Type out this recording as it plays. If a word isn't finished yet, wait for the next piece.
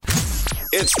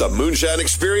It's the Moonshine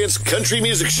Experience Country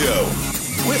Music Show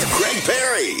with Craig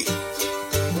Perry.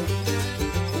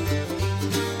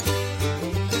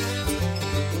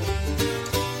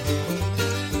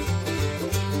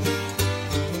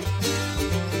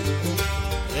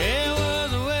 There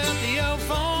was a wealthy old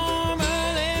farmer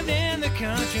lived in the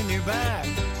country nearby.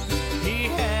 He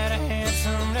had a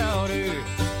handsome daughter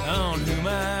on whom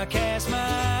I cast my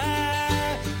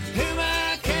eye, whom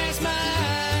I cast my eye.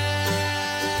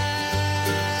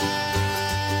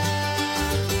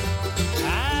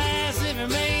 I asked if it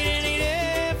made any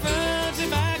difference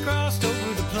if I crossed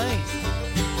over the plains.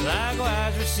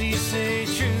 Likewise, she say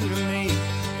true to me.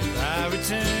 If I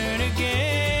return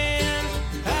again,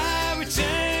 I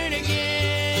return again.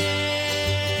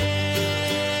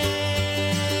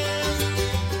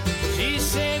 She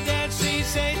said that she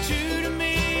say true to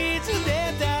me till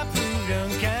death I proved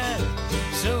unkind.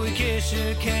 So we kissed,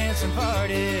 shook hands and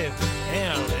parted,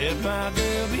 and I left my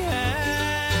girl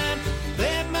behind.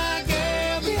 Left my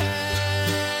girl behind.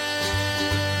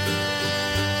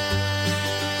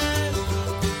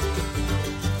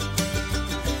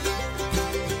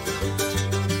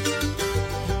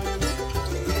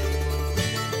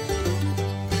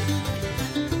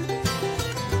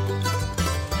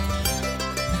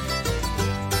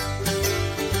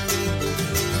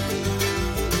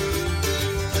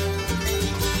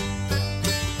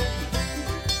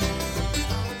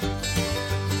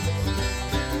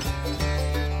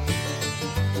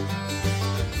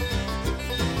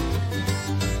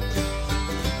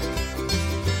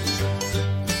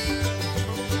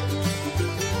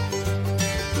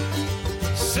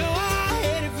 So I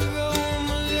headed for Rome,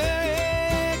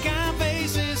 Missouri, kind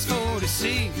faces for to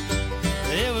see.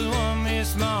 There was one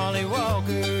Miss Molly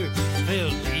Walker, fell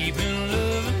deep in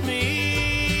love with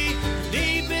me,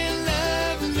 deep in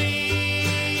love with me.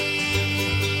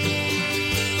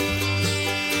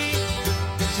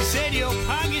 She said your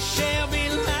pockets shall be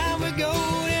lined with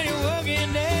gold and your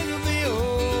working days will be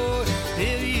old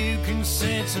if you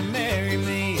consent to marry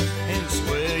me and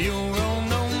swear you'll roam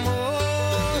no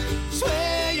more.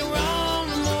 Swear you'll roam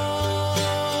no more.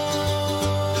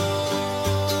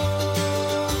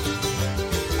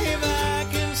 If I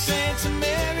consent to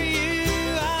marry you,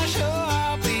 I'm sure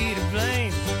I'll be to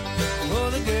blame. For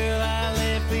the girl I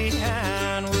left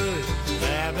behind would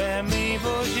laugh at me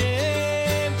for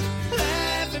shame.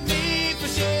 Laugh at me for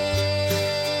shame.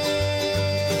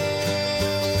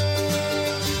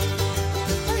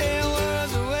 There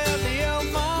was a wealthy old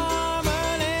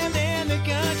farmer lived in the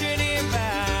country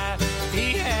nearby.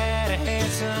 He had a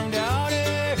handsome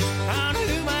daughter on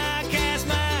whom I cast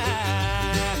my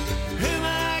eye, whom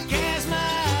I cast my eye.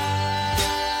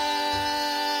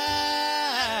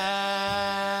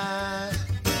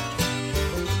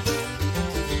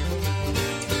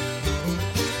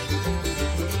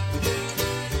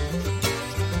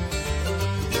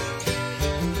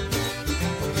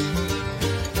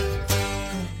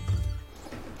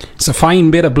 It's a fine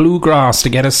bit of bluegrass to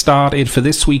get us started for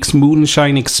this week's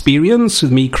Moonshine Experience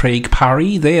with me, Craig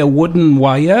Parry. They're Wooden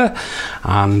Wire,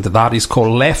 and that is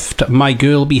called Left My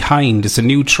Girl Behind. It's a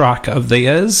new track of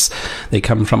theirs. They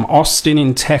come from Austin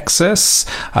in Texas.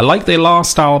 I like their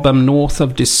last album, North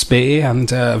of Despair,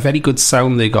 and a very good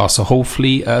sound they got, so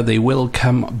hopefully they will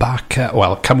come back,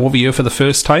 come over here for the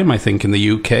first time, I think, in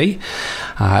the UK.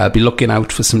 I'll be looking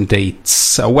out for some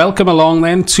dates. Welcome along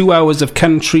then, 2 hours of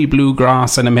country,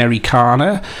 bluegrass and Americana.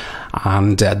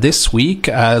 And this week,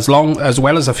 as well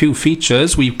as a few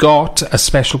features, we've got a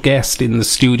special guest in the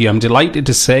studio. I'm delighted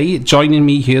to say, joining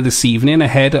me here this evening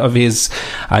ahead of his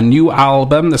new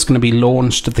album that's going to be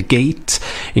launched at the Gate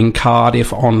in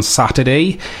Cardiff on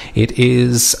Saturday. It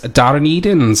is Darren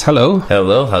Eedens. Hello.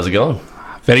 Hello, how's it going?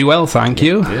 Very well, thank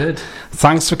you. Good.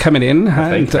 Thanks for coming in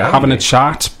and having a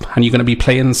chat. And you're going to be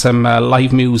playing some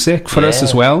live music for us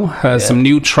as well. Some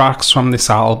new tracks from this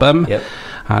album. Yep.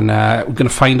 And we're going to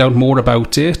find out more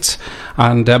about it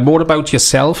and more about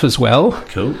yourself as well.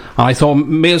 Cool. I thought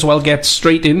may as well get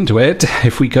straight into it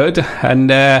if we could.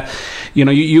 And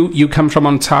you come from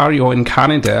Ontario in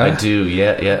Canada. I do,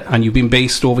 yeah. And you've been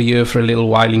based over here for a little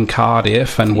while in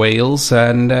Cardiff and Wales.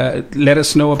 And let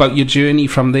us know about your journey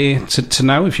from there to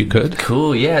now, if you could.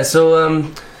 Cool, yeah. So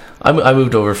I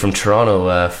moved over from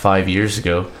Toronto 5 years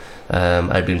ago.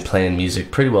 I've been playing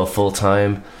music pretty well full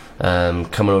time.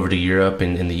 Coming over to Europe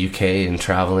in the UK and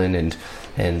traveling and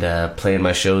playing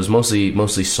my shows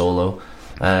mostly solo.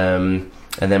 And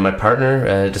then my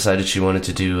partner decided she wanted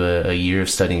to do a year of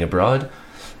studying abroad.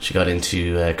 She got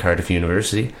into Cardiff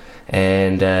University,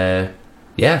 and I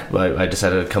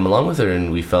decided to come along with her,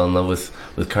 and we fell in love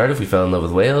with Cardiff. We fell in love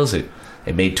with Wales. It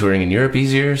made touring in Europe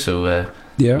easier, so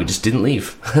Yeah. we just didn't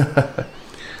leave.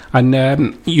 And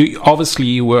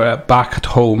you were back at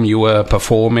home, you were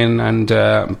performing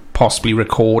and possibly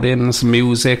recording some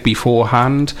music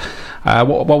beforehand.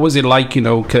 What was it like,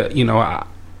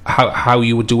 how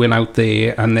you were doing out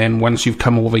there, and then once you've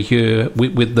come over here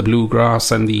with the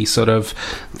bluegrass and the sort of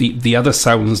the other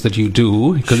sounds that you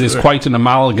do, because there's quite an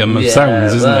amalgam of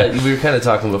sounds, isn't it? We were kind of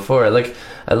talking before.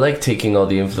 I like taking all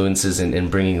the influences and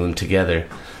bringing them together.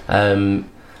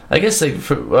 I guess I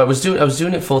was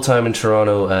doing it full time in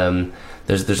Toronto.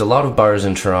 There's a lot of bars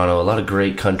in Toronto, a lot of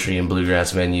great country and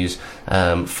bluegrass venues.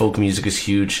 Folk music is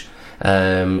huge,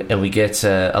 and we get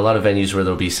a lot of venues where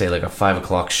there'll be, say, like a 5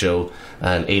 o'clock show,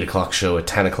 an 8 o'clock show, a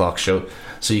 10 o'clock show.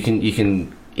 So you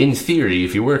can, in theory,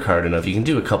 if you work hard enough, you can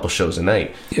do a couple shows a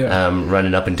night,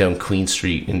 running up and down Queen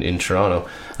Street in Toronto.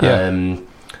 Yeah.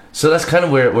 So that's kind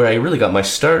of where I really got my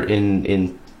start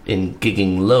in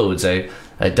gigging loads.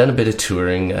 I'd done a bit of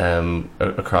touring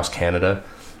across Canada,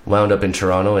 wound up in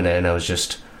Toronto, and I was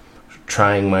just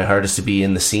trying my hardest to be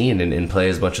in the scene and play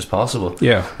as much as possible.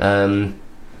 Yeah.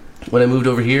 When I moved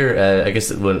over here, I guess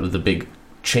the big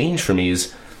change for me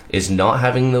is not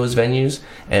having those venues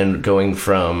and going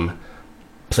from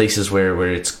places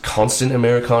where it's constant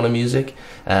Americana music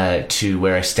to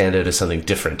where I stand out as something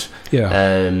different.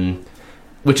 Yeah.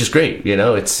 Which is great,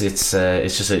 it's just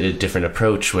a different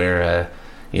approach where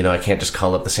I can't just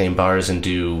call up the same bars and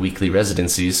do weekly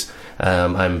residencies.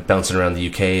 I'm bouncing around the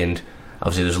UK, and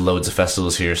obviously there's loads of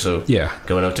festivals here, so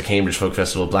going out to Cambridge Folk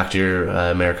Festival, Black Deer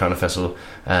Americana Festival,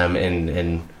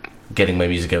 and getting my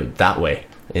music out that way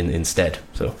instead.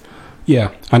 So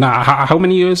yeah. And how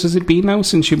many years has it been now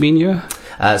since you've been here?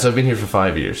 So I've been here for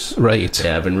 5 years. Right.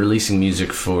 Yeah, I've been releasing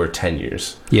music for 10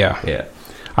 years. Yeah.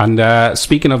 And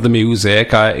speaking of the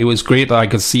music, it was great that I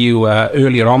could see you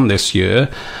earlier on this year,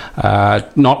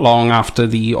 not long after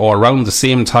or around the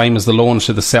same time as the launch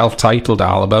of the self-titled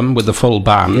album with the full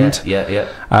band. Yeah.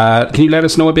 Can you let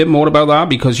us know a bit more about that?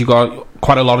 Because you got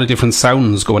quite a lot of different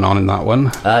sounds going on in that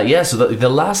one. So the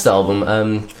last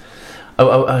album,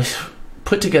 I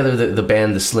put together the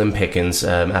band The Slim Pickens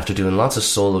after doing lots of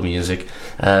solo music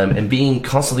and being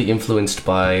constantly influenced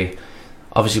by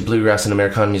obviously bluegrass and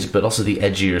Americana music, but also the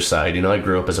edgier side. I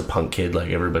grew up as a punk kid like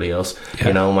everybody else.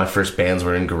 Yeah. My first bands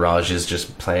were in garages,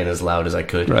 just playing as loud as I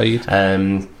could. Right.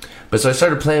 But so I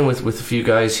started playing with a few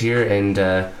guys here,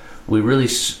 and we really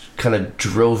kind of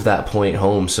drove that point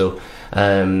home. So,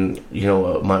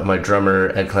 my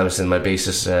drummer Ed Clemson, my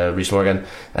bassist Reese Morgan,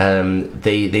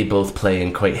 they both play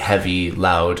in quite heavy,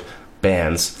 loud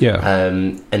bands. Yeah.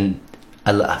 And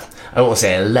I won't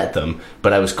say I let them,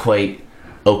 but I was quite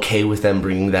okay with them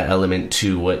bringing that element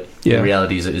to what in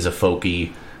reality is a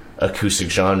folky acoustic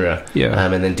genre. Yeah.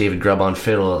 And then David Grubb on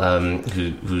fiddle,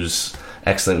 who's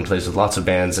excellent and plays with lots of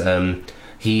bands.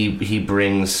 He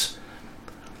brings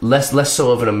less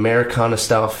so of an Americana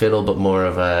style fiddle, but more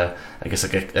of a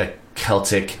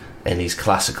Celtic, and he's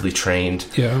classically trained.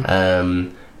 Yeah.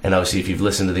 And obviously, if you've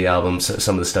listened to the album,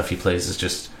 some of the stuff he plays is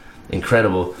just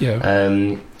incredible. Yeah.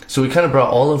 So we kind of brought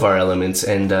all of our elements,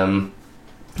 and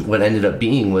what ended up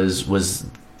being was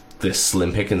this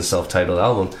Slim Pickens self-titled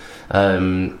album.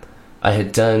 I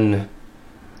had done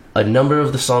a number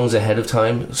of the songs ahead of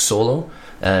time solo,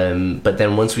 but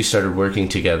then once we started working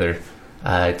together,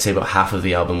 I'd say about half of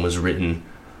the album was written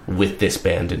with this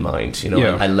band in mind.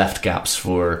 I left gaps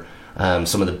for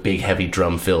some of the big heavy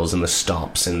drum fills and the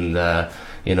stops, and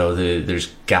there's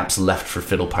gaps left for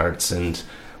fiddle parts, and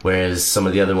whereas some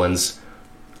of the other ones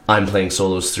I'm playing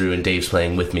solos through and Dave's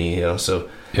playing with me, so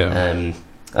so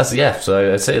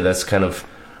I'd say that's kind of,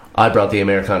 I brought the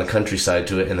Americana countryside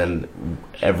to it, and then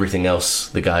everything else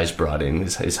the guys brought in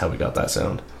is how we got that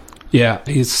sound. Yeah,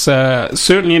 it's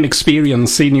certainly an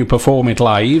experience seeing you perform it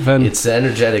live, and it's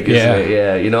energetic, isn't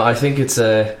it? Yeah, I think it's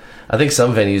I think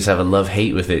some venues have a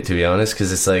love-hate with it, to be honest,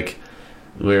 because it's like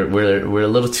we're a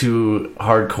little too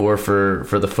hardcore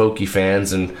for the folky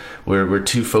fans, and we're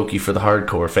too folky for the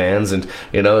hardcore fans, and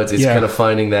it's kind of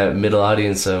finding that middle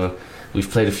audience. We've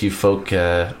played a few folk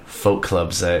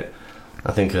clubs that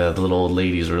I think the little old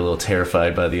ladies were a little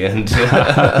terrified by the end.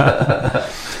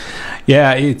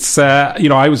 Yeah, it's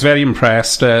I was very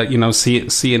impressed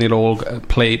seeing it all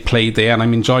played there, and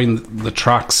I'm enjoying the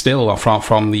track still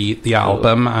from the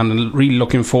album, and really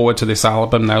looking forward to this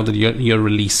album now that you're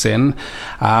releasing.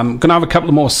 Gonna have a couple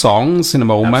of more songs in a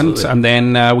moment. Absolutely. And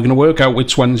then we're gonna work out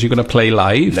which ones you're gonna play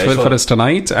live for us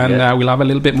tonight, and we'll have a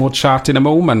little bit more chat in a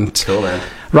moment. Cool, man.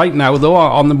 Right now, though,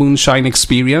 on the Moonshine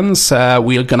Experience,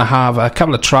 we're going to have a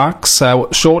couple of tracks.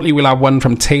 Shortly, we'll have one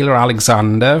from Taylor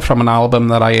Alexander from an album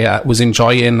that I was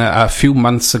enjoying a few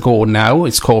months ago now.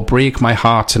 It's called Break My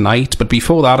Heart Tonight. But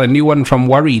before that, a new one from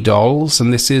Worry Dolls,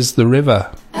 and this is The River.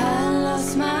 I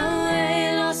lost my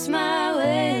way, lost my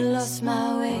way, lost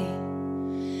my way.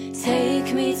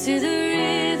 Take me to the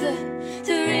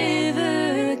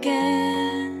river again.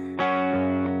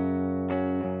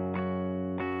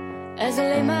 As I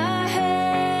lay my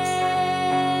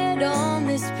head on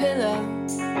this pillow,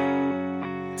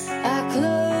 I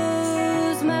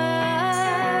close my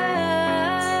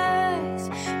eyes,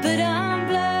 but I'm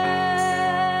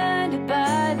blinded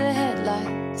by the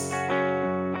headlights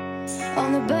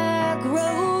on the back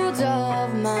roads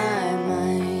of my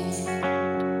mind.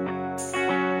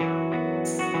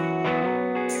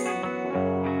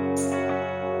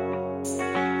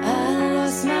 I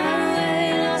lost my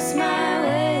way, lost my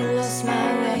way, lost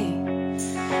my way.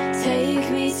 Take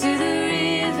me to the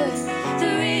river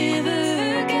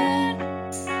again.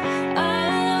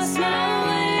 I lost my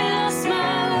way, lost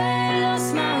my way,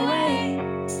 lost my way.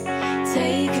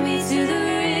 Take me to the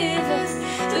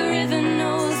river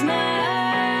knows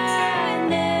my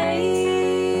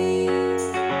name.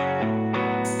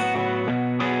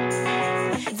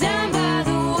 Down by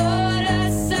the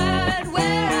waterside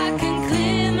where I can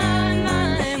clear my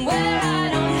mind, where I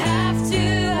don't have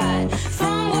to hide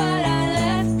from what I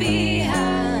left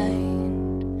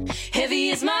behind. Heavy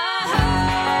is my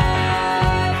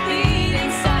heart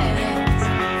beating silence.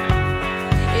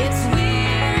 It's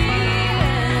weary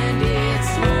and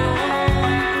it's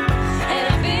warm, and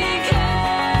I've been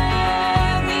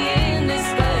carrying this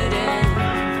burden.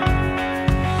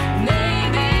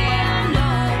 Maybe I'm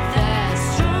not that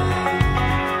strong.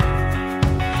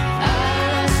 I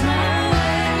lost my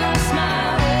way, lost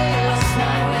my way, lost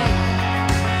my way.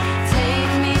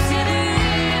 Take me to the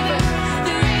river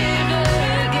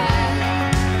again.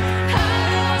 I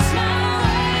lost my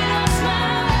way, lost my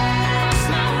way, lost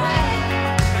my way.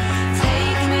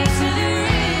 Take me to the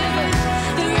river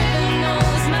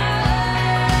knows my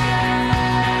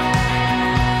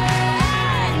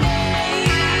name.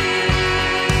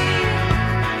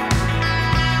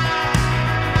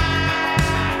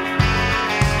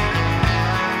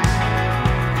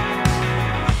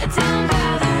 Down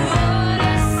by the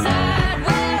waterside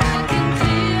where I can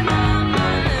clear my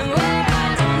mind, where I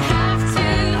don't have to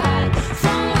hide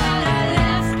from what I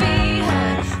left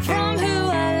behind, from who I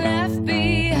left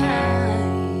behind.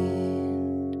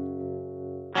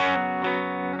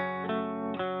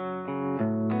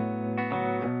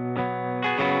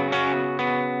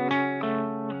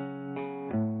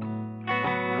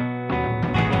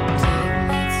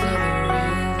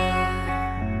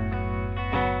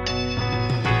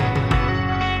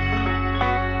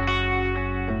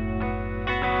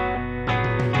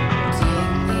 Take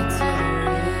me to the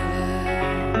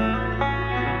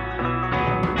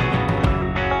river.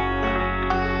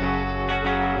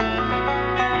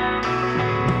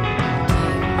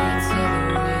 Take me to the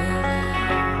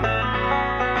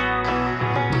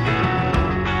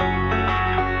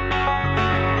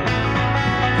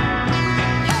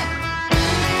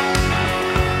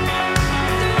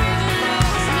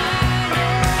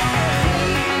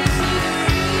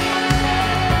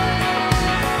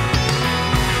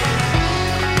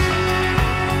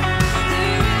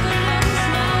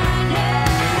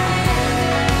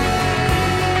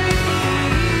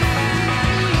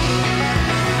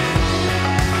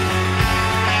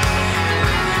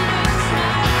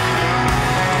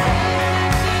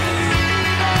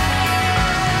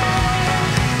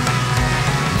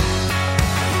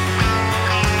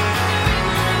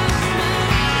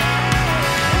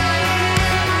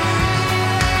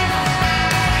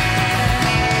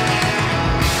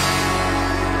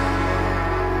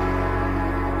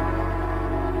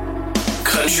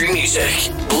Country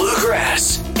music,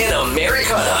 bluegrass, and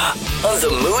Americana on the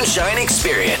Moonshine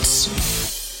Experience.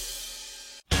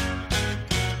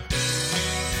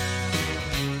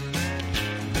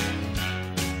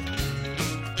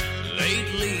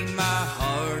 Lately my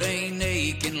heart ain't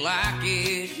aching like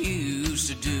it used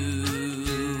to do.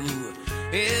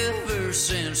 Ever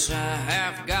since I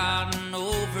have gotten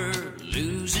over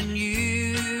losing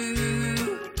you.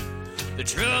 The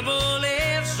trouble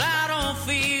is I don't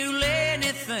feel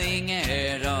anything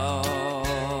at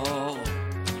all.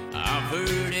 I've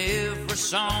heard every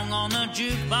song on the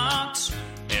jukebox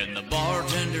and the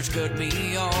bartenders cut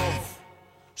me off.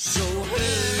 So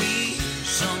hurry,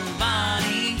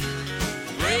 somebody,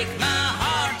 break my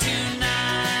heart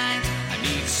tonight. I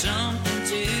need something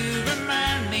to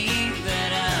remind me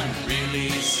that I'm really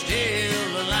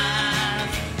still alive.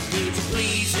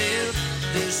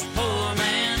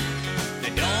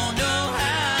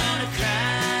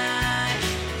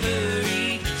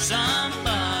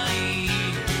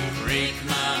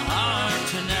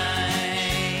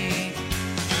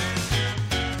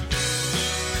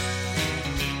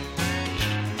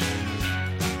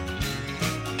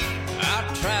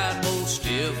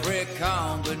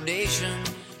 accommodation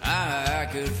I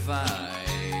could find.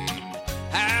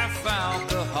 Half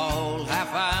alcohol,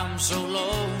 half I'm so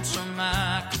lonesome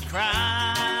I could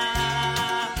cry.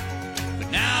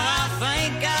 But now I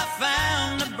think I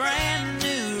found a brand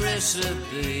new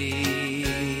recipe.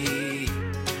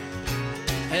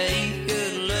 Hey,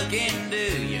 good looking,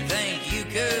 do you think you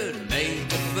could make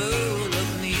a fool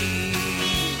of me?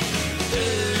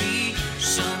 Hurry,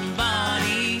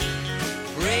 somebody,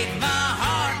 break my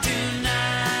heart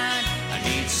tonight. I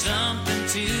need something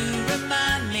to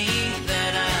remind me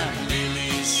that I'm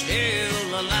really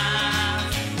still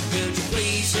alive. Could you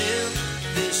please help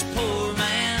this poor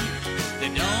man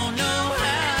that don't know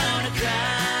how to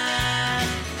cry?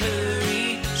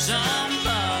 Hurry,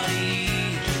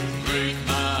 somebody, break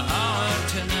my heart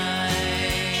tonight.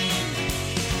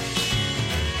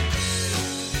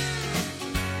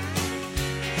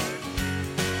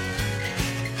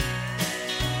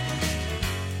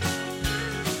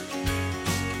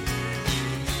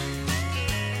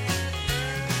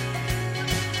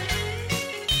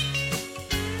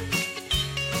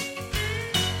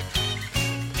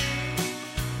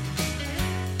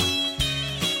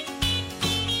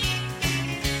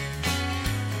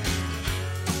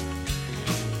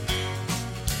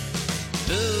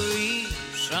 Hurry,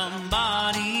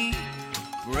 somebody,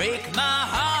 break my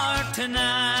heart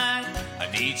tonight. I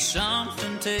need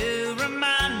something to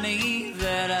remind me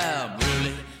that I'm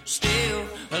really still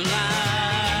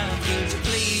alive. Could you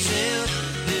please help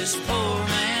this poor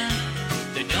man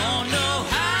that don't know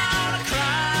how to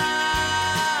cry?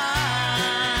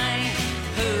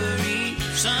 Hurry,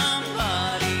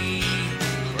 somebody,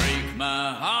 break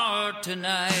my heart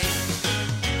tonight.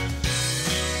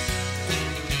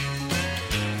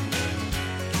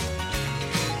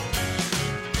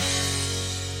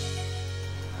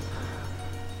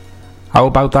 How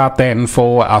about that then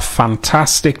for a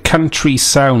fantastic country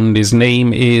sound? His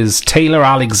name is Taylor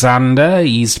Alexander.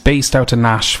 He's based out of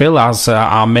Nashville, as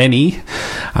are many,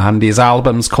 and his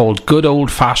album's called Good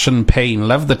Old Fashioned Pain.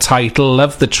 Love the title,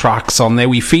 love the tracks on there.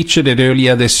 We featured it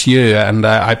earlier this year, and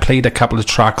I played a couple of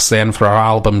tracks then for our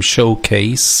album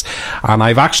showcase, and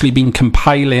I've actually been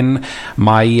compiling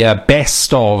my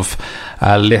best of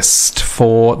list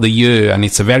for the year, and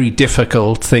it's a very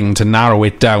difficult thing to narrow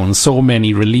it down. So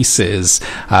many releases,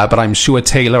 but I'm sure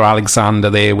Taylor Alexander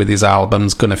there with his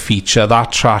album's going to feature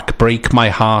that track, Break My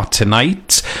Heart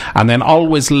Tonight, and then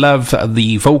always love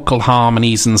the vocal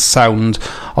harmonies and sound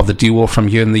of the duo from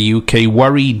here in the UK,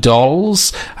 Worry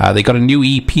Dolls. They got a new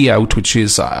EP out, which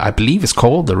is, I believe it's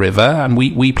called The River, and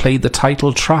we played the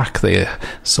title track there,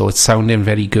 so it's sounding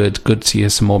very good. Good to hear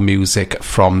some more music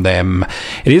from them.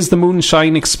 It is the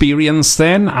Moonshine Experience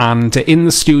then, and in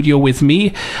the studio with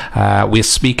me, we're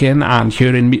speaking and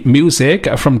hearing music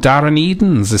from Darren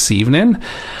Eedens this evening.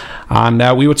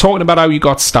 And we were talking about how you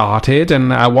got started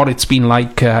and what it's been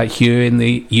like here in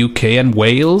the UK and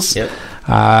Wales. Yep.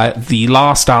 The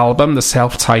last album, the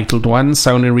self-titled one,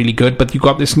 sounded really good, but you've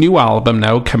got this new album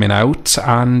now coming out,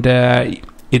 and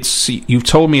you've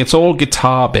told me it's all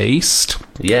guitar based.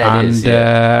 Yeah, it is,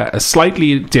 yeah.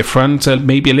 Slightly different,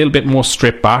 maybe a little bit more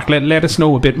stripped back. Let us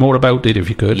know a bit more about it if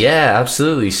you could. Yeah,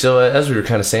 absolutely. So as we were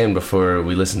kind of saying before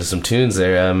we listened to some tunes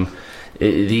there,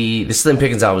 the Slim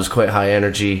Pickens album is quite high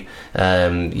energy.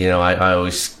 I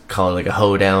always call it like a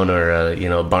hoedown or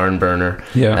a barn burner.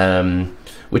 Yeah.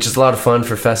 Which is a lot of fun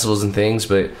for festivals and things.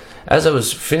 But as I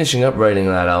was finishing up writing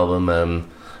that album,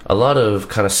 a lot of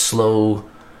kind of slow,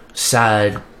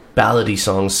 sad, ballady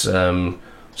songs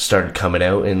started coming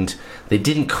out, and they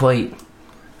didn't quite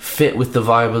fit with the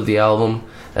vibe of the album,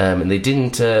 and they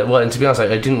didn't and to be honest,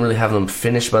 I didn't really have them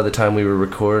finished by the time we were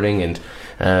recording, and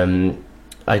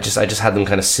I just had them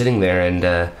kind of sitting there, and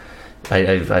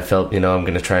I felt I'm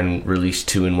going to try and release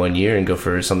 2 in 1 year and go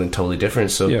for something totally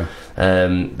different. So Yeah.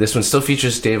 This one still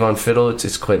features Dave on fiddle.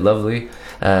 It's quite lovely.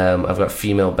 I've got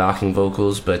female backing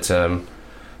vocals, but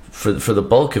for the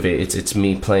bulk of it, it's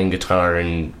me playing guitar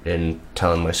and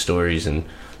telling my stories and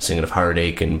singing of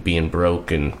heartache and being broke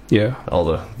and all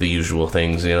the usual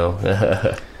things,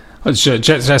 It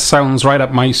just sounds right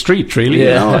up my street, really.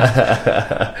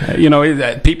 Yeah.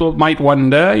 People might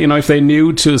wonder, if they're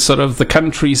new to sort of the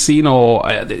country scene or,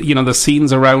 the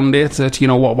scenes around it, that,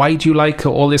 why do you like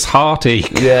all this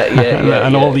heartache?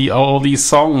 And all these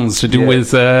songs to do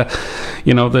with, the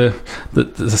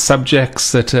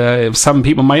subjects that some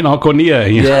people might not go near.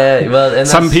 And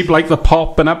some people like the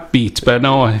pop and upbeat, but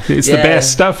no, it's the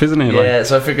best stuff, isn't it? Yeah,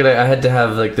 so I figured I had to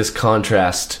have like this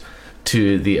contrast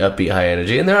to the upbeat high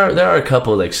energy, and there are a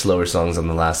couple like slower songs on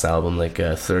the last album, like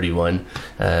 31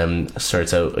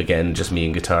 starts out again just me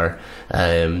and guitar,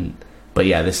 but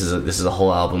yeah, this is a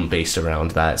whole album based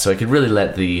around that. So I could really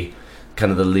let the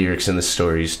kind of the lyrics and the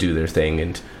stories do their thing,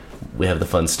 and we have the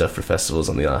fun stuff for festivals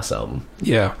on the last album.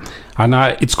 Yeah, and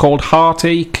it's called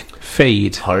Heartache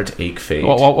Fade. Heartache Fade.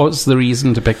 What was the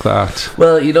reason to pick that?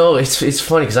 Well, you know, it's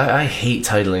funny because I hate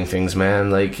titling things,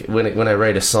 man. Like when I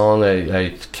write a song,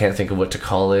 I can't think of what to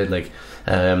call it. Like,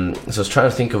 so I was trying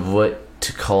to think of what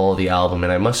to call the album,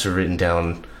 and I must have written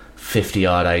down 50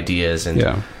 odd ideas,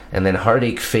 and then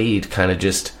Heartache Fade kind of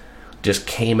just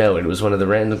came out. It was one of the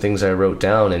random things I wrote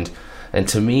down, and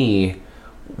to me,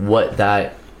 what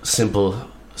that simple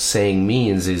saying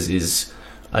means is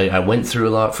I went through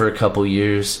a lot for a couple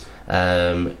years.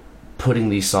 Putting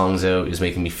these songs out is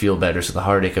making me feel better, so the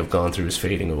heartache I've gone through is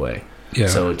fading away. Yeah.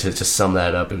 So to sum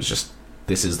that up, it was just,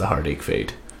 this is the Heartache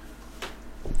Fade.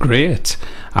 Great.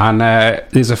 And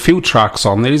there's a few tracks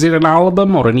on there. Is it an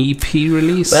album or an EP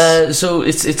release? So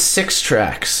it's 6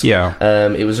 tracks. Yeah.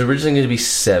 It was originally going to be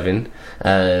 7.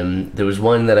 There was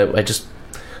one that I just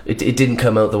it didn't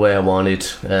come out the way I wanted.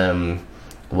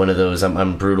 One of those,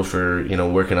 I'm brutal for, you know,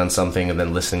 working on something and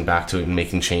then listening back to it and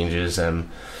making changes.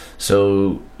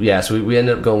 So we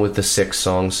ended up going with the 6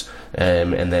 songs,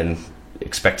 and then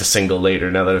expect a single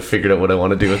later now that I've figured out what I want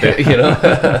to do with it, you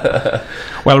know.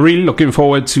 Well, really looking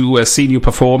forward to seeing you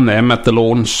perform them at the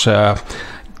launch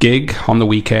gig on the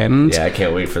weekend. Yeah, I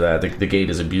can't wait for that. The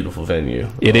Gate is a beautiful venue.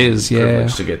 It is, yeah.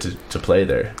 Privileged to get to play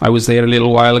there. I was there a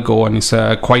little while ago, and it's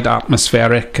quite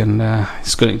atmospheric, and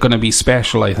it's going to be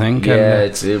special, I think.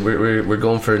 Yeah, we're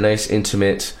going for a nice,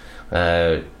 intimate,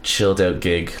 chilled out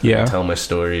gig. Yeah, tell my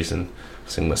stories and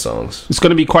sing my songs. It's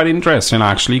going to be quite interesting,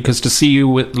 actually, because to see you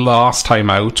last time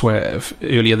out,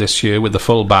 earlier this year, with the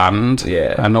full band,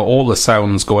 and all the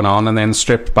sounds going on, and then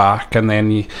stripped back, and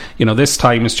then you know, this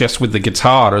time it's just with the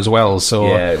guitar as well. So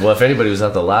well, if anybody was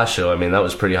at the last show, I mean, that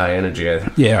was pretty high energy.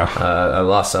 I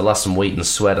lost some weight and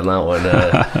sweat on that one.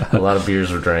 A lot of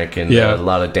beers were drank, and a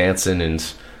lot of dancing, and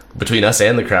between us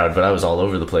and the crowd, but I was all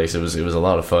over the place. It was a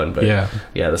lot of fun. But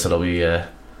this will be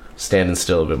standing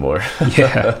still a bit more.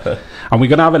 And we're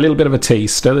going to have a little bit of a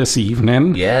taster this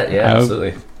evening.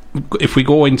 Absolutely. If we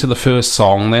go into the first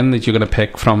song then that you're going to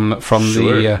pick from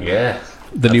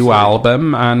the new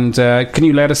album, and can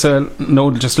you let us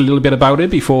know just a little bit about it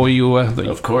before you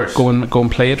of course go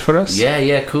and play it for us?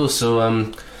 Cool. So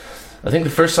I think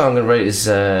the first song I'm going to write is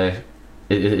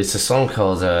it's a song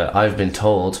called I've Been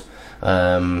Told,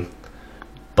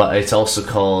 but it's also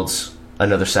called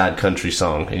Another Sad Country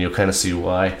Song, and you'll kind of see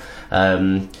why.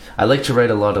 I like to write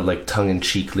a lot of like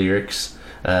tongue-in-cheek lyrics,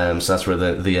 so that's where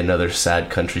the Another Sad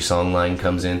Country Song line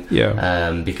comes in.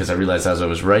 Because I realized as I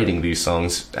was writing these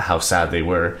songs how sad they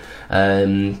were.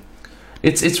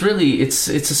 It's a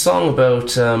song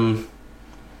about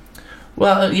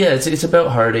it's about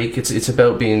heartache. It's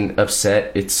about being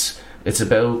upset. It's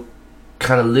about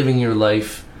kind of living your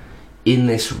life in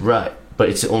this rut, but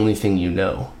it's the only thing you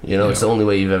know. It's the only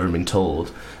way you've ever been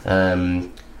told.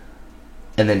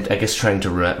 And then I guess trying to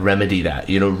remedy that,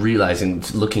 realizing,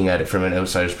 looking at it from an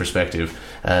outsider's perspective,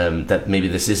 that maybe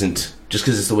this isn't, just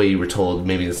because it's the way you were told,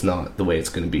 maybe it's not the way it's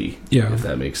going to be, if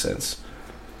that makes sense.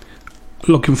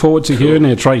 Looking forward to hearing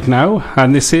it right now.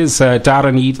 And this is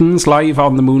Darren Eedens live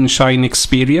on the Moonshine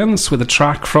Experience with a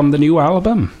track from the new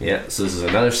album. Yeah, so this is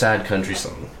Another Sad Country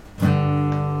Song.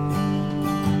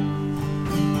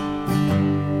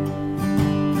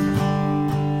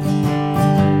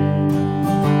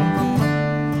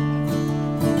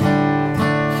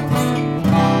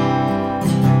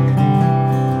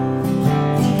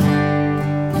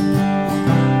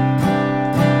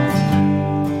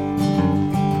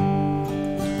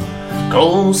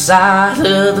 Cold side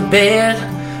of the bed,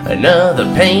 another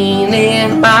pain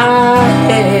in my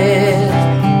head.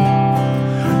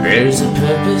 There's a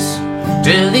purpose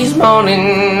to these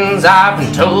mornings, I've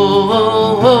been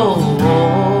told.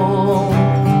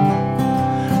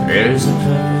 There's a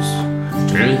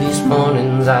purpose to these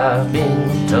mornings, I've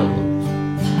been told.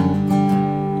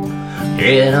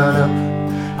 Get on up,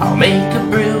 I'll make a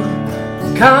brew,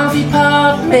 coffee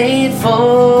pot made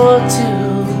for two.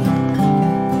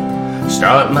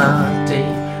 Start my day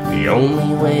the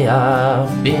only way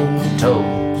I've been told.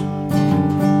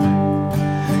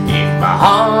 If my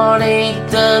heartache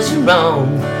does you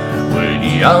wrong, would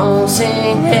you all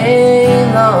sing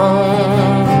along?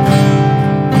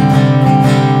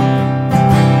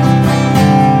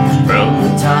 From the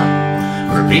top,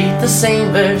 repeat the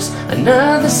same verse,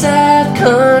 another sad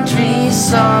country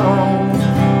song.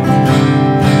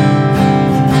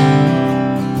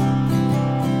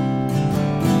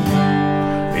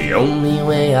 The only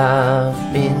way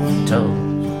I've been told.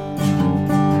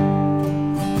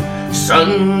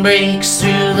 Sun breaks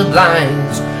through the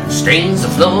blinds, stains the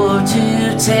floor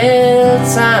to tell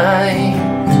time.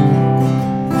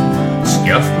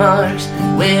 Scuff marks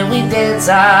where we dance,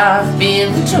 I've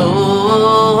been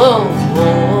told.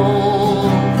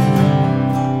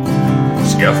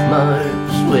 Scuff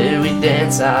marks where we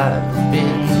dance, I've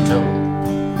been told.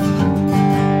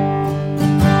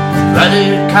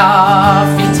 Cluttered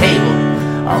coffee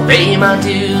table, I'll pay my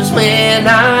dues when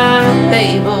I'm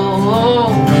able.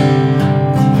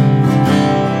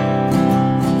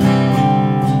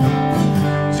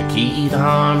 It's a key to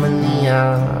harmony,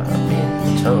 I've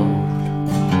been told.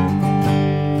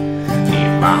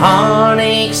 If my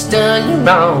heartache's done you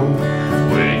wrong,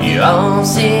 will you all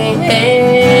sing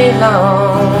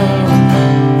along?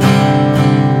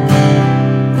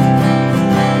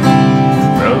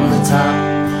 From the top,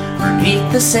 repeat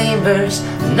the same verse,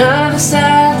 another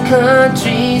sad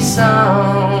country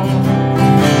song.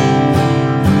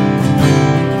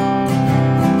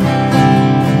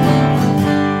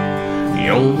 The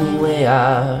only way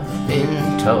I've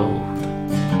been told.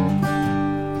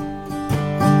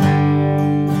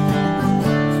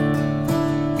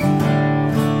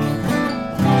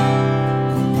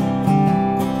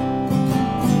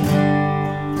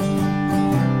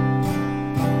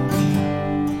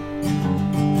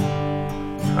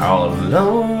 All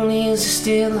alone is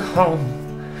still home,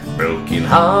 broken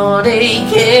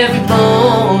heartache every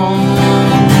bone.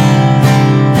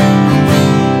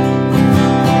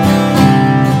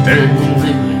 Turning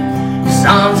blue,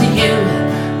 songs of you,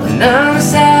 another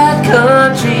sad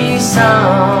country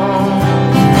song.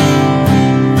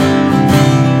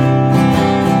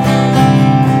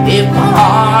 If my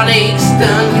heartache's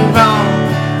done you wrong,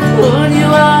 would you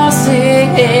all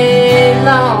sing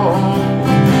along?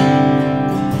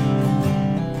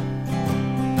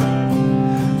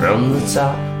 From the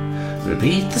top,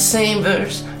 repeat the same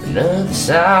verse, another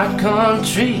sad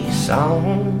country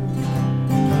song.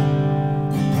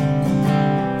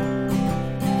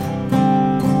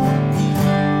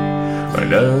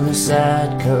 Another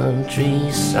sad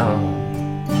country song.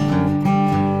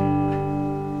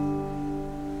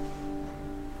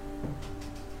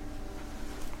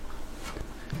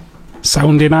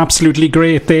 Sounding absolutely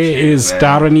great there is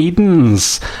Darren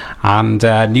Eedens, and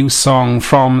a new song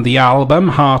from the album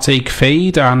Heartache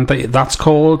Fade, and that's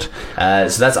called So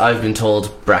that's I've Been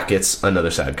Told, brackets,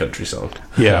 another sad country song.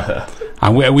 yeah.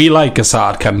 And we like a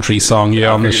sad country song here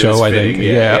on the show, I think.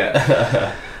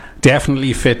 Yeah.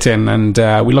 Definitely fit in, and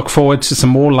we look forward to some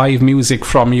more live music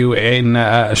from you in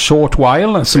a short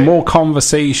while, and some more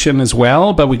conversation as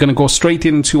well. But we're going to go straight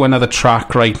into another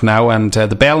track right now, and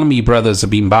the Bellamy Brothers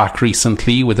have been back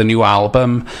recently with a new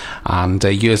album, and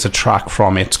here's a track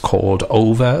from it called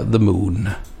Over the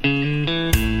Moon.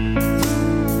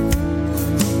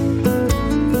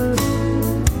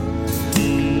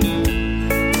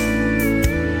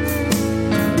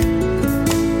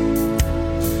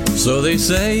 So they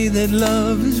say that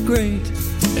love is great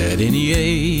at any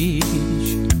age,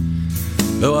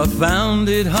 though I found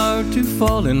it hard to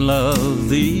fall in love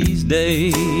these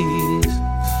days.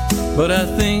 But I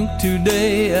think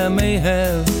today I may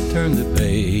have turned the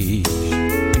page.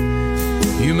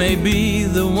 You may be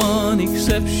the one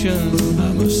exception,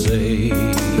 I must say.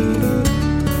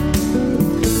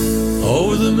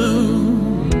 Over the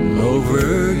moon,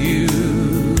 over you,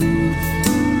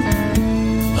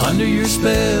 under your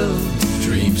spell,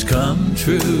 dreams come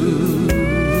true.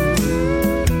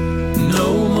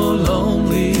 No more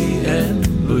lonely and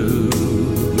blue.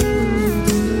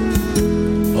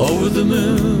 Over the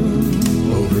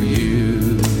moon, over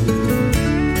you.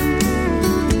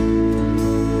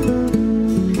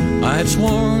 I had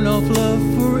sworn off love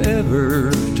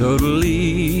forever,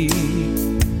 totally.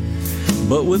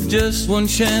 But with just one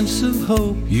chance of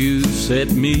hope, you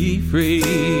set me free.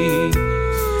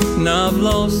 Now I've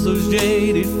lost those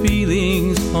jaded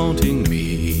feelings haunting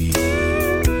me.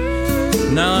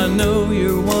 Now I know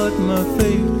you're what my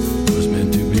fate was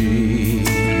meant to be.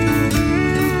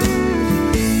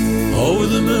 Over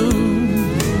the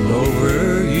moon,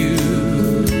 over you,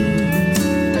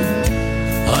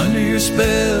 under your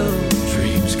spell,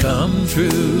 dreams come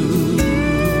true.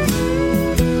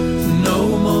 No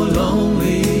more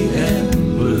lonely and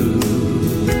blue.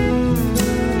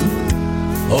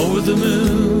 Over the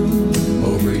moon,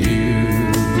 over you.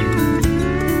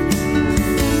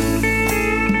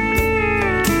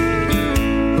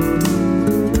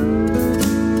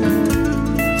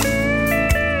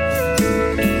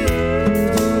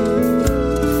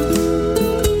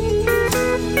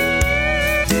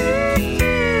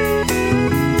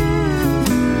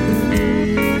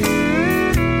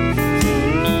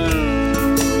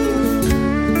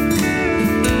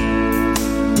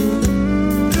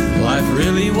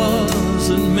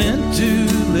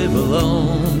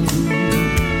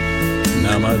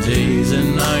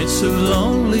 nights of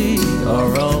lonely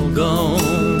are all gone.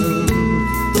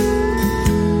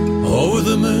 Over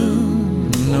the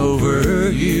moon,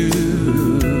 over you.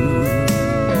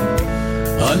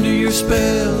 Under your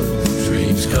spell,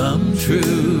 dreams come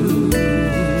true.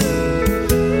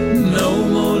 No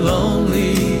more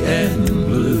lonely and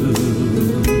blue.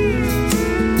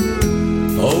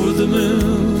 Over the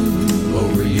moon,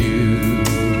 over you.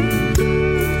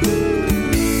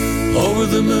 Over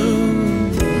the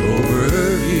moon,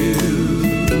 over you.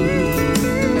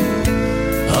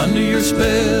 Under your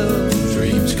spell,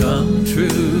 dreams come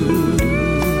true.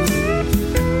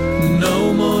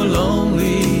 No more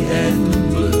lonely and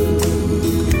blue.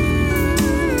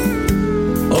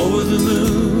 Over the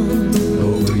moon,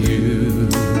 over you.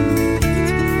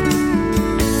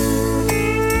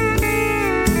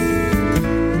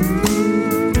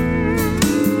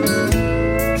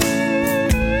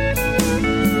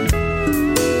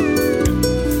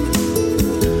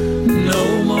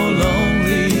 No more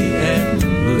lonely and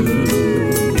blue.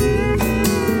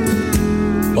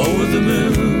 Over the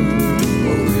moon,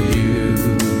 over you.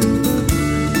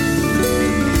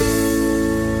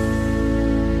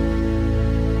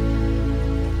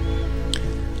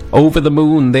 Over the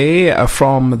Moon there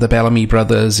from the Bellamy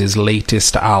Brothers'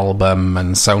 latest album,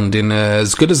 and sounding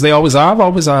as good as they always have.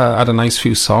 Always had a nice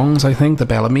few songs, I think, the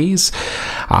Bellamys.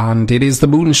 And it is the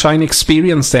Moonshine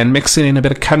experience then, mixing in a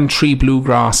bit of country,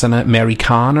 bluegrass and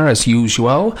Americana as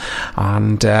usual.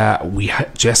 And we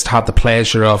just had the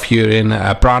pleasure of hearing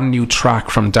a brand new track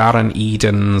from Darren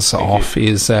Eedens off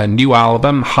his new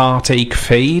album, Heartache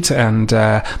Fade, and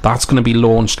that's going to be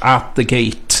launched at the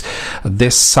Gate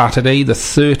this Saturday, the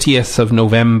 30th of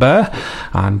November.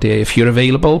 And if you're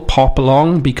available, pop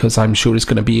along, because I'm sure it's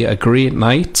going to be a great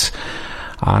night.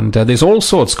 And there's all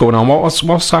sorts going on.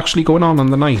 What's actually going on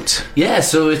the night? Yeah,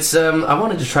 so it's I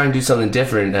wanted to try and do something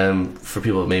different for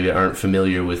people that maybe aren't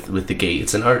familiar with the Gate.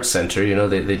 It's an art centre, you know,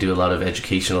 they do a lot of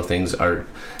educational things, art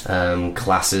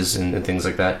classes and things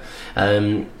like that.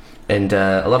 And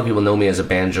a lot of people know me as a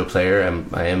banjo player.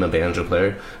 I am a banjo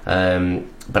player,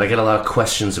 but I get a lot of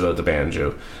questions about the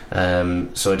banjo.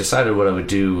 So I decided what I would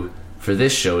do for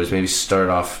this show is maybe start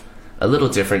off a little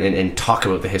different and talk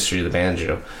about the history of the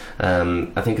banjo.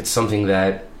 I think it's something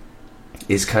that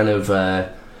is kind of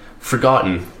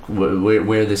forgotten,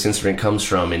 where this instrument comes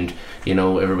from. And, you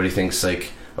know, everybody thinks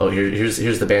like, oh,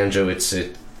 here's the banjo.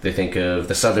 They think of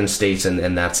the southern states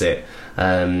and that's it.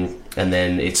 And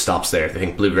then it stops there. They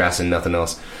think bluegrass and nothing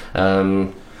else.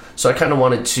 So I kind of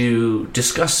wanted to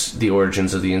discuss the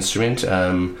origins of the instrument.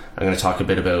 I'm going to talk a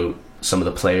bit about some of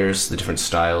the players, the different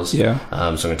styles. Yeah. So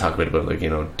I'm going to talk a bit about, like, you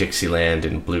know, Dixieland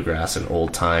and bluegrass and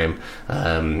old time.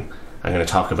 I'm going to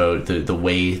talk about the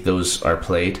way those are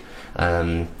played.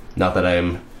 Not that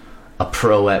I'm a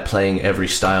pro at playing every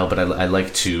style, but I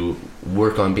like to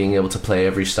work on being able to play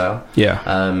every style.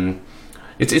 Yeah.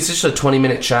 It's just a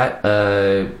 20-minute chat,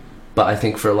 but I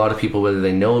think for a lot of people, whether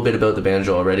they know a bit about the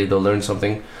banjo already, they'll learn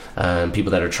something.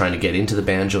 People that are trying to get into the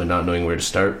banjo and not knowing where to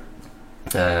start,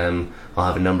 I'll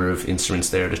have a number of instruments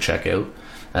there to check out.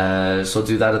 So I'll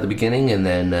do that at the beginning, and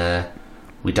then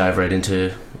we dive right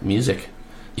into music.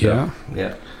 So,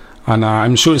 yeah. And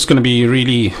I'm sure it's going to be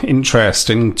really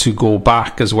interesting to go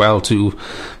back as well to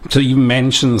even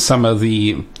mention some of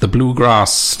the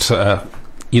bluegrass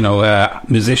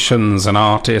musicians and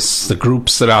artists, the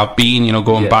groups that have been, you know,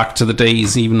 going back to the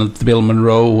days even of the Bill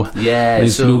Monroe,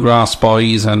 his Bluegrass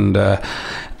Boys, and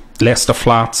Lester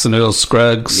Flats and Earl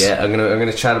Scruggs. Yeah, I'm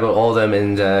gonna chat about all of them,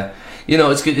 and you know,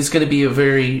 it's going to be a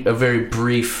very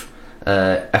brief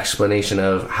explanation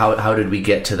of how did we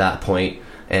get to that point,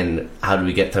 and how did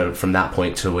we get from that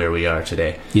point to where we are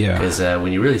today. Yeah, because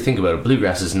when you really think about it,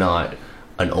 bluegrass is not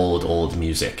an old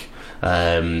music.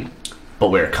 But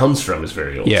where it comes from is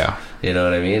very old. Yeah. You know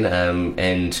what I mean?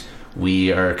 And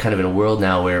we are kind of in a world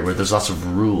now where there's lots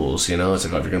of rules, you know? It's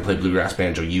like, oh, if you're going to play bluegrass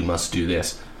banjo, you must do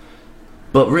this.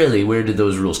 But really, where did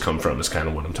those rules come from is kind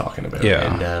of what I'm talking about.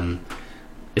 Yeah. And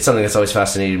it's something that's always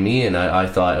fascinated me, and I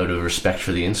thought, out of respect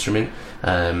for the instrument,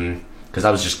 because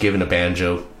I was just given a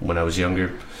banjo when I was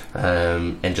younger,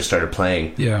 and just started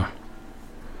playing. Yeah.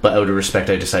 But out of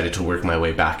respect, I decided to work my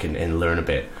way back and learn a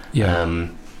bit. Yeah.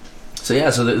 So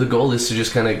the goal is to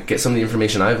just kind of get some of the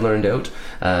information I've learned out,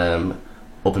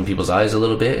 open people's eyes a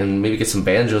little bit, and maybe get some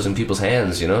banjos in people's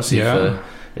hands, you know, see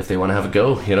if they want to have a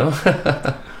go, you know.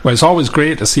 Well, it's always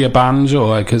great to see a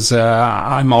banjo, because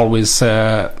I'm always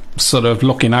sort of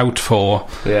looking out for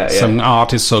some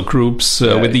artists or groups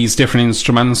with these different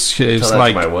instruments. It's tell that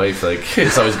to my wife, like,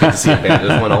 it's always good to see a banjo.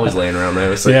 There's one always laying around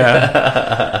there. So.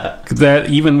 Yeah.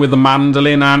 Even with the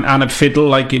mandolin and a fiddle,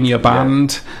 like in your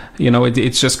band, you know,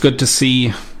 it's just good to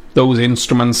see those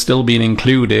instruments still being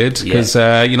included, because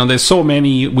there's so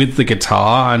many with the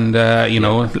guitar and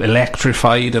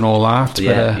electrified and all that.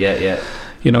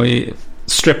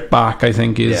 Stripped back, I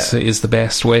think, is the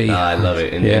best way. I love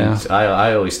it. And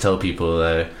I always tell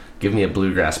people, give me a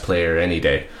bluegrass player any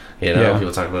day.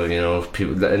 People talk about,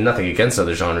 nothing against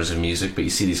other genres of music, but you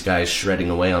see these guys shredding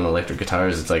away on electric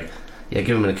guitars. It's like, give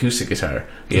them an acoustic guitar,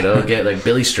 get like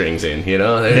Billy strings in,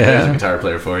 there's a guitar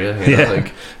player for you,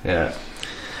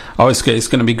 Oh, it's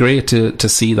going to be great to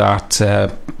see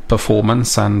that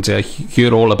performance and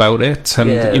hear all about it.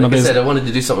 And like I said, I wanted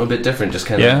to do something a bit different, just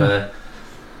kind of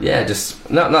just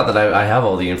not that I have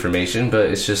all the information, but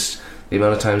it's just the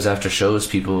amount of times after shows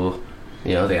people,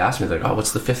 they ask me, like, oh,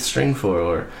 what's the fifth string for,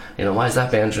 or why is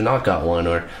that banjo not got one,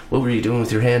 or what were you doing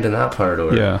with your hand in that part,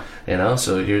 or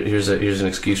so here's an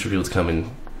excuse for people to come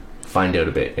and find out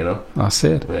a bit. That's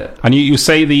it. And you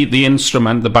say the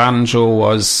instrument, the banjo,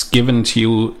 was given to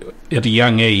you at a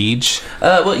young age.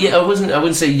 I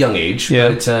wouldn't say young age,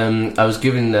 but I was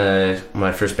given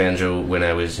my first banjo when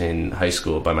I was in high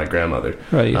school by my grandmother.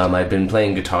 Right. I'd been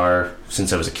playing guitar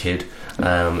since I was a kid,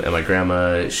 and my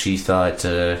grandma, she thought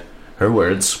her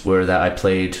words were that I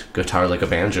played guitar like a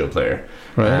banjo player.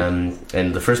 Right.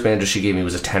 And the first banjo she gave me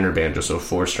was a tenor banjo, so a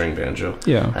 4-string banjo.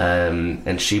 Yeah.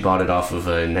 And she bought it off of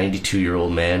a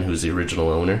 92-year-old man who's the original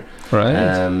owner. Right.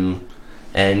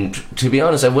 And to be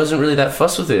honest, I wasn't really that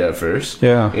fussed with it at first.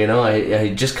 Yeah. I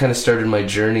just kind of started my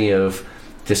journey of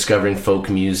discovering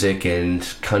folk music and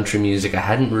country music. I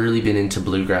hadn't really been into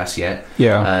bluegrass yet.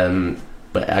 Yeah.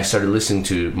 But I started listening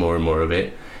to more and more of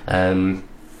it. And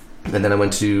then I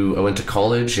went to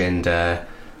college, and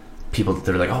people,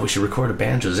 they're like, oh, we should record a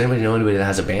banjo. Does anybody know anybody that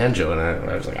has a banjo? And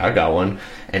I was like, I got one,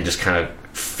 and just kind of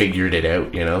figured it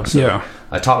out, So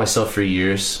I taught myself for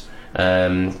years,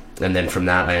 and then from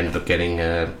that I ended up getting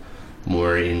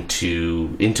more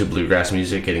into bluegrass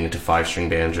music, getting into 5-string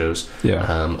banjos,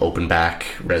 open back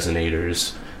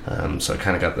resonators. So I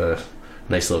kind of got the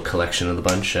nice little collection of the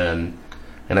bunch, and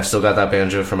I've still got that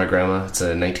banjo from my grandma. It's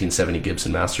a 1970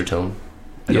 Gibson Master Tone.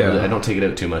 I don't take it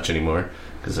out too much anymore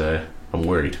because I'm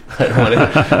worried. I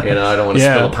don't want to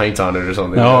spill a pint on it or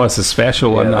something. No, it's a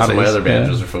special one. That's what my other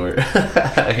banjos are for.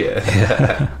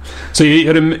 So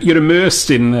you're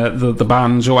immersed in the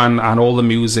banjo and all the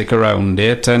music around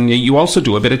it, and you also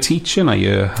do a bit of teaching, are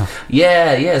you?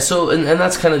 Yeah. So and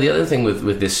that's kind of the other thing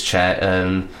with this chat.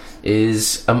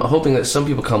 Is I'm hoping that some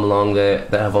people come along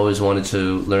that have always wanted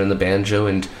to learn the banjo,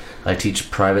 and I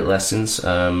teach private lessons.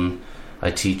 I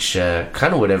teach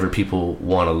kind of whatever people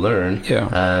want to learn,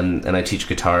 and I teach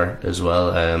guitar as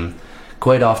well.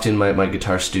 Quite often my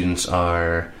guitar students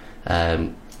are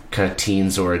kind of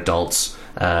teens or adults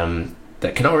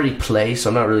that can already play, so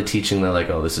I'm not really teaching them like,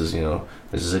 oh, this is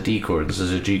a D chord, this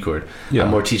is a G chord.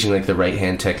 I'm more teaching like the right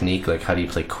hand technique, like how do you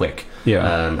play quick,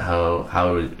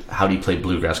 how do you play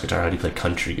bluegrass guitar, how do you play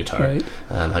country guitar, right.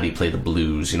 How do you play the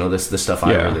blues, this stuff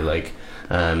I really like.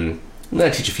 And then I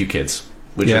teach a few kids,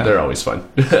 which they're always fun.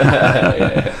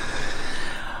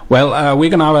 Well, we're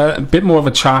going to have a bit more of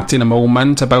a chat in a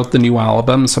moment about the new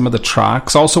album, some of the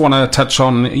tracks. Also want to touch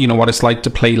on, what it's like to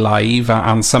play live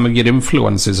and some of your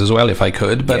influences as well, if I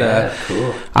could. But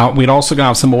cool. We're also going to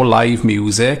have some more live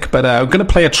music. But we're going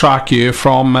to play a track here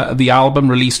from the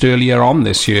album released earlier on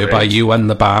this year by you and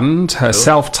the band. A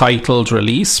self-titled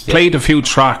release. Played a few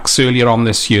tracks earlier on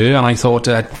this year, and I thought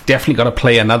definitely got to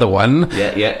play another one.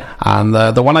 Yeah. And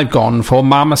the one I've gone for,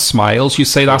 Mama Smiles, you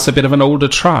say that's a bit of an older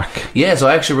track. Yeah, so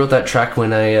I actually wrote that track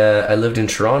when I lived in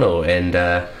Toronto, and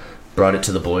brought it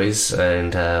to the boys,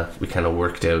 and we kind of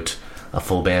worked out a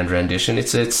full band rendition.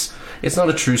 It's not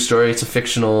a true story, it's a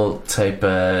fictional type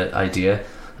idea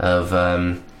of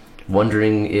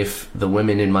wondering if the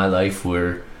women in my life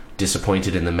were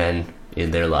disappointed in the men in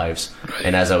their lives,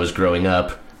 and as I was growing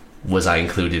up, was I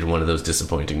included in one of those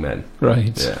disappointing men?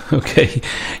 Right. Yeah. Okay.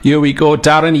 Here we go.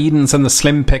 Darren, Eedens and the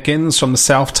Slim Pickings from the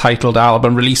self-titled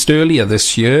album released earlier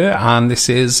this year, and this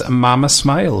is Mama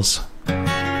Smiles.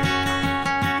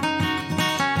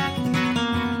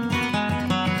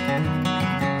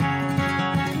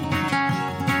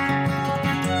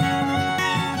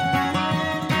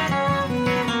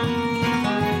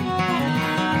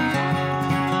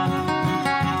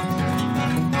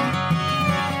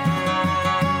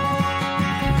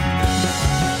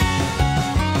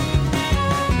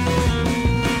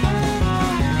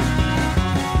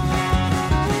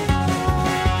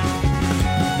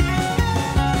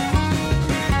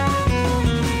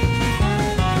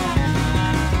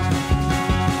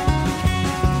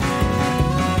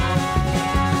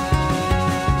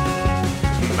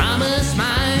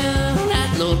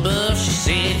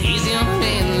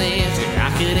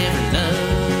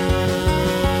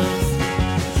 love.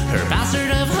 Her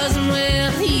bastard of husband,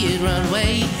 well, he had run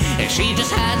away, and she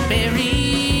just had buried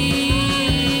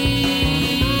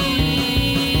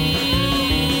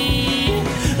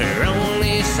her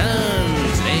only son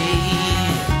today.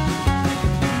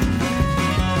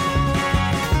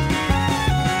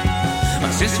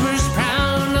 My sister was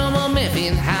proud, no more Mephi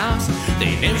in the house.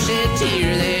 They never shed a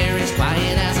tear there, as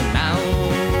quiet as a mouse.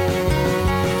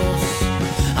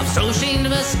 I'm so ashamed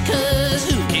of us, cause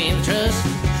who can we trust?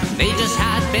 They just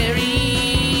had buried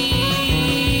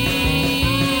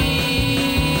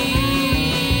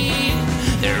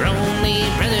their only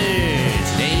brother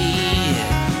today.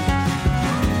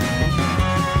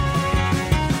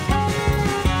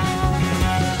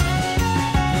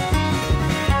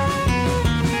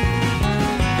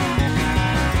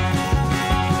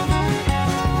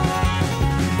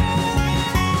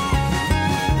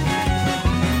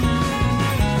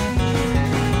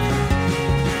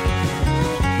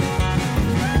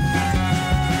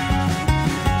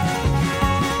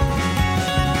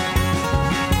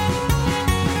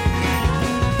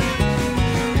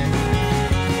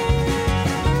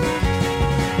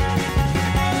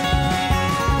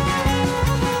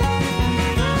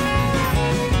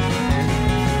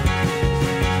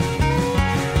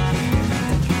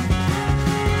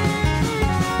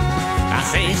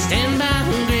 Stand by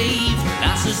her grave,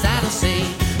 lasses that'll say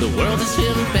the world is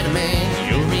filled with better men,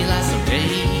 you'll realize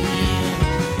someday.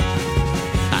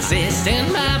 I say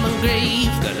stand by my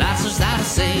grave, the lasses that'll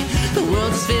say the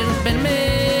world is filled with better men,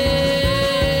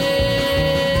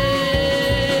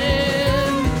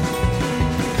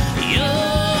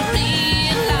 you'll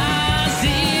realize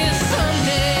it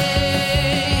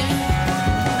someday.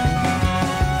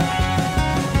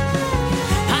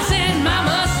 I said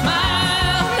mama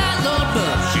smile, not Lord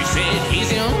Buff. She said he's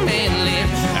the only man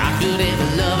left I could ever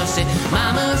love. I said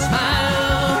mama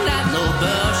smile, not Lord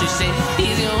Buff. She said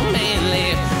he's the only man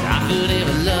left I could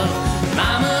ever love.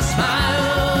 Mama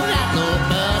smile, not Lord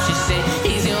Buff. She said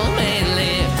he's the only man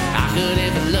left I could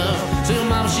ever love. So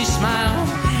mama she smiled,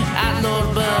 at Lord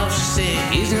Buff. She said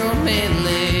he's the only man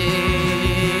left.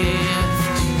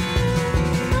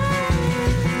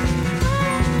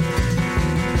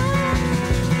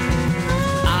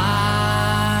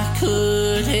 I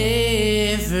could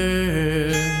ever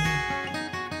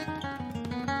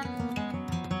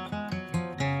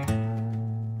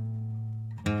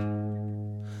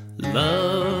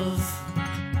love.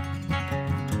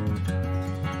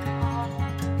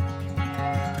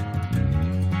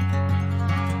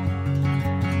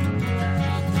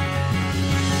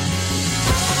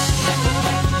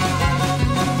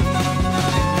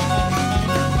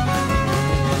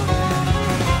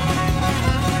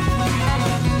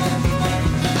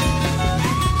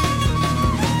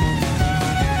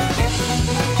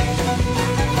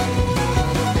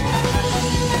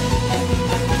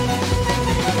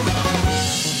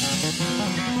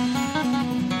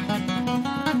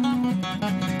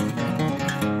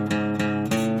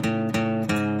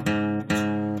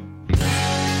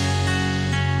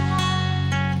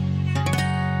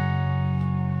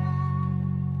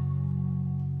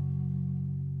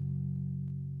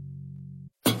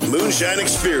 Moonshine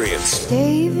Experience.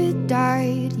 David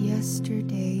died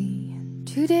yesterday, and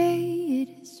today it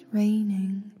is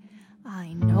raining.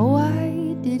 I know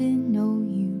I didn't know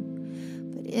you,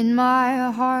 but in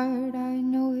my heart I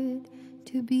know it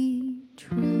to be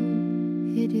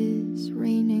true. It is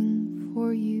raining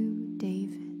for you,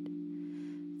 David.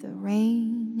 The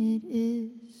rain, it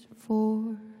is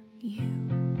for you.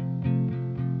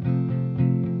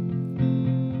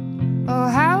 Oh,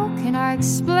 how can I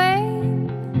explain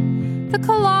the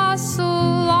colossal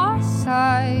loss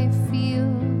I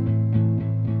feel?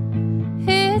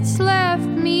 It's left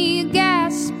me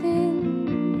gasping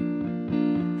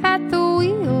at the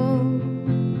wheel.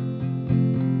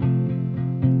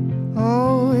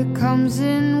 Oh, it comes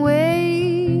in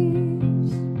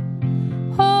waves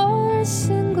or a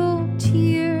single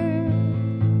tear,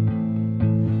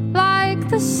 like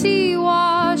the sea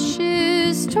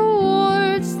washes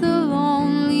towards the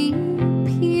lonely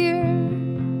pier.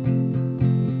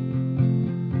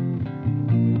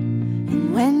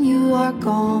 When you are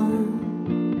gone,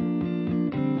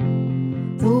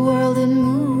 the world it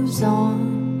moves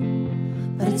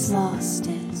on, but it's lost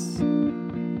its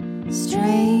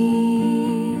strange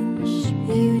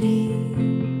beauty.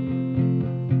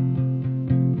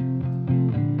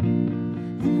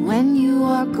 And when you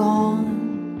are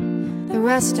gone, the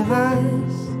rest of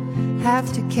us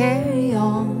have to carry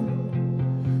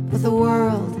on, but the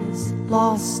world has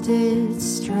lost its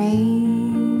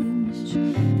strange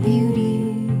beauty.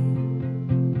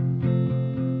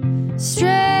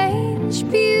 Strange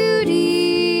beauty,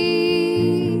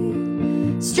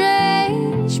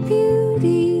 strange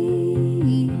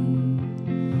beauty,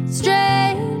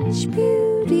 strange beauty.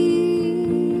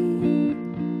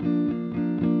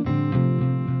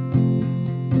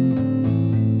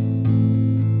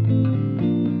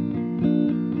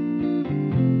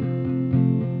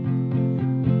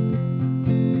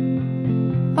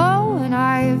 Oh, and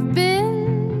I have been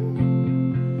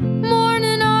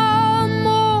mourning all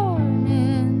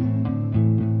morning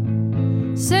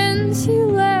since you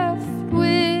left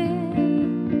without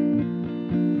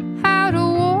a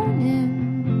warning,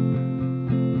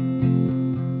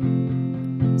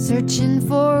 searching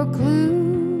for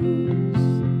clues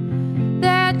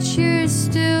that you're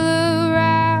still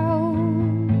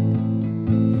around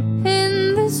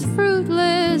in this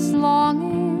fruitless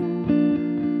longing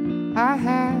I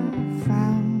have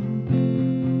found.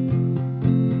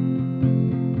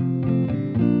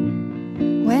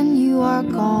 When you are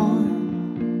gone,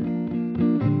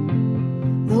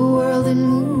 the world it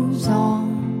moves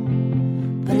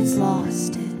on, but it's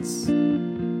lost its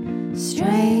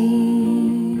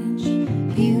strange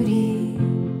beauty.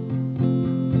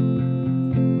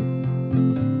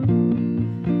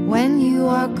 When you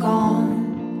are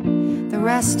gone, the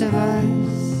rest of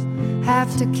us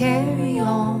have to carry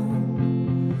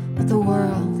on, but the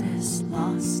world has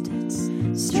lost its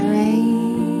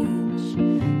strange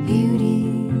beauty.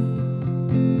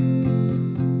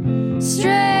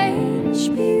 Strange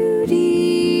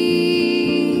beauty,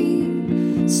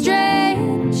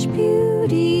 strange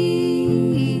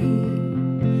beauty,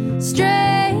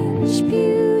 strange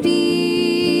beauty,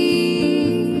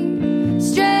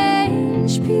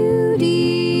 strange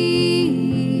beauty,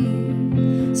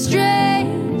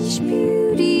 strange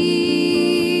beauty,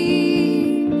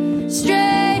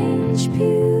 strange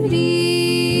beauty,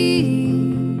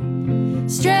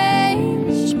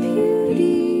 strange beauty.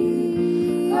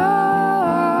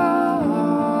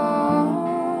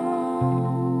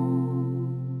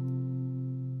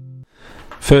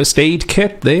 First Aid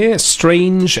Kit there,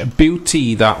 Strange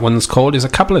Beauty, that one's called. There's a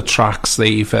couple of tracks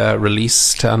they've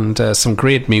released and some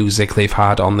great music they've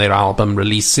had on their album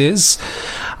releases.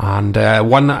 And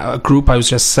one group I was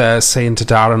just saying to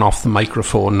Darren off the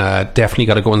microphone, definitely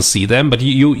got to go and see them. But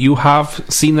you have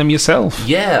seen them yourself?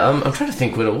 Yeah, I'm trying to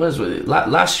think when it was.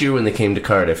 Last year when they came to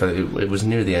Cardiff, it was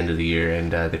near the end of the year,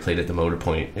 and they played at the Motor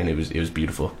Point, and it was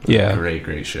beautiful. Yeah,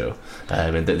 great show.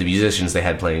 And the musicians they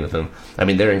had playing with them, I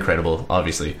mean, they're incredible,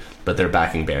 obviously, but their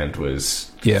backing band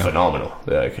was phenomenal.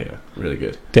 Yeah, really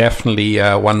good. Definitely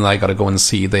one that I got to go and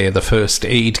see there, the First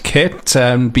Aid Kit.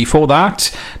 Before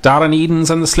that, Darren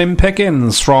Eedens and the Slim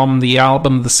Pickens from the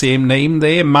album the same name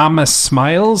there, Mama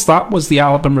Smiles. That was the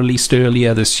album released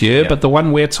earlier this year, but the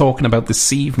one we're talking about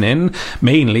this evening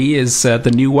mainly is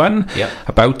the new one,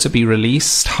 about to be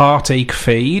released, Heartache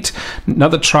Fade.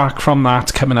 Another track from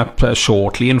that coming up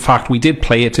shortly. In fact, we did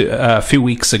play it a few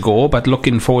weeks ago, but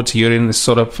looking forward to hearing this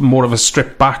sort of more of a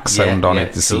stripped back sound on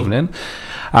it this evening.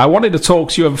 I wanted to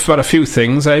talk to you about a few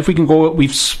things. If we can go,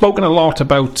 we've spoken a lot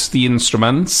about the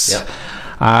instruments.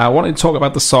 I wanted to talk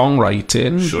about the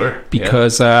songwriting. Sure.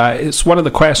 Because it's one of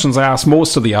the questions I ask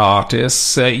most of the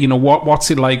artists.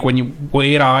 What's it like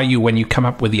where are you when you come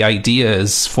up with the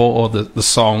ideas for the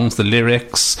songs, the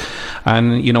lyrics?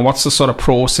 And, what's the sort of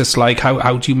process like?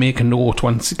 How do you make a note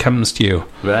once it comes to you?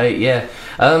 Right, yeah.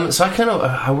 So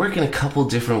I work in a couple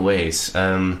different ways.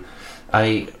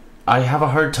 I have a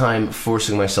hard time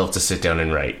forcing myself to sit down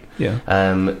and write. Yeah.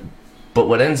 But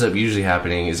what ends up usually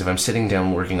happening is if I'm sitting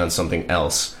down working on something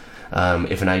else,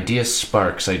 if an idea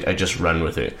sparks, I just run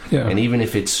with it. Yeah. And even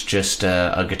if it's just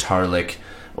a guitar lick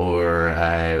or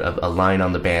a line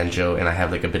on the banjo and I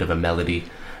have like a bit of a melody,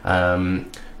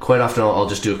 quite often I'll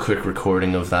just do a quick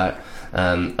recording of that.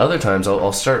 Other times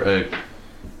I'll start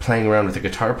playing around with the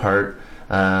guitar part,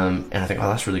 and I think, oh,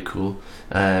 that's really cool.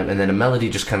 And then a melody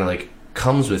just kind of like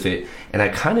comes with it, and I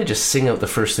kind of just sing out the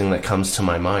first thing that comes to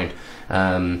my mind.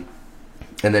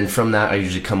 And then from that I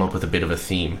usually come up with a bit of a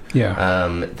theme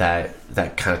that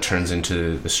kind of turns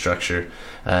into the structure.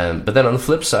 But then on the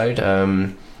flip side,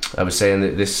 I was saying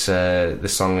that this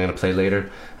song I'm going to play later,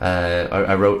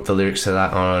 I wrote the lyrics to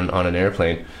that on an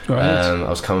airplane. Right. I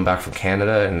was coming back from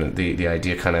Canada, and the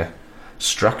idea kind of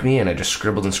struck me, and I just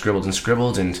scribbled and scribbled and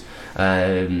scribbled, and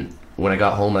when I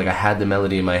got home, like, I had the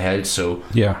melody in my head, so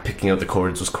picking out the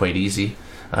chords was quite easy.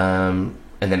 And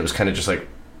then it was kind of just like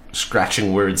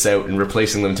scratching words out and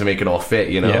replacing them to make it all fit,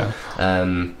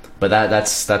 but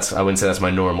that's I wouldn't say that's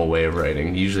my normal way of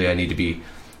writing. Usually I need to be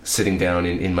sitting down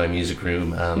in my music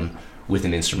room with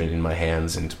an instrument in my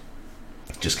hands and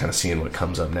just kind of seeing what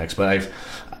comes up next. But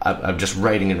I'm just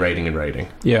writing and writing and writing.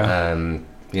 Yeah.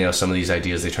 You know, some of these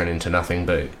ideas, they turn into nothing,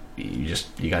 but you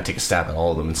gotta take a stab at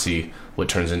all of them and see what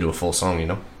turns into a full song, you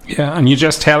know? Yeah, and you're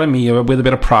just telling me you're with a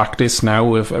bit of practice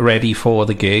now, ready for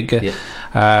the gig.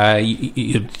 Yeah.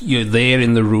 You're there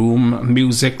in the room,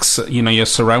 music's, you know, you're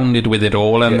surrounded with it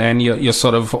all, and then you're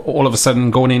sort of all of a sudden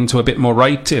going into a bit more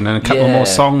writing, and a couple more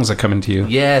songs are coming to you.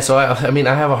 Yeah, so I mean,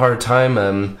 I have a hard time,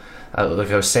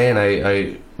 like I was saying,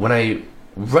 I when I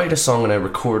write a song and I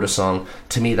record a song,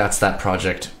 to me that's that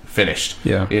project finished.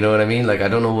 Yeah. You know what I mean? Like, I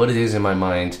don't know what it is in my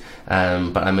mind,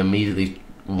 but I'm immediately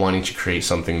wanting to create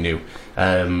something new.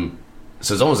 So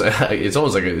it's almost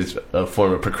like it's a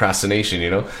form of procrastination, you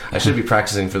know? I should be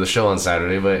practicing for the show on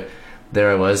Saturday, but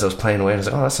there I was playing away, and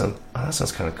I was like, that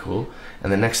sounds kind of cool.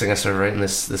 And the next thing I started writing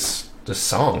this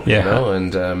song, you know?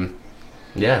 And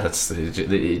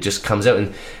it just comes out.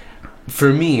 And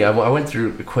for me, I went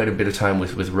through quite a bit of time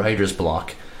with writer's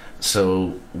block.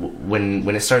 So when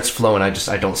it starts flowing,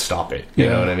 I don't stop it. You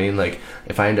know what I mean? Like,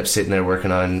 if I end up sitting there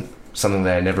working on something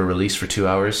that I never released for 2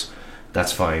 hours,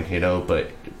 that's fine, you know,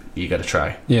 but you got to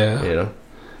try. Yeah. You know?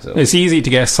 So. It's easy to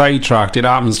get sidetracked. It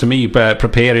happens to me, but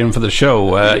preparing for the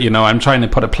show, you know, I'm trying to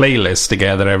put a playlist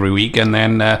together every week, and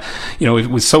then, you know,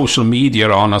 with social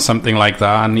media on or something like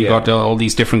that, and you've got all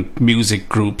these different music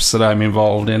groups that I'm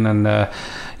involved in, and,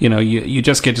 you know, you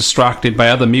just get distracted by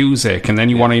other music, and then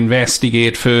you want to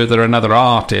investigate further another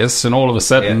artist, and all of a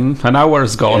sudden, an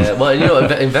hour's gone. Yeah. Well, you know,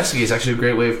 investigate is actually a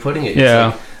great way of putting it. Yeah.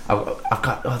 It's like, I've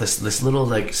got this little,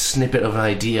 like, snippet of an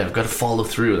idea. I've got to follow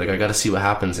through. Like, I got to see what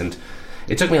happens, and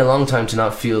it took me a long time to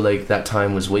not feel like that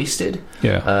time was wasted.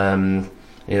 Yeah.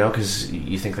 You know, because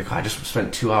you think, like, I just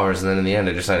spent 2 hours, and then in the end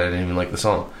I decided I didn't even like the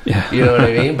song. Yeah. You know what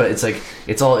I mean? But it's like,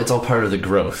 it's all part of the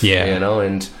growth. Yeah. You know,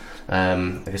 and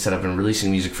like I said, I've been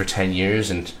releasing music for 10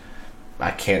 years, and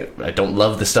I don't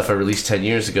love the stuff I released 10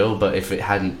 years ago, but if it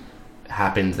hadn't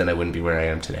happened, then I wouldn't be where I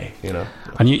am today, you know.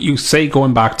 And you say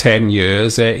going back 10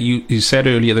 years, you said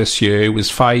earlier this year it was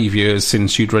 5 years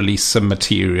since you'd released some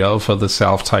material for the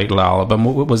self-titled album.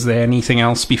 Was there anything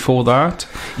else before that?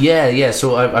 Yeah,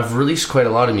 so I've released quite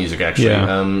a lot of music, actually.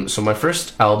 Yeah. So my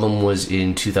first album was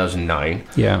in 2009.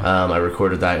 Yeah. I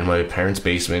recorded that in my parents'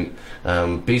 basement.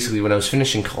 Basically, when I was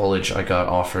finishing college, I got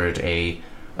offered a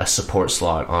support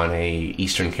slot on a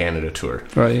Eastern Canada tour.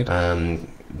 Right.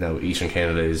 Now, Eastern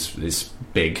Canada is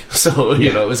big, so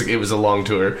you know, it was a long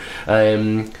tour.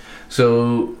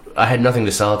 So I had nothing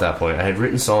to sell at that point. I had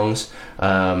written songs.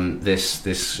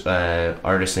 This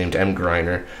artist named M.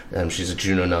 Greiner, she's a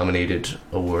Juno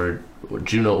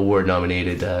Award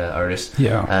nominated artist.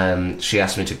 Yeah. She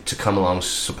asked me to come along,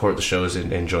 support the shows,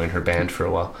 and join her band for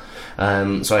a while.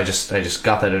 So I just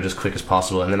got that out as quick as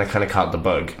possible, and then I kind of caught the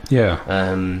bug. Yeah.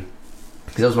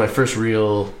 Because that was my first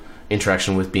real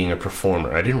interaction with being a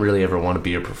performer. I didn't really ever want to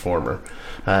be a performer.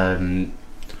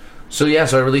 So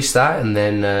I released that, and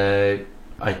then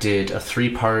I did a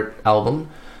 3-part album.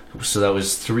 So that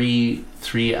was three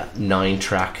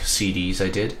 9-track CDs I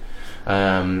did,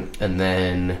 and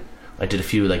then I did a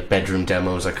few, like, bedroom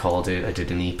demos, I called it. I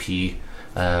did an EP,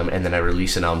 and then I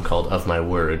released an album called Of My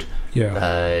Word.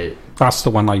 Yeah. That's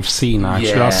the one I've seen, actually.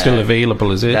 Yeah. That's still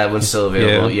available, is it? That one's still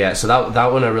available, yeah. So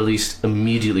that one I released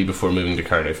immediately before moving to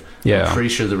Cardiff. Yeah. I'm pretty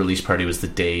sure the release party was the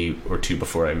day or two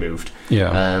before I moved.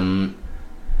 Yeah. And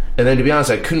then, to be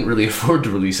honest, I couldn't really afford to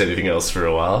release anything else for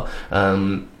a while.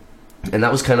 And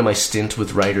that was kind of my stint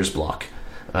with writer's block.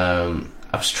 I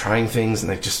was trying things,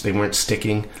 and they weren't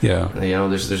sticking. Yeah. You know,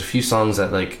 there's a few songs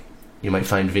that, like, you might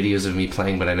find videos of me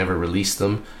playing, but I never released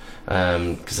them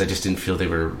because I just didn't feel they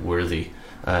were worthy.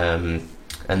 And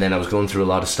then I was going through a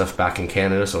lot of stuff back in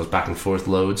Canada, so I was back and forth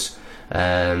loads.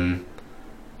 So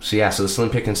the Slim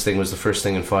Pickens thing was the first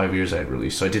thing in 5 years I had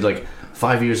released. So I did, like,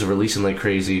 5 years of releasing like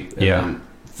crazy, and then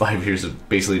 5 years of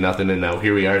basically nothing, and now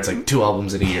here we are. It's like 2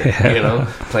 albums in a year, you know,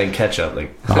 playing catch up.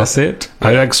 Like, that's it.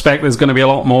 I expect there's going to be a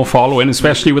lot more following,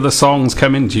 especially with the songs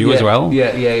coming to you as well.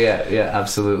 Yeah,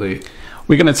 absolutely.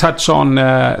 We're going to touch on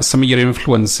some of your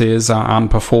influences and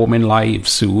performing live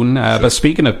soon. But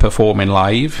speaking of performing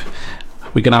live,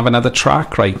 we're going to have another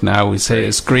track right now.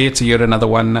 It's great to hear another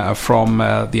one from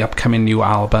the upcoming new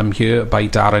album here by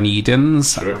Darren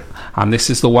Eedens. Sure. And this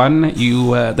is the one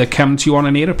that came to you on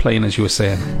an airplane, as you were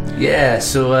saying. Yeah,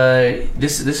 so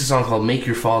this is a song called Make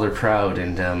Your Father Proud.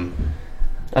 And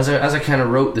as I kind of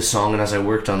wrote the song, and as I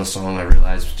worked on the song, I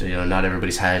realized, you know, not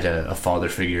everybody's had a father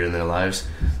figure in their lives.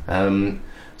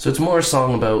 So it's more a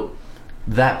song about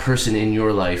that person in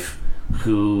your life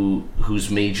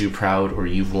who's made you proud, or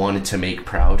you've wanted to make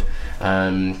proud,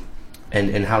 and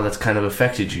how that's kind of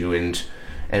affected you, and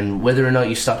and whether or not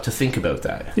you stop to think about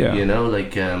that. Yeah. You know,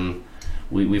 like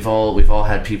we've all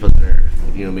had people that are,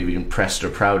 you know, maybe impressed or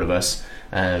proud of us,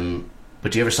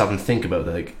 but do you ever stop and think about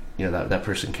that, like, you know, that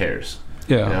person cares?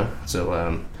 Yeah. You know?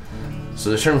 So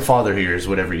the term father here is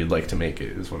whatever you'd like to make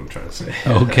it, is what I'm trying to say.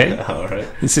 Okay. All right.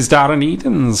 This is Darren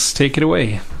Eedens. Take it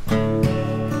away.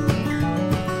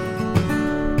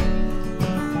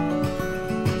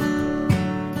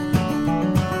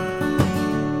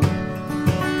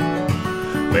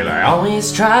 Well, I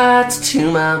always try to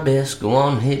do my best. Go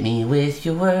on, hit me with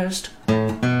your worst.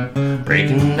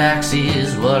 Breaking backs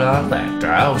is what I lacked.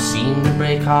 I always seem to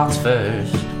break hearts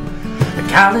first. The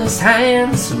callous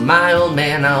hands of my old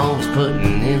man, always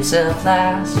putting himself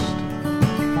last.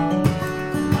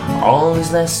 All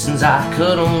these lessons I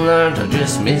could have learned are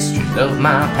just mysteries of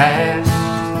my past.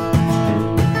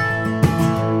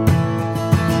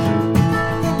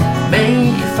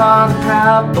 Make your father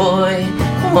proud, boy.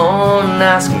 Come on and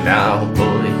ask him now,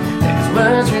 boy. That his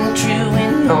words ring true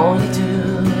in all you do.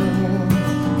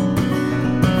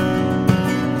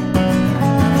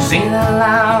 Sing it out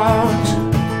loud.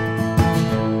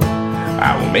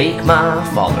 I will make my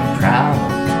father proud.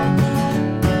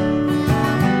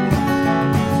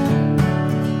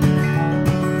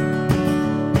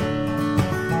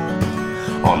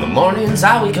 On the mornings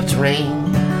I wake up to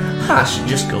rain, I should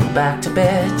just go back to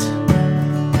bed.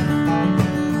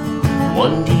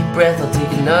 One deep breath, I'll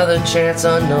take another chance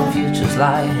on no futures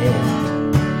lie ahead.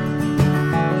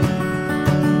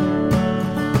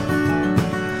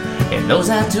 And those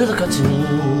that do look up to me,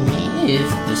 if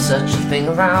there's such a thing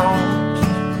around,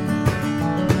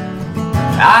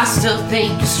 I still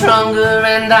think you're stronger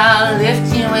and I'll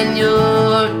lift you when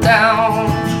you're down.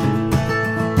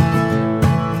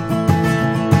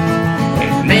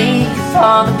 And make your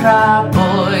father proud,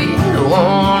 boy. You don't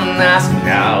want to ask him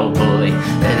now, boy.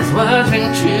 That his words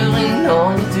ring true in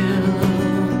all you do.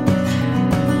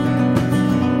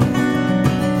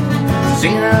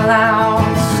 Sing it out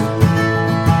loud.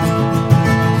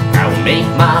 I will make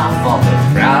my father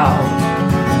proud.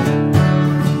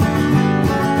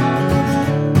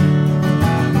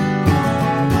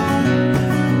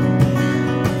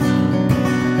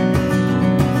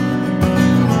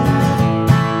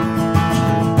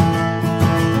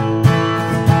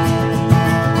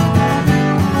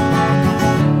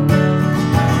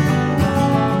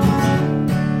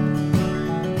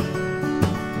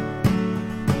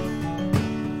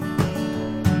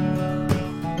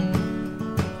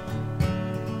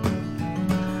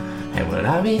 When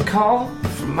I recall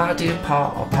from my dear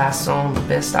pa, I'll pass on the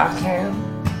best I can.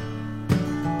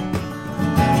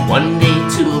 One day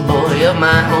to a boy of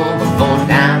my home, before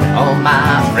down all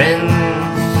my friends.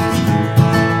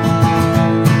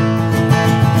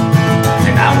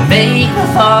 And I will make my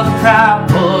father proud,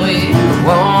 boy. You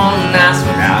won't ask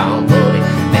me now, boy.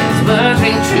 And his words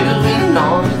ring true in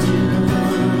all you do.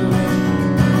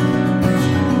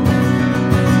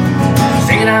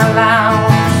 Sing it out loud.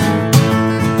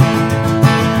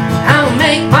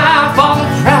 Make my father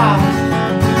proud.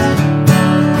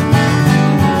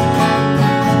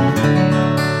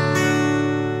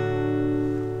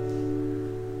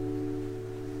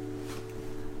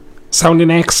 Sounding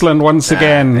excellent once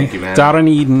again. Thank you, man. Darren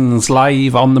Eedens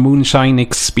live on the Moonshine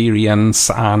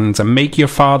Experience and Make Your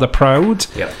Father Proud.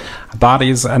 Yep. That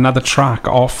is another track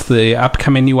off the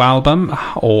upcoming new album,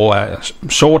 or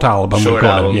short album. Short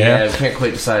album, yeah. We can't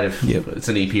quite decide if it's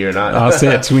an EP or not. That's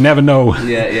it. We never know.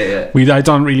 Yeah. I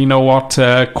don't really know what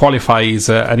qualifies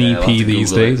an EP we'll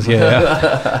these Google days.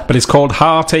 Yeah, but it's called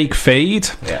Heartache Fade,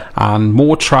 and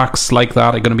more tracks like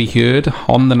that are going to be heard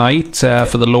on the night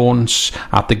for the launch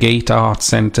at the Gate Arts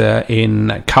Centre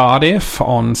in Cardiff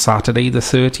on Saturday, the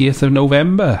 30th of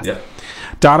November. Yeah.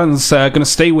 Darren's going to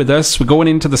stay with us. We're going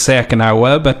into the second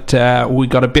hour, but we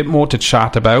got a bit more to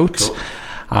chat about. Cool.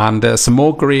 And some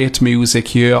more great music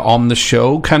here on the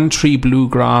show. Country,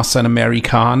 bluegrass and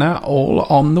Americana, all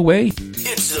on the way.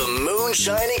 It's the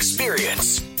Moonshine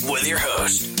Experience with your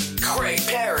host, Craig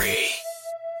Perry.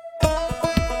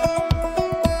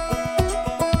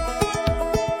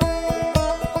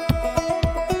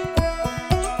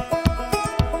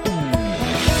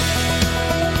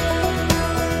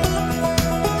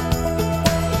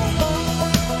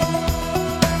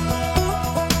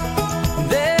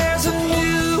 There's a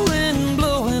new wind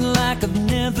blowing like I've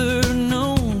never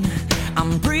known.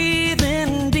 I'm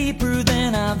breathing deeper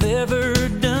than I've ever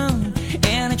done,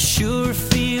 and it sure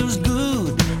feels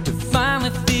good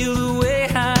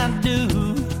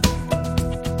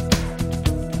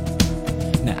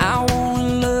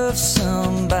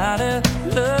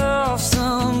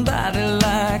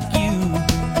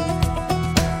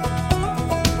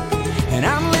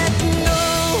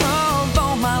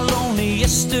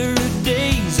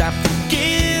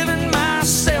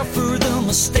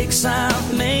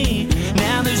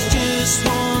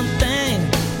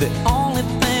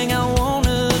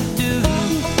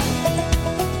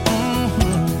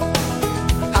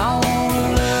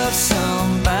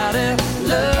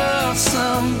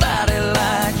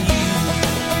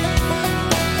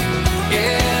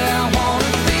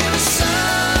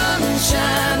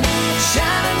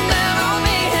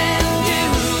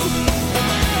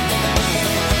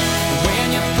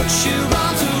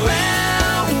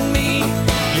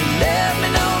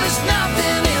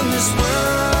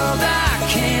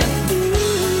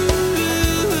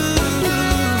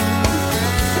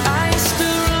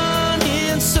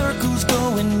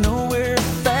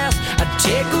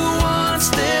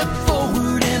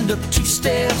up 2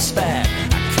 steps back.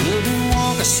 I couldn't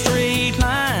walk a straight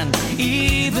line,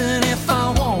 even if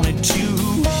I wanted to.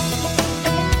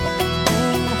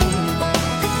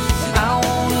 I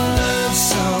wanna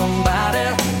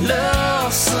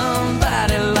love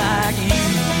somebody like you.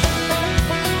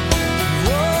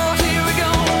 Oh, here we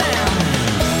go now.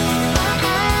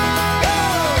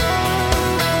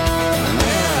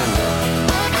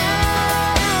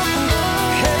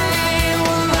 Hey,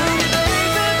 well, love you, baby.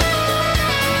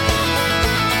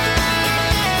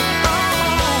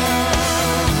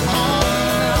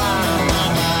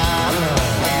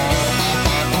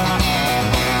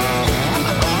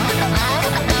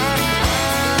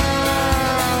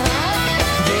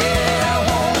 Yeah, I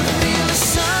wanna feel the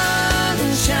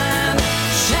sunshine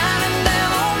shining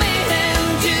down on me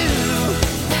and you.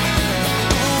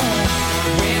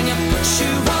 When you put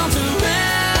your arms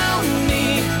around me,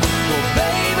 well,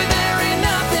 baby, there ain't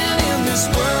nothing in this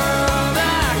world I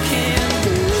can't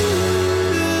do.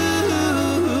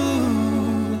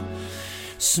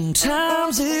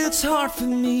 Sometimes it's hard for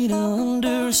me to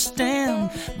understand,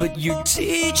 but you're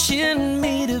teaching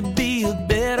me to be a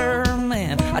better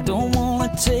man. I don't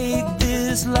wanna take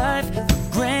this life for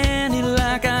granted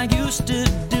like I used to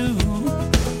do.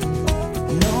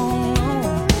 No,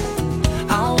 no.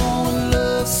 I wanna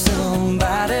love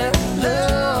somebody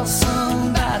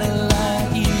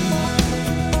like you.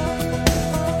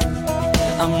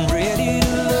 I'm ready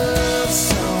to love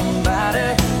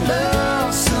somebody like you.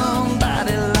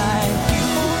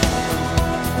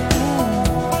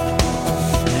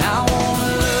 I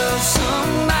wanna love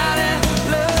somebody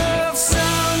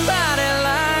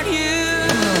like you.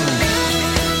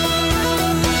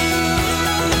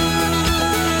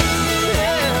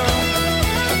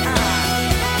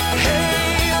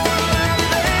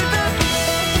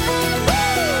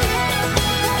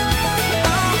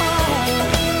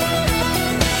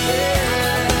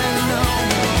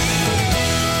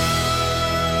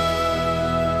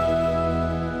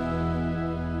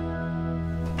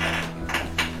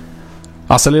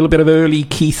 That's a little bit of early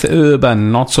Keith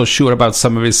Urban. Not so sure about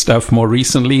some of his stuff more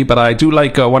recently, but I do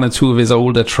like one or two of his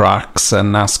older tracks,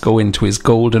 and that's going to his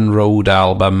Golden Road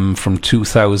album from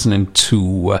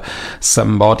 2002,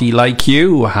 Somebody Like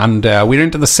You. And we're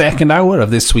into the second hour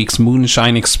of this week's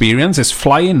Moonshine Experience. It's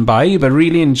flying by, but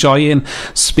really enjoying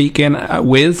speaking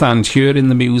with and hearing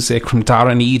the music from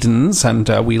Darren Eedens, and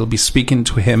we'll be speaking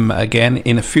to him again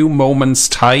in a few moments'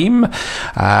 time.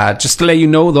 Just to let you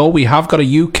know, though, we have got a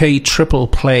UK triple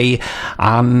play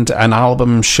and an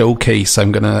album showcase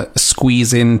I'm going to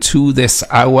squeeze into this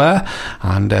hour,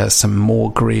 and some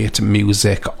more great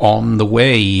music on the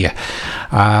way.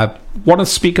 Want to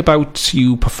speak about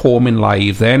you performing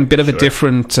live then? Bit of a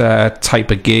different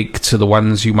type of gig to the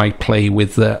ones you might play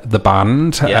with the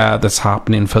band that's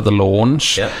happening for the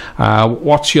launch.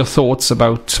 What's your thoughts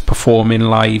about performing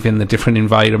live in the different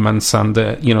environments and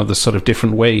the sort of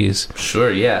different ways?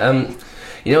 Sure, yeah.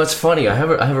 It's funny. I have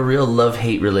a real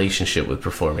love-hate relationship with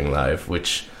performing live,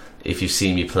 which if you've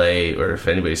seen me play, or if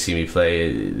anybody's seen me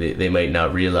play, they might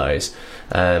not realize.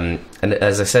 And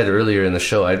as I said earlier in the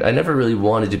show, I never really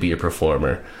wanted to be a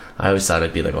performer. I always thought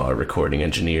I'd be like a recording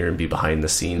engineer and be behind the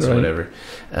scenes or whatever.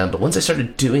 But once I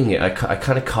started doing it, I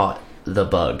kind of caught the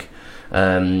bug.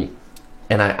 And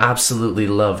I absolutely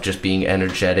love just being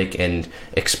energetic and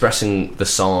expressing the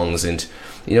songs and,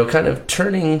 kind of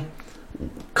turning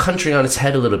country on its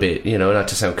head a little bit, not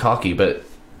to sound cocky, but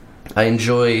I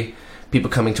enjoy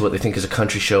people coming to what they think is a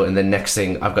country show, and then next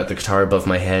thing I've got the guitar above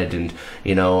my head, and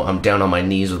I'm down on my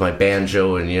knees with my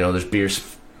banjo, and there's beer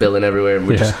spilling everywhere, and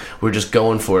we're just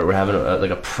going for it. We're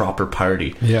having a proper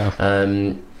party.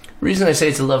 Reason I say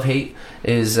it's a love-hate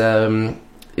is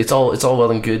it's all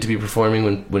well and good to be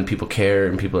performing when people care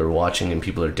and people are watching and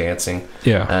people are dancing.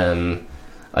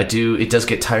 It does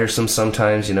get tiresome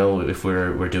sometimes, if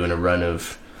we're doing a run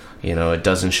of a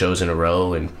dozen shows in a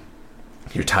row, and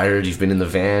you're tired, you've been in the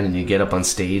van, and you get up on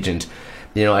stage, and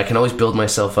I can always build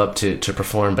myself up to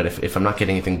perform, but if I'm not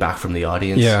getting anything back from the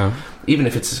audience, even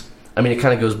if it's, it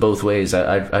kind of goes both ways.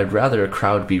 I'd rather a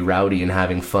crowd be rowdy and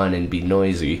having fun and be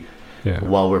noisy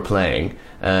while we're playing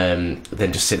than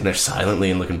just sitting there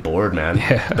silently and looking bored, man.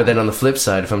 But then on the flip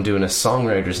side, if I'm doing a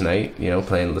songwriter's night,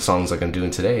 playing the songs like I'm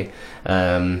doing today,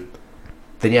 then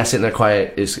sitting there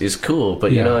quiet is cool,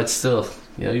 but it's still,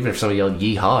 even if somebody yelled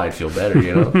yeehaw, I'd feel better,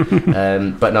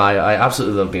 but no, I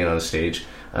absolutely love being on the stage.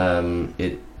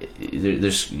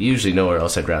 There's usually nowhere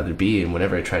else I'd rather be, and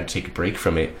whenever I try to take a break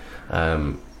from it,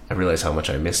 I realize how much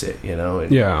I miss it,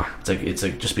 and it's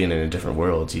like just being in a different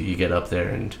world. You get up there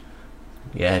and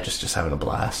just having a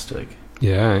blast,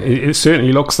 Yeah, it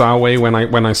certainly looks that way when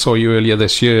I saw you earlier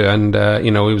this year, and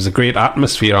it was a great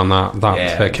atmosphere on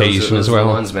that occasion those as well. Are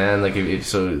the ones, man. Like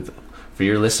so, for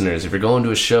your listeners, if you're going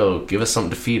to a show, give us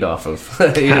something to feed off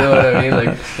of. You know what I mean?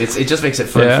 Like it just makes it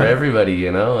fun for everybody,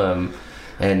 you know.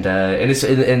 And it's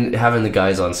and having the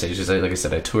guys on stage, like I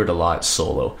said, I toured a lot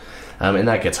solo, and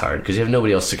that gets hard because you have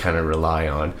nobody else to kind of rely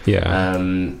on. Yeah.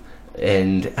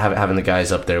 And having the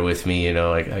guys up there with me, you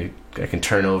know, I can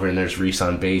turn over and there's Reese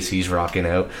on bass, he's rocking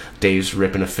out, Dave's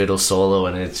ripping a fiddle solo,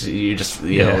 and it's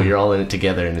you're all in it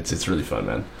together, and it's really fun,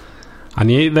 man. And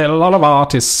there are a lot of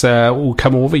artists who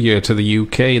come over here to the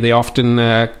UK. They often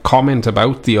comment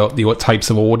about the types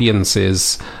of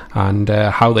audiences and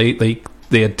how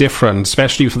they're different,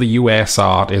 especially for the US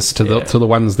artists to the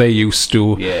ones they're used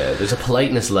to. Yeah, there's a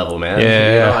politeness level, man.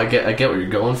 Yeah, you know, I get what you're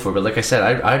going for, but like I said,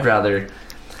 I'd rather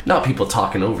not people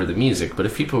talking over the music, but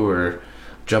if people were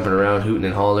jumping around, hooting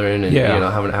and hollering, and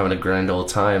having a grand old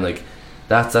time, like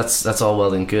that's all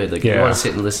well and good. Like if you want to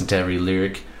sit and listen to every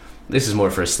lyric, this is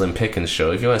more for a Slim Pickens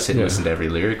show. If you want to sit and listen to every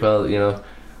lyric, well, you know,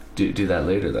 do that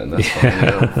later then. That's fine, you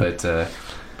know.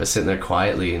 But sitting there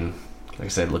quietly and, like I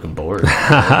said, looking bored.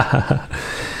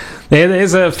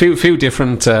 There's a few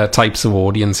different types of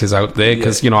audiences out there,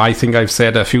 because I think I've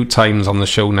said a few times on the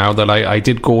show now that I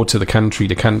did go to the Country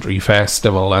to Country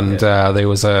festival, and there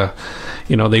was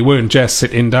they weren't just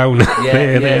sitting down.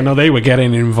 They were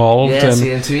getting involved. Yeah,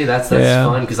 and to me that's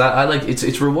fun, because I like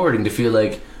it's rewarding to feel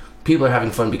like people are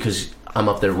having fun because I'm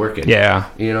up there working. Yeah,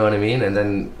 you know what I mean. And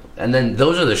then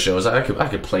those are the shows I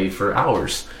could play for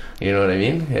hours. You know what I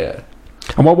mean? Yeah.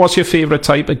 And what's your favourite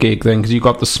type of gig then? Because you've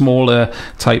got the smaller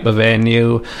type of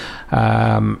venue,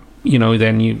 then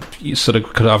you sort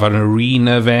of could have an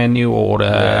arena venue, or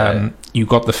you've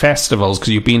got the festivals,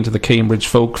 because you've been to the Cambridge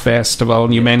Folk Festival,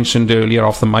 and you mentioned earlier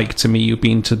off the mic to me you've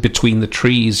been to Between the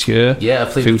Trees here. Yeah, I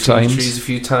played Between the Trees a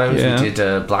few times. Yeah. We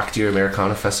did Black Deer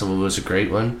Americana Festival, was a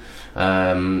great one.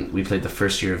 We played the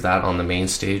first year of that on the main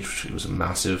stage, which was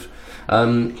massive.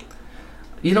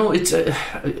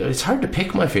 It's hard to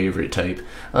pick my favorite type.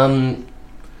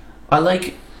 I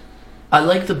like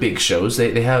the big shows.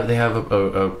 They have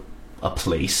a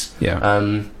place.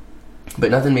 Yeah. But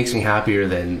nothing makes me happier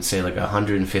than, say, like a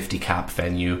 150 cap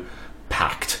venue,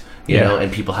 packed, you know,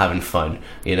 and people having fun,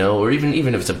 you know, or even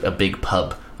if it's a big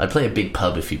pub. I'd play a big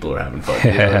pub if people are having fun.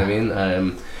 You know what I mean?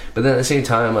 But then at the same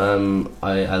time,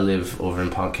 I live over in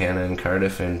Pontcanna in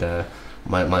Cardiff, and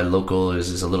my local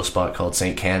is a little spot called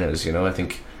St. Cana's, you know. I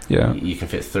think you can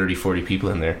fit 30-40 people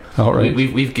in there. All right.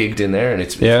 We've gigged in there, and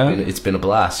it's been a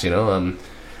blast, you know.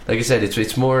 Like I said, it's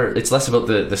less about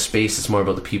the space, it's more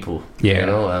about the people. Yeah. You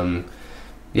know.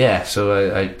 So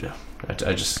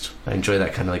I enjoy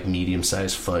that kind of like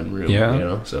medium-sized fun room. Yeah. You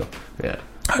know. So yeah.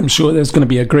 I'm sure there's going to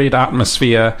be a great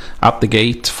atmosphere at the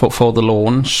gate for the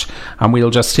launch, and we'll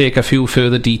just take a few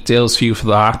further details for you for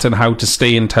that and how to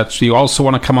stay in touch. You also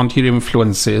want to come onto your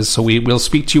influences, so we'll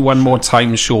speak to you one more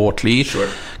time shortly. Sure.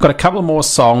 Got a couple more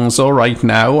songs all right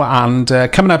now, and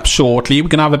coming up shortly we're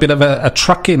going to have a bit of a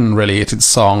trucking related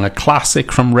song, a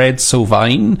classic from Red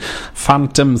Sovine,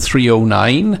 Phantom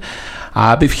 309.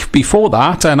 Before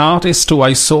that, an artist who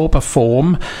I saw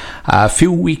perform a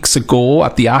few weeks ago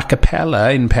at the A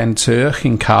Cappella in Penturch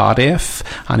in Cardiff,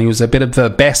 and he was a bit of the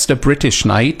best of British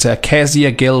night.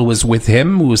 Kezia Gill was with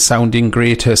him, who was sounding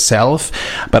great herself,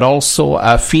 but also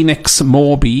Phoenix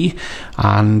Morby,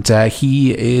 and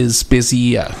he is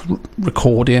busy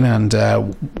recording and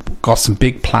got some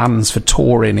big plans for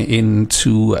touring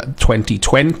into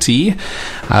 2020.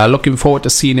 Looking forward to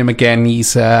seeing him again.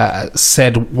 He's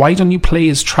said, why don't you play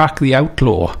his track The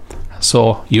Outlaw?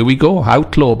 So here we go,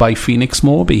 Outlaw by Phoenix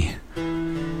Morby.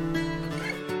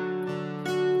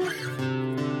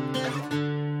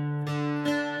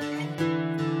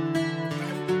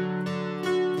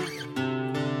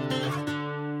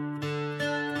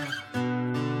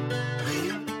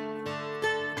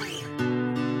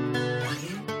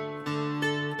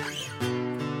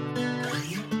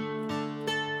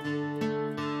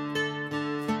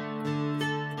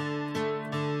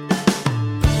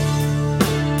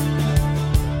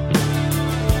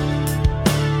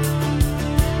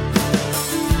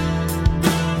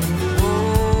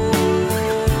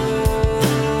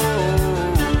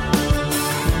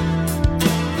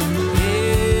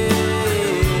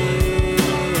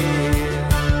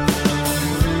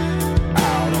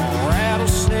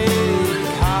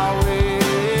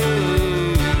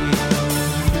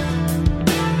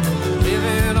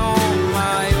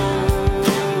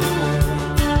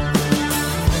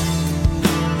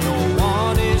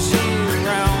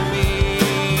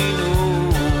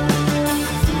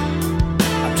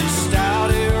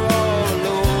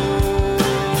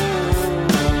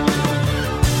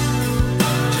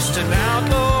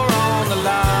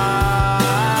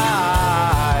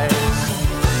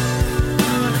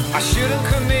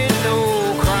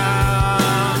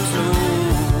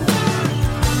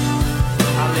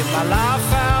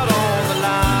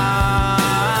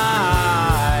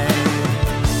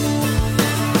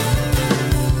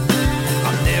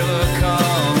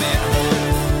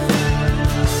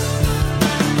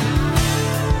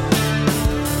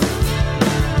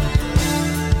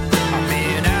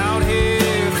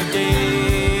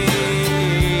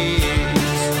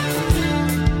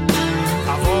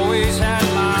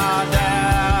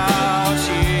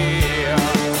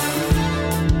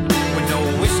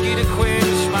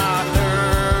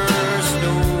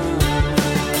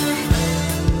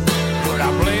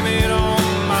 blame it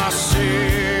on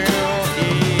myself,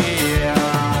 yeah.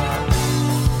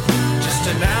 Just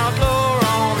an outlaw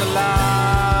on the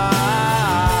lies.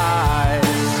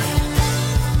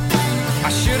 I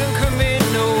shouldn't commit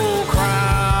no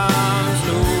crimes,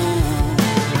 no.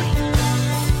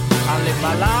 I live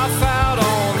my life out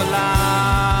on the line.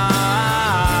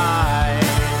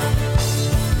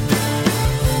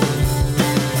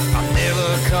 I'm never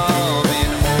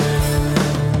coming home.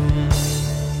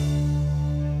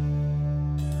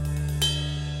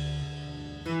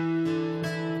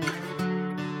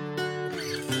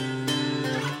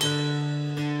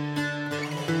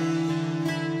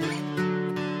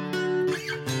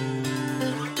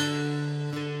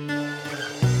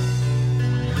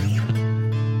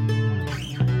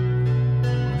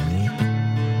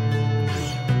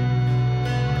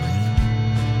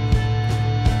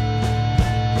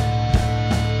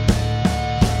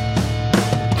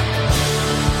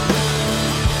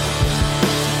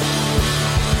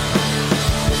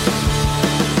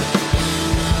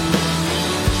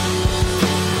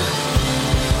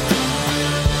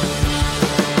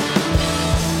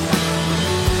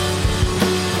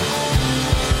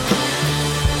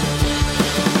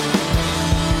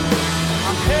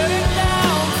 I'm headed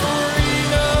down for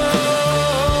Reno,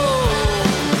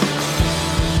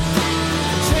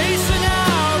 chasing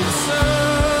out the sun,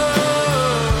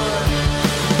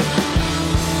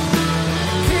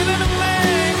 killing a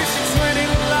man 'cause she's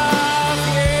winning life,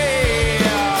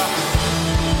 yeah.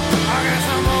 I guess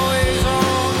I'm always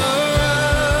on the run.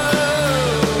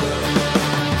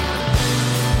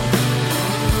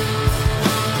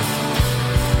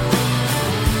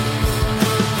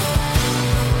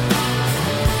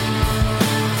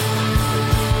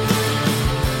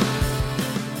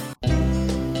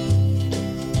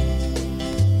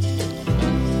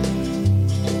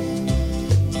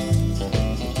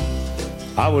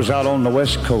 I was out on the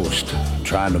West Coast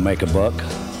trying to make a buck,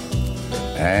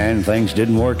 and things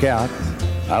didn't work out.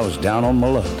 I was down on my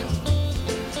luck.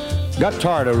 Got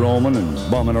tired of roaming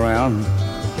and bumming around,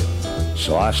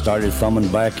 so I started thumbing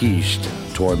back east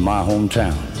toward my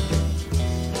hometown.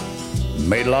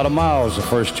 Made a lot of miles the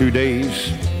first 2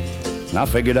 days, and I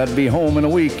figured I'd be home in a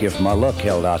week if my luck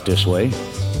held out this way.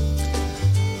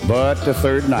 But the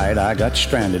third night I got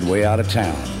stranded way out of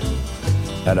town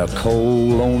at a cold,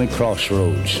 lonely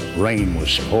crossroads. Rain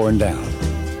was pouring down.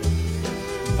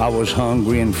 I was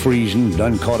hungry and freezing,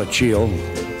 done caught a chill,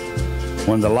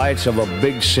 when the lights of a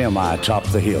big semi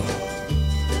topped the hill.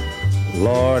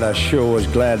 Lord, I sure was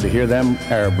glad to hear them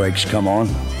air brakes come on.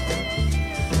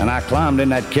 And I climbed in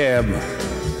that cab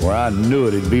where I knew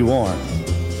it'd be warm.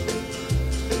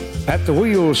 At the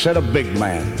wheel sat a big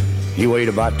man. He weighed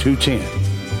about 210.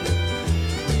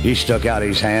 He stuck out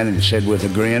his hand and said with a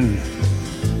grin,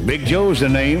 "Big Joe's the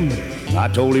name." I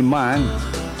told him mine,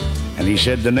 and he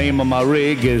said the name of my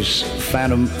rig is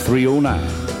Phantom 309.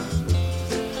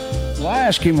 Well, I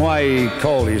asked him why he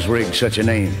called his rig such a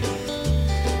name.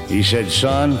 He said,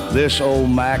 "Son, this old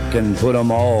Mac can put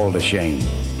 'em all to shame.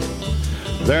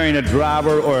 There ain't a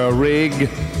driver or a rig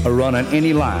a-running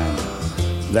any line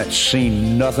that's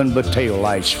seen nothing but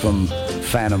taillights from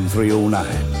Phantom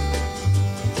 309.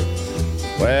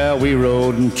 Well, we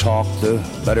rode and talked the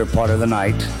better part of the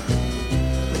night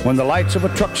when the lights of a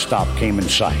truck stop came in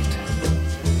sight.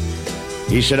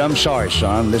 He said, "I'm sorry,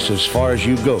 son, this is as far as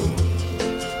you go,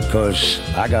 'cause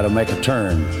I gotta make a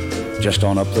turn just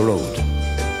on up the road."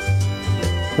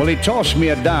 Well, he tossed me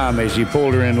a dime as he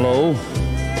pulled her in low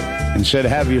and said,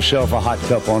 "Have yourself a hot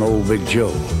cup on old Big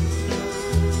Joe."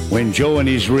 When Joe and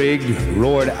his rig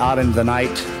roared out into the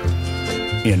night,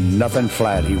 in nothing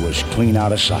flat, he was clean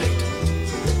out of sight.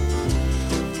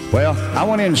 Well, I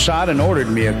went inside and ordered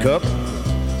me a cup,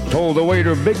 told the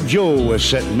waiter Big Joe was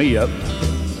setting me up.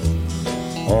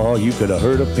 Oh, you could have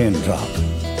heard a pin drop.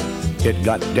 It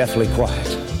got deathly quiet,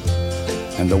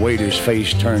 and the waiter's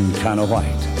face turned kind of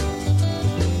white.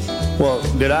 "Well,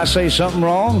 did I say something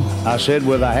wrong?" I said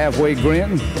with a halfway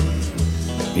grin.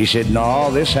 He said, "No,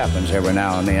 this happens every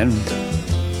now and then.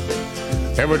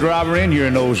 Every driver in here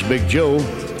knows Big Joe.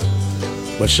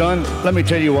 But son, let me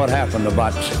tell you what happened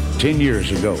about 10 years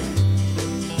ago.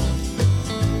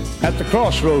 At the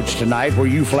crossroads tonight where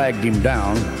you flagged him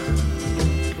down,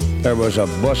 there was a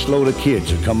busload of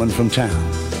kids coming from town.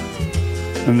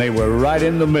 And they were right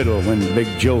in the middle when Big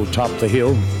Joe topped the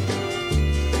hill.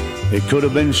 It could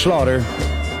have been slaughter,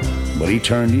 but he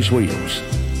turned his wheels.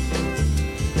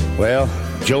 Well,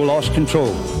 Joe lost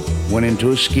control, went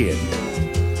into a skid,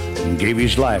 and gave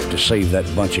his life to save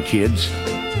that bunch of kids.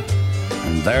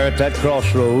 And there at that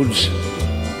crossroads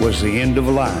was the end of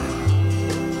a line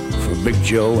for Big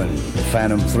Joe and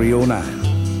Phantom 309.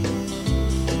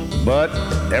 But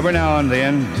every now and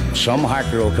then, some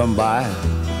hiker will come by,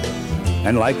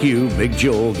 and like you, Big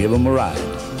Joe will give 'em a ride.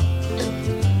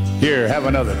 Here, have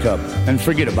another cup, and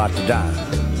forget about the dime.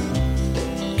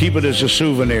 Keep it as a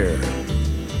souvenir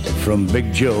from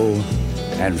Big Joe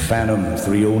and Phantom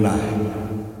 309.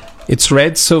 It's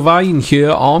Red Sovine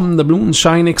here on the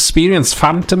Moonshine Experience.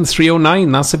 Phantom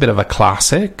 309, that's a bit of a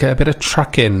classic, a bit of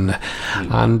trucking.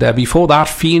 And before that,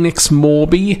 Phoenix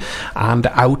Moby and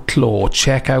Outlaw.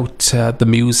 Check out the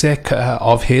music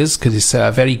of his, because it's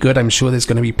very good. I'm sure there's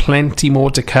going to be plenty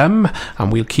more to come,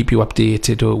 and we'll keep you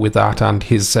updated with that and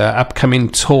his upcoming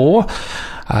tour.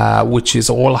 Which is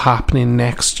all happening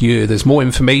next year. There's more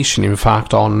information, in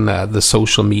fact, on the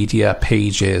social media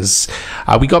pages.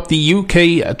 We got the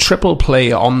UK triple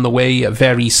play on the way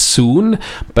very soon,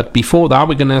 but before that,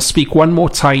 we're going to speak one more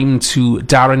time to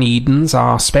Darren Eedens,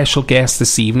 our special guest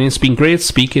this evening. It's been great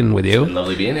speaking with you. It's been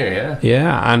lovely being here, yeah.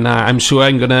 Yeah, and I'm sure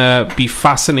I'm going to be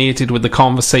fascinated with the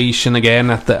conversation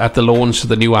again at the launch of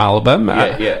the new album,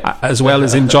 as well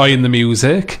as enjoying the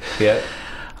music. Yeah.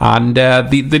 And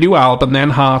the new album, then,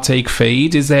 Heartache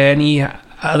Fade, is there any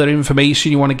other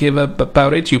information you want to give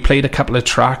about it? You played a couple of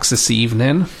tracks this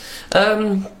evening.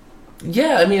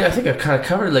 Yeah, I mean, I think I've kind of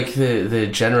covered like the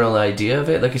general idea of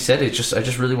it. Like I said, I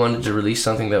just really wanted to release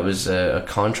something that was a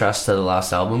contrast to the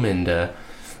last album. And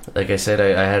like I said,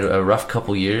 I had a rough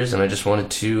couple years, and I just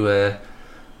wanted to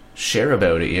share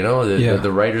about it, you know.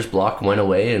 The writer's block went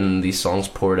away, and these songs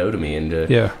poured out of me, and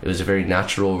it was a very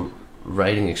natural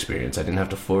writing experience. I didn't have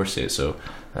to force it, so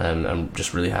I'm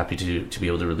just really happy to be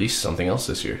able to release something else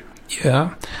this year.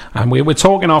 Yeah, and we were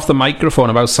talking off the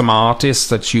microphone about some artists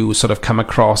that you sort of come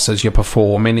across as you're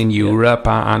performing in Europe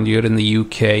and you're in the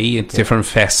UK at different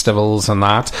festivals and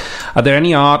that. Are there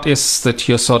any artists that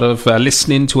you're sort of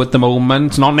listening to at the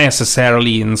moment, not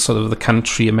necessarily in sort of the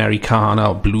country Americana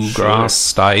or bluegrass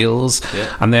styles?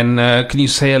 Yeah. And then can you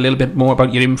say a little bit more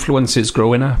about your influences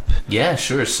growing up? Yeah,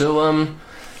 sure. So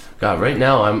God, right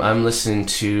now I'm listening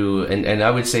to, and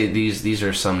I would say these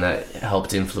are some that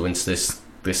helped influence this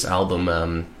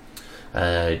album.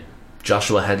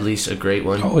 Joshua Headley's a great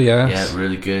one. Oh yeah, yeah,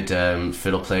 really good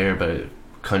fiddle player, but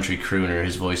country crooner.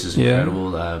 His voice is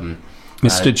incredible.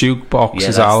 Mr.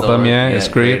 Jukebox's album, it's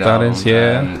great. That album. is,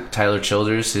 yeah. Tyler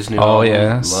Childers, his new album.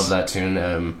 Yes, love that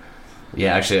tune.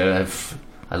 Yeah, actually,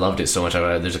 I loved it so much.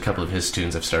 There's a couple of his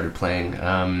tunes I've started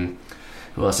playing.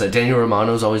 Who else? Daniel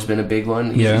Romano's always been a big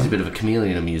one. He's a bit of a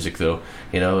chameleon of music, though.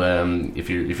 You know, if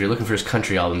you're looking for his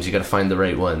country albums, you got to find the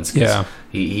right ones. Yeah,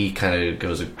 he kind of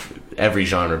goes every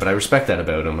genre, but I respect that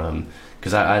about him.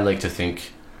 Because I like to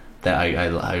think that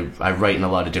I write in a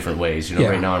lot of different ways. You know,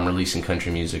 right now I'm releasing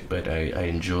country music, but I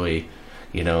enjoy,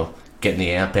 you know, getting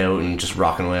the amp out and just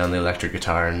rocking away on the electric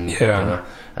guitar and you know.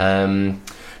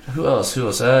 Who else?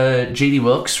 J.D.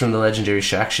 Wilkes from the legendary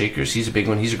Shack Shakers. He's a big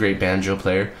one. He's a great banjo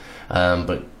player.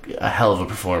 But a hell of a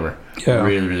performer. Yeah.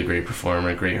 Really, really great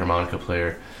performer, great harmonica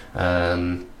player.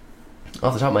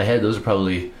 Off the top of my head, those are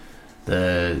probably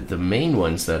the main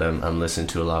ones that I'm listening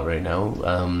to a lot right now.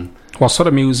 What sort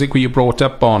of music were you brought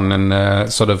up on,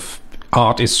 and sort of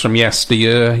artists from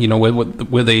yesteryear? You know,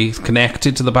 were they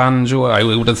connected to the banjo? I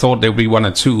would have thought there would be one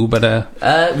or two, but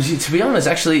to be honest,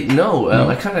 actually, no.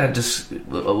 I kind of had to.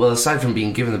 Aside from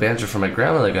being given the banjo from my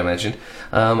grandma, like I mentioned,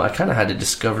 I kind of had to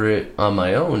discover it on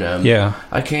my own.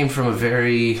 I came from a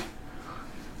very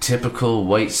typical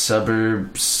white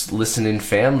suburbs listening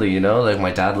family, you know. Like my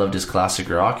dad loved his classic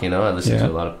rock, you know. I listened to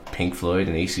a lot of Pink Floyd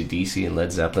and AC/DC and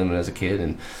Led Zeppelin when I was a kid,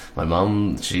 and my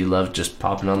mom, she loved just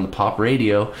popping on the pop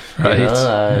radio, right? You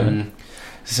know?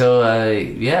 So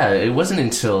it wasn't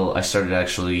until I started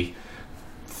actually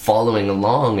following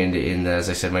along, and as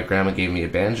I said, my grandma gave me a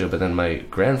banjo, but then my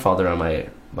grandfather on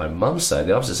my mom's side,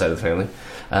 the opposite side of the family,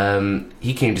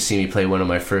 he came to see me play one of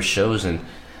my first shows, and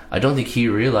I don't think he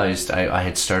realized I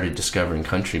had started discovering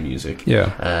country music.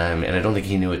 Yeah. And I don't think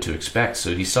he knew what to expect.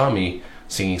 So he saw me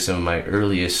singing some of my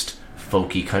earliest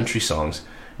folky country songs.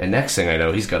 And next thing I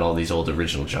know, he's got all these old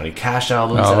original Johnny Cash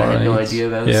albums that I had no idea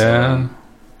about. Yeah. So,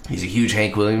 he's a huge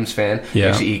Hank Williams fan.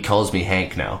 Yeah. Actually, he calls me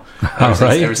Hank now.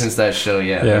 Ever since that show,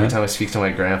 Every time I speak to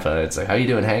my grandpa, it's like, how you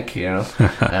doing, Hank? You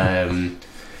know?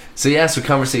 So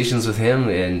conversations with him,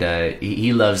 and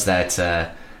he loves that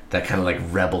kind of like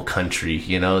rebel country,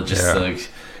 you know, just like,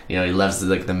 you know, he loves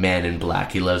the Man in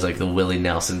Black. He loves like the Willie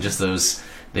Nelson, just those,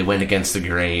 they went against the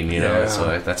grain, you know.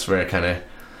 So that's where I kind of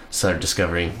started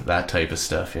discovering that type of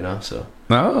stuff, you know. So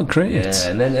great. Yeah,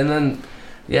 and then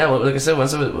like I said,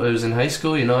 once I was in high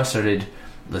school, you know, I started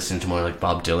listening to more like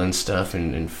Bob Dylan stuff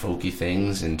and folky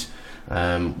things, and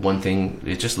one thing,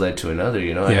 it just led to another,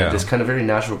 you know. I Yeah. had this kind of very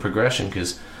natural progression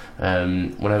because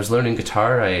when I was learning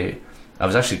guitar, I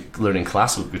was actually learning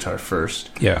classical guitar first.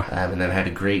 Yeah. And then I had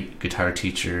a great guitar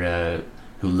teacher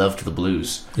who loved the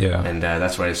blues. Yeah. And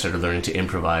that's where I started learning to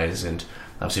improvise, and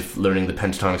obviously learning the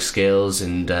pentatonic scales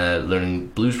and learning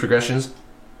blues progressions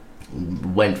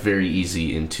went very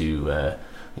easy into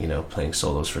playing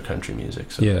solos for country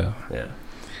music. So, Yeah. yeah.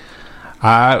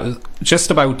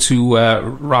 Just about to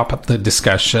wrap up the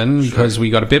discussion because we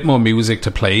got a bit more music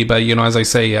to play. But as I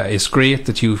say, it's great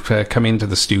that you've come into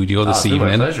the studio this It's been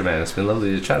evening. my pleasure, man. It's been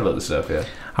lovely to chat about this stuff. Yeah.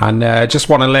 And just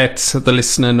want to let the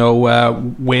listener know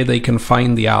where they can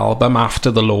find the album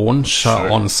after the launch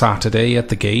on Saturday at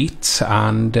the Gate,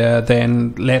 and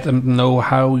then let them know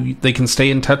how they can stay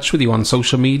in touch with you on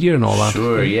social media and all that.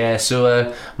 Sure, yeah.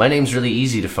 So my name's really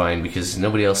easy to find because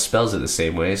nobody else spells it the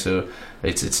same way. So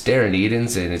it's Darren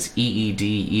Eedens, and it's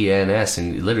Eedens,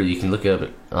 and literally you can look it up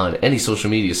on any social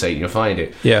media site and you'll find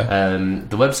it. Yeah.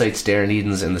 The website's Darren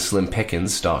Eedens and the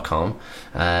SlimPickens.com,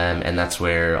 and that's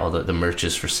where all the merch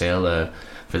is for sale.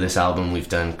 For this album, we've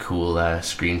done cool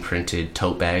screen printed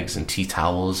tote bags and tea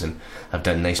towels, and I've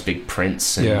done nice big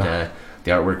prints, and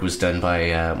the artwork was done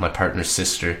by my partner's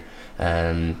sister,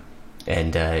 and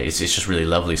it's just really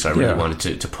lovely. So I really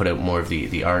wanted to put out more of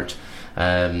the art.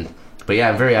 But yeah,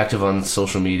 I'm very active on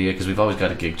social media because we've always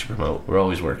got a gig to promote. We're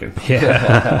always working.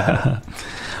 Yeah.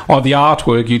 The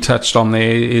artwork you touched on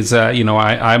there is,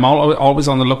 I'm always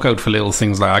on the lookout for little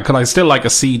things like that. Because I still like a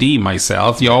CD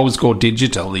myself. You always go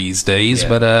digital these days,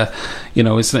 but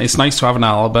it's nice to have an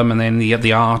album and then the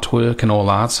artwork and all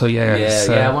that. So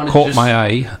I wanted caught my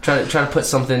eye. Trying to put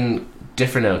something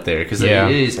different out there because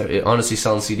honestly,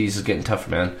 selling CDs is getting tougher,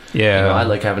 man. Yeah. I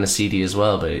like having a CD as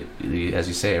well, but as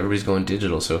you say, everybody's going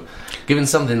digital, so giving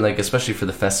something like, especially for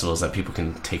the festivals, that people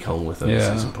can take home with them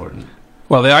is important.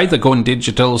 Well, they're either going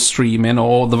digital, streaming,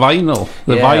 or the vinyl.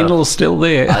 The vinyl's still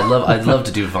there. I'd love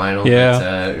to do vinyl,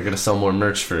 but we're going to sell more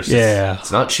merch first.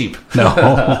 It's not cheap.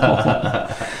 No.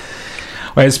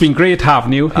 Well, it's been great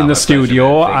having you in the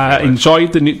studio. I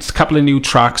enjoyed the couple of new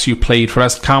tracks you played for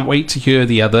us. Can't wait to hear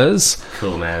the others.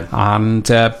 Cool, man. And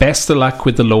best of luck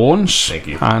with the launch. Thank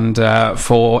you. And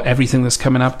for everything that's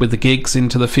coming up with the gigs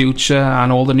into the future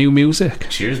and all the new music.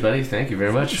 Cheers, buddy. Thank you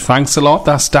very much. Thanks a lot.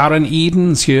 That's Darren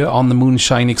Eedens here on the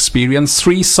Moonshine Experience.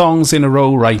 3 songs in a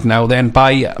row right now then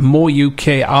by more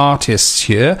UK artists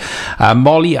here.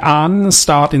 Molly Ann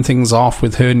starting things off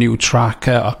with her new track.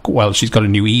 She's got a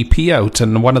new EP out,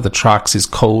 and one of the tracks is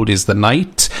Cold is the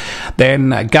Night.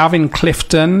 Then Gavin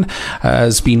Clifton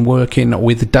has been working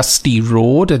with Dusty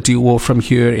Road, a duo from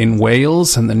here in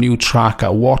Wales, and the new track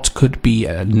What Could Be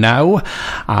Now.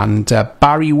 And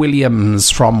Barry Williams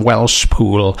from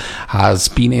Welshpool has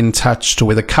been in touch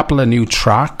with a couple of new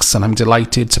tracks, and I'm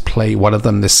delighted to play one of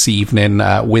them this evening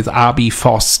with Abby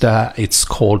Foster. It's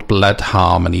called Blood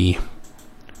Harmony.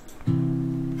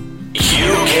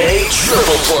 UK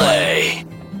Triple Play.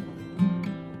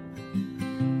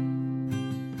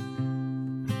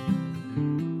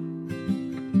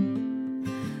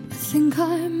 I think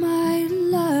I might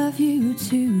love you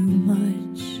too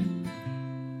much.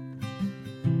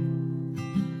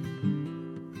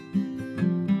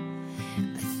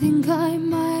 I think I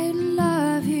might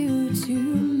love you too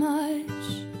much.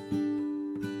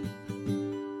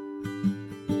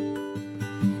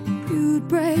 You'd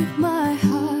break my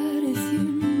heart if you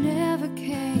never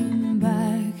came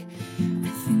back. I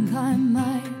think I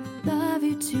might love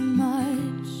you too much.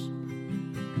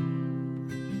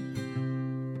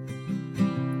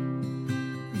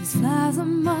 There's flowers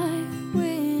on my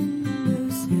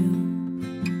windowsill.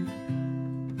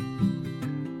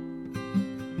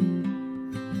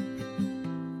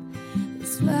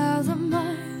 There's flowers on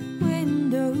my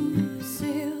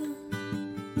windowsill.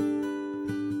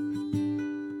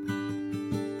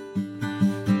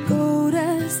 Gold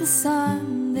as the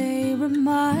sun, they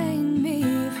remind me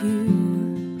of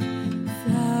you.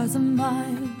 Flowers on my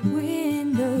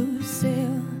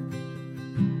windowsill.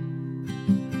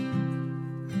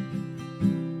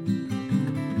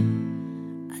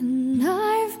 And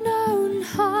I've known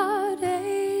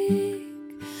heartache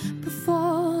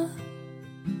before.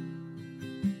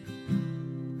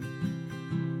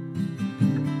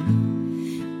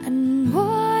 And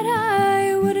what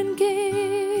I wouldn't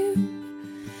give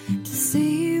to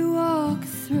see you walk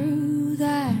through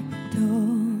that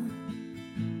door.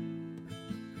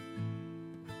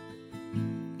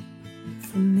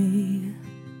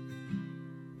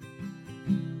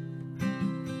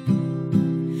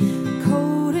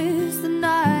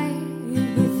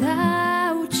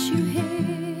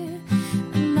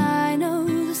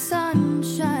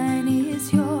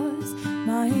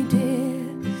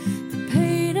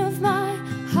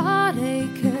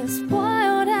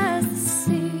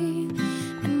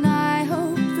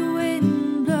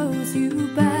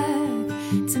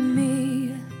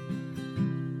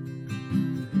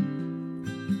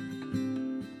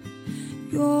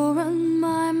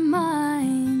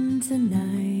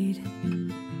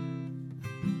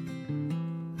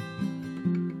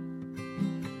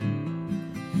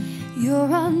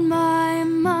 on my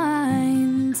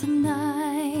mind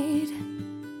tonight.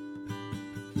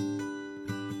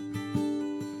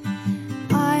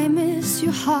 I miss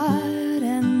your heart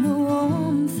and the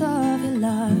warmth of your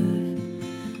love.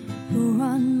 You're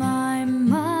on my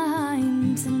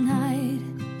mind tonight.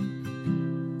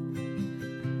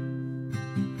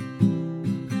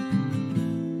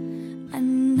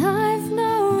 And I've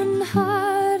known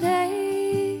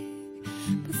heartache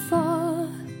before.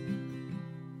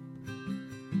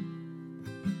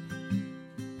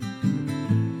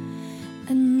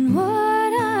 And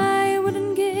what I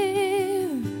wouldn't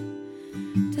give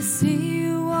to see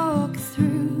you walk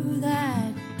through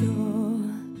that door.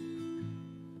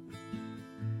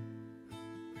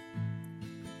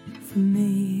 For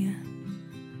me,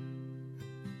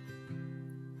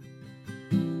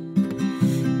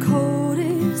 cold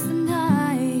is the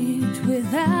night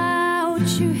without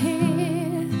you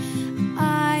here.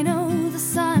 I know the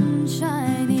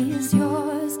sunshine is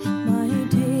yours, my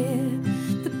dear.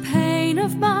 The pain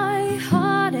of my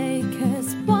heartache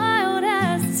as wild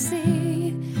as the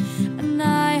sea. And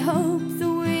I hope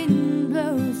the wind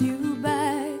blows you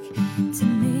back to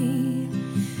me.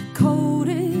 Cold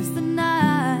is the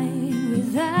night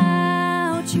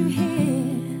without you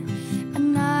here.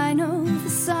 And I know the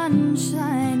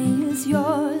sunshine is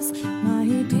yours, my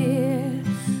dear.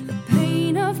 The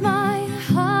pain of my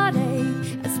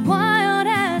heartache as wild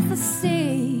as the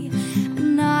sea.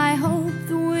 And I hope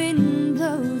the wind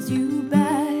blows you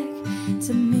back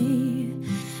to me.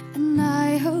 And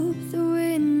I hope the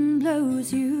wind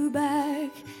blows you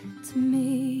back to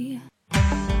me.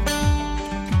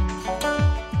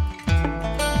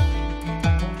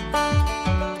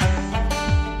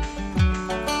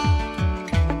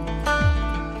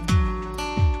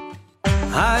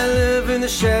 I live in the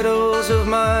shadows of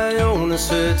my own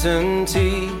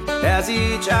uncertainty, as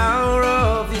each hour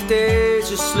of these days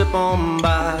just slip on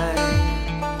by.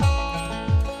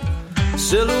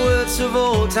 Silhouettes of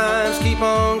old times keep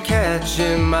on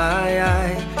catching my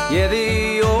eye. Yeah,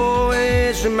 they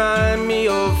always remind me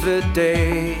of the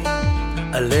day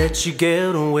I let you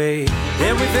get away.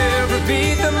 And with every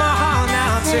beat that my heart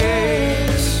now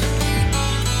takes,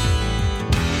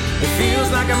 it feels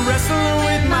like I'm wrestling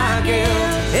with my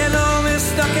guilt. And all that's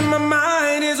stuck in my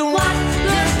mind is what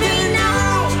could be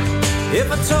now.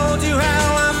 If I told you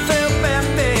how I felt back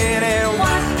then, and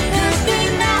what could be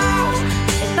now.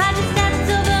 If I just stepped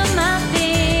over my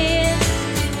fear,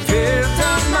 Picked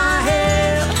up my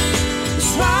head,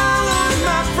 swallowed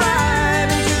my pride,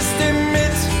 and just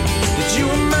admit that you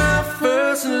were my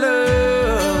first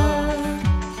love.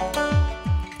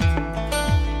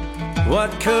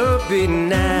 What could be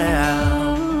now?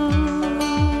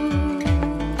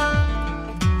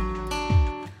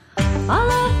 all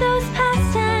of those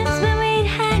past times when we'd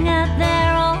hang out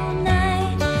there all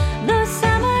night. Those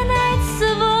summer nights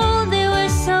of old, they were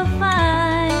so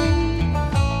fine.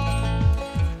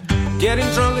 Getting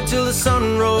drunk until the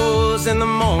sun rose and the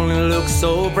morning looked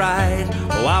so bright.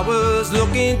 Oh, I was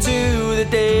looking to the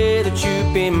day that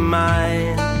you'd be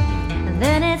mine. And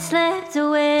then it slipped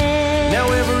away. Now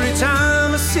every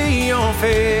time I see your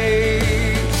face,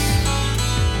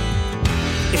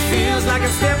 it feels like I'm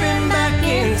stepping back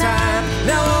in time.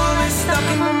 Now all that's stuck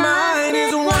in my mind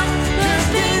is what could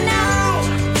be now.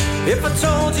 If I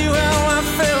told you how I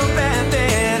felt back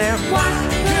then, and what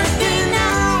could be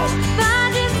now. If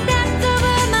I just stepped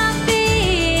over my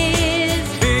fears,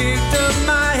 Picked up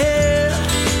my head,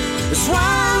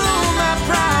 swallowed my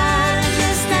pride, and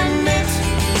just admit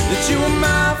that you were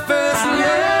my first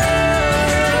love.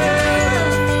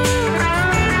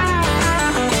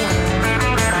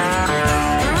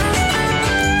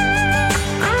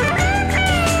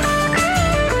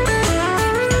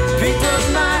 Picked up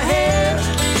my head,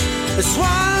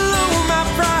 swallow my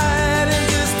pride, and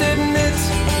just admit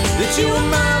that you were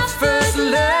my first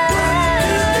love.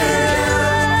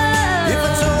 If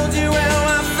I told you how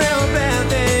I felt back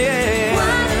then,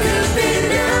 what could be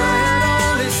now? I'd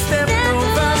only stepped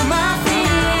over my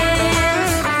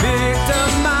fears. Picked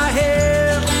up my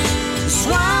head,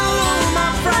 swallow my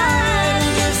pride,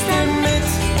 and just admit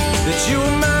that you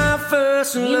were my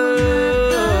first love.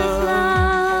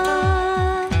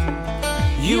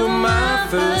 You were my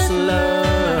first love.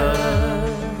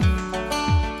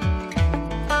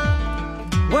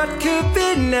 What could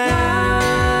be now?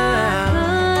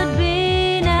 could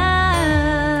be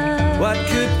now. What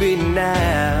could be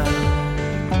now?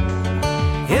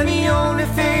 And the only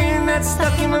thing that's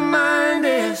stuck in my mind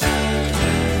is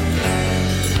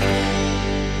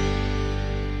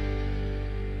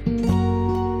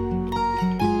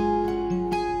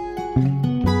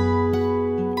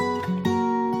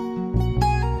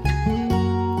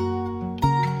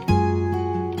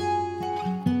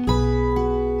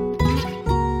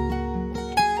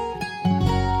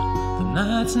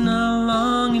night's not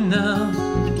long enough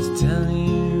to tell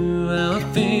you how I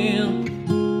feel.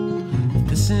 If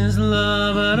this is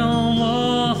love, I don't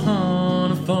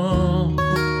wanna fall.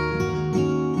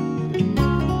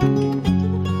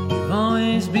 You've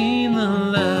always been the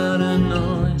louder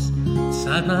noise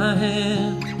inside my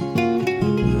head,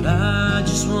 but I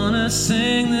just wanna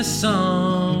sing this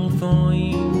song for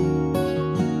you.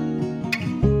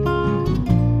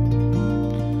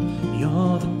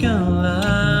 You're the girl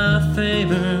I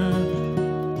favor,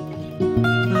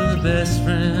 the best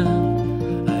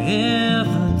friend I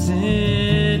ever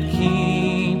did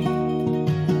keep.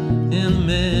 In the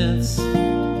midst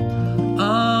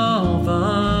of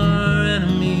our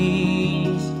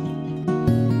enemies,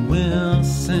 we'll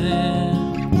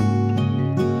sing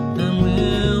and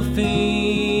we'll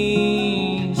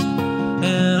feast.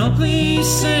 And oh, please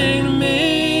sing to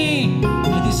me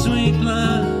with your sweet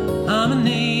blood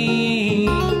harmony.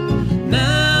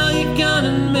 Now you got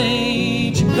it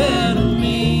made, you better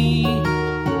me.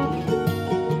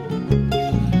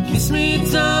 Kiss me,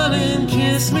 darling,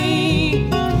 kiss me,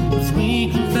 as we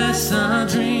confess our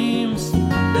dreams.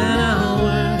 Then I'll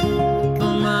work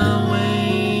on my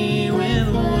way with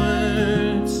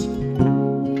words.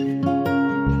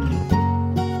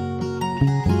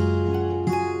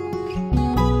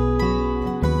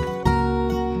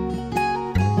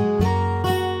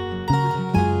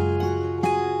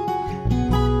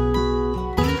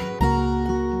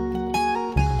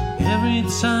 Every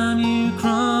time you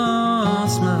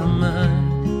cross my mind,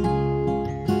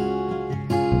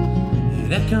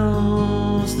 it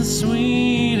echoes the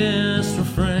sweetest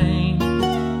refrain.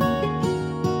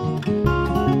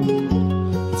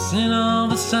 It's in all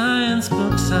the science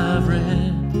books I've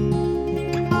read,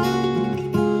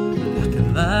 like a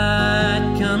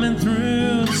light coming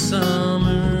through the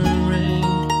summer rain.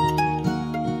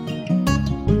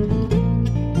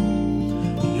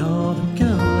 You're the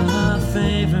girl I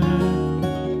favor,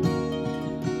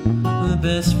 the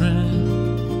best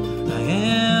friend I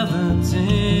ever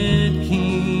did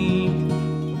keep.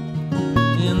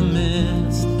 In the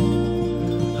midst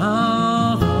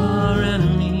of our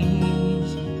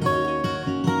enemies,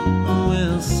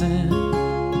 we'll sing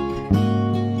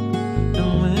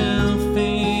and we'll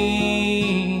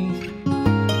feast.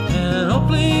 And oh,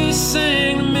 please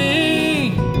sing to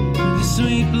me with your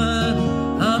sweet blood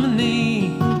harmony.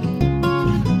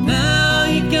 Now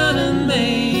you got it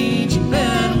made, you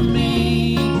better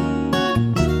me.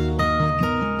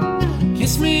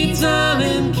 Kiss me,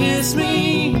 darling, kiss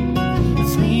me,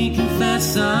 as we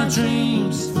confess our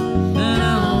dreams. Then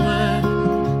I'll work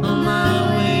on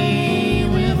my way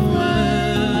with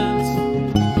words.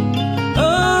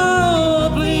 Oh,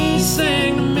 please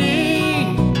sing to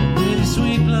me with your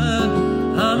sweet blood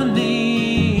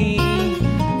harmony.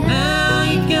 Now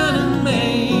you got it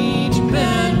made, you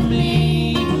better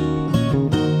me.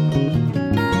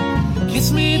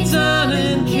 Kiss me,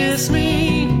 darling, kiss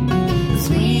me, as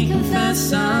we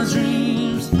confess our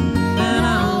dreams. Then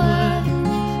I'll work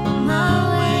on my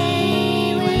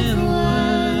way with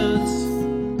words.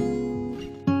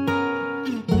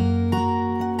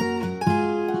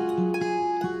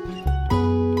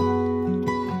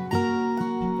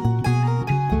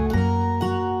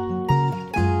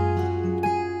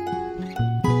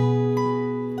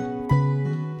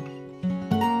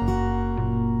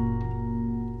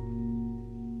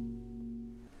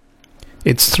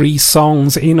 It's 3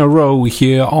 songs in a row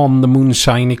here on the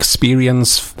Moonshine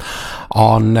Experience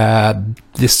on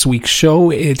this week's show.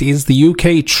 It is the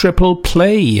UK Triple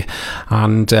Play,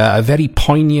 and a very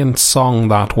poignant song,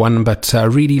 that one, but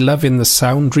really loving the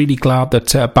sound. Really glad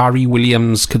that Barry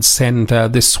Williams could send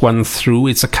this one through.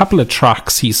 It's a couple of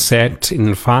tracks he sent,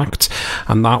 in fact,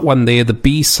 and that one there, the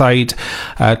B-side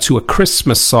to a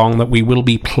Christmas song that we will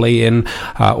be playing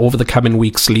over the coming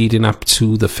weeks leading up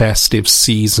to the festive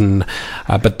season.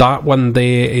 But that one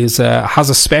there is has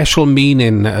a special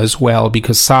meaning as well,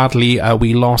 because sadly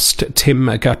we lost Tim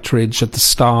Guttridge at the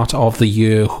start of the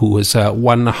year, who was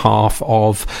one half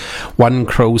of One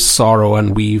Crow's Sorrow,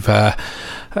 and we've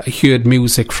heard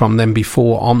music from them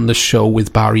before on the show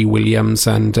with Barry Williams,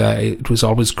 and it was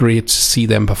always great to see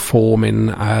them performing.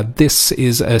 This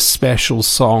is a special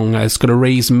song. It's going to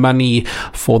raise money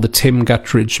for the Tim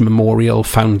Guttridge Memorial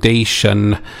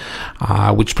Foundation,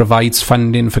 which provides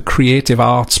funding for creative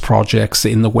arts projects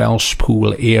in the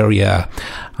Welshpool area.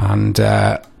 And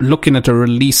looking at a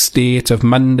release date of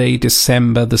Monday,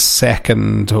 December the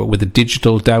 2nd, with a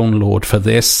digital download for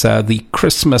this. The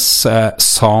Christmas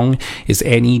song is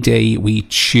Any Day We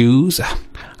Choose.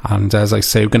 And as I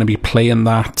say, we're going to be playing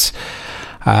that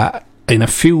in a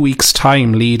few weeks'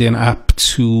 time leading up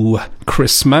to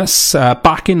Christmas.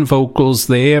 Backing vocals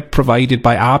there provided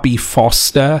by Abby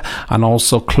Foster, and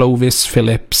also Clovis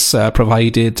Phillips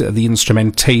provided the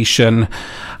instrumentation,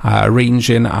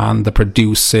 arranging and the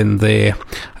producing there.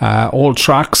 All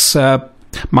tracks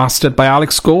mastered by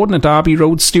Alex Gordon at Abbey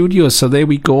Road Studios. So there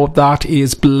we go. That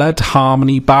is Blood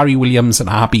Harmony, Barry Williams and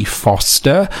Abby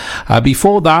Foster.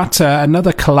 Before that,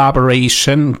 another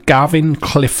collaboration, Gavin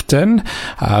Clifton,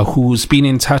 who's been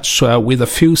in touch with a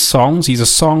few songs. He's a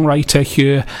songwriter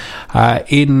here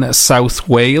in South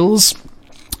Wales.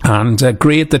 And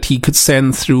great that he could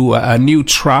send through a new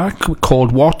track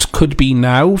called What Could Be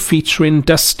Now, featuring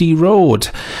Dusty Road.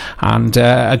 And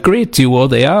a great duo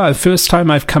they are. First time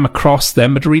I've come across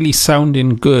them, but really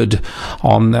sounding good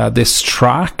on this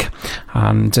track.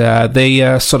 And they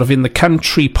are sort of in the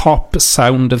country pop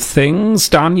sound of things.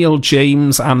 Daniel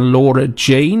James and Laura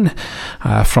Jane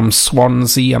from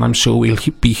Swansea, and I'm sure we'll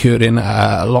be hearing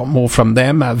a lot more from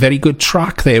them. A very good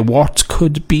track there, What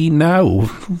Could Be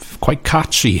Now. Quite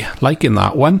catchy. Liking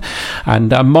that one.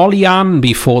 And Molly Ann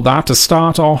before that to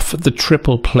start off the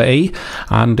triple play,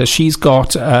 and she's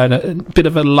got a bit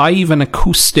of a live and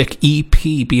acoustic EP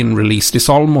being released. It's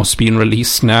almost been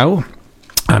released now,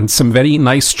 and some very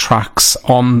nice tracks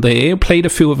on there. Played a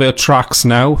few of her tracks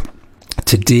now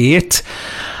to date,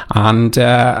 and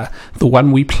the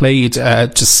one we played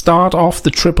to start off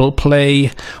the triple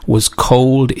play was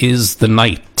Cold Is the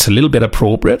Night. A little bit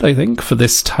appropriate, I think, for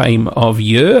this time of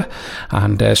year,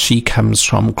 and she comes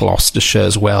from Gloucestershire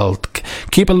as well.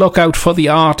 Keep a lookout for the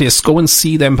artists, go and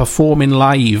see them performing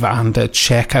live, and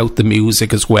check out the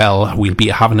music as well. We'll be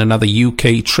having another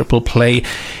UK triple play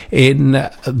in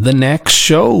the next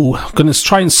show. Going to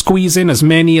try and squeeze in as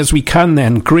many as we can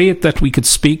then. Great that we could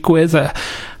speak with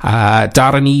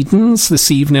Darren Eedens this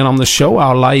evening on the show,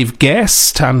 our live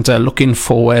guest, and looking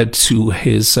forward to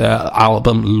his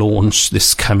album launch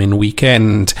this coming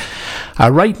weekend.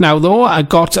 Right now though, I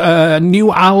got a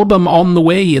new album on the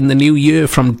way in the new year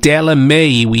from Della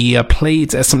May. We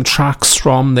played some tracks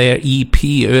from their EP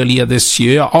earlier this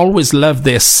year. Always loved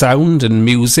their sound and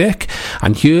music,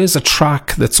 and here's a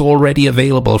track that's already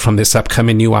available from this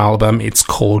upcoming new album. It's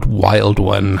called Wild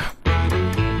One.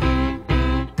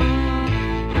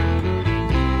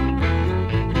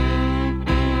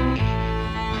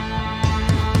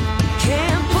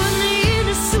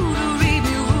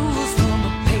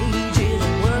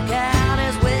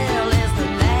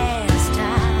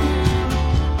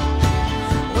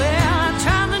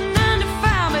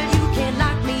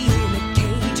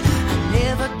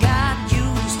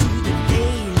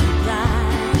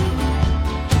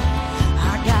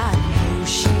 I got no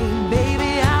shame,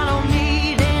 baby, I don't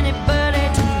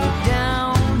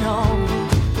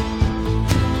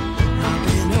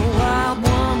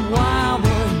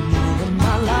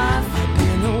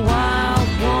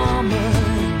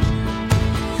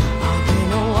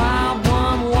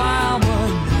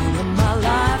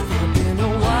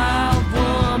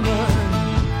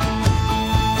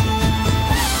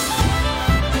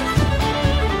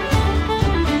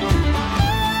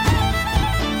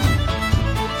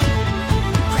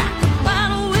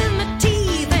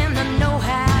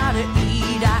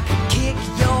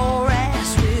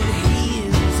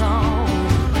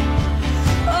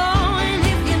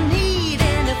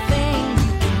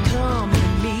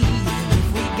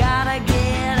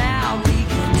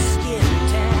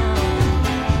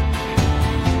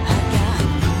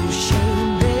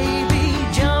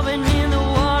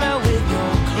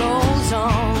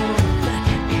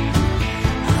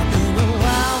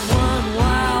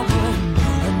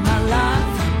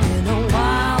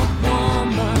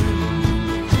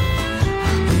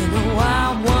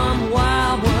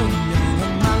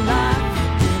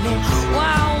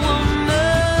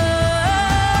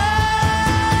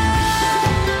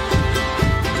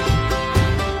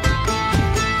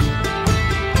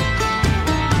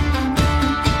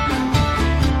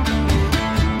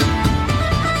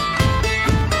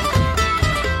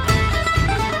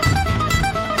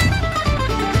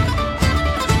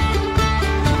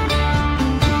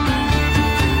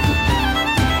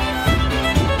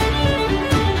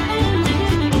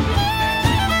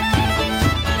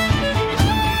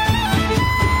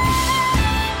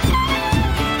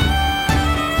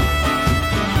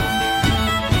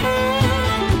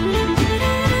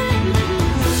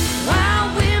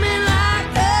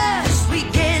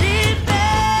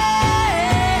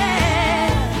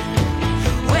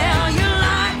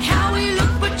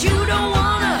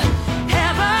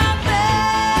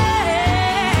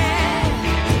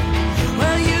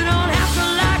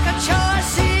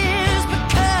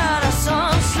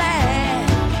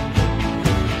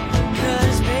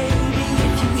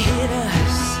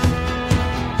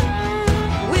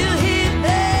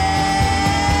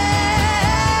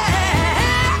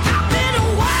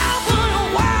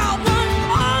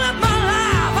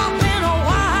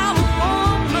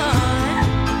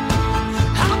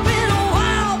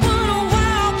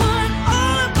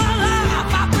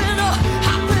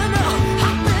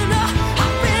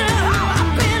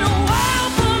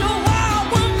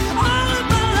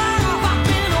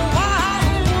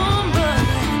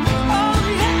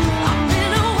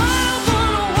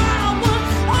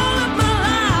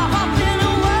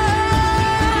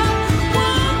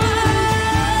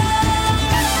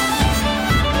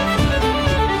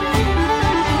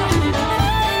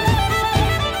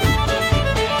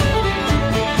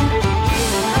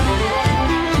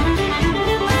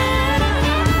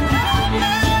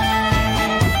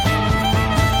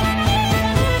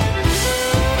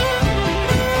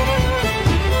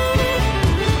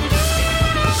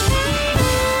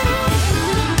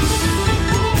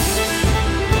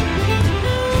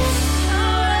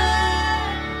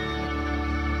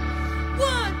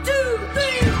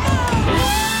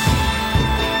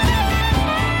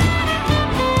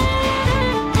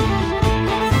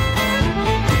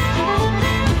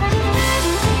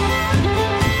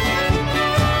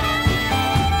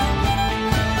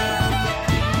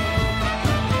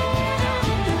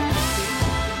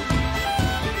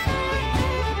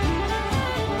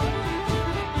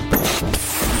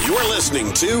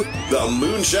listening to the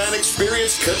Moonshine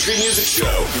Experience Country Music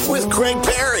Show with Craig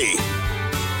Perry.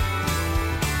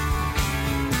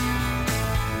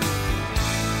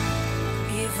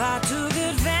 If I took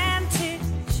advantage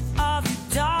of you,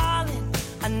 darling,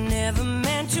 I never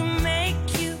meant to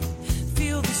make you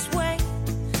feel this way.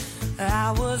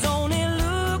 I was only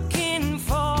looking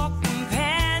for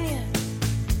companion.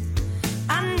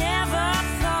 I never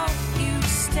thought you'd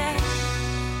stay.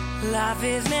 Life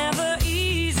is never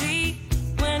easy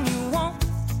when you want.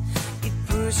 It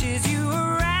pushes you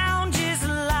around just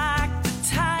like the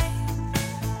tide.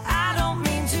 I don't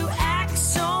mean to act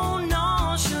so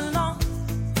nonchalant,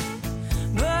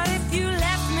 but if you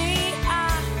left me,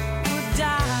 I would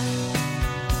die.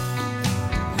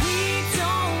 We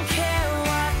don't care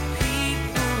what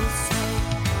people say,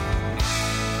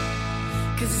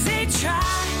 'cause they try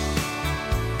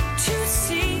to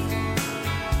see,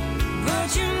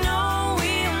 but you know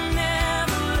we'll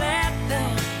never let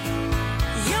them.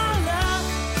 Your love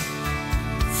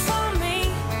for me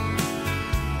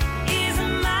is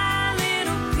my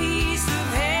little piece of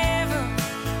heaven.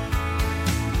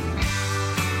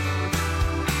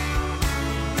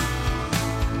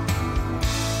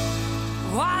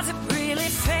 Was it really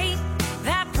fate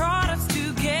that brought us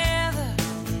together?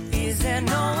 Is there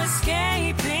no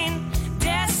escaping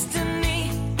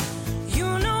destiny? You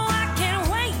know I can't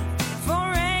wait for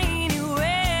rainy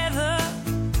weather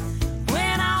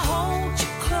when I hold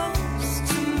you close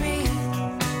to me,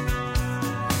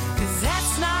 'cause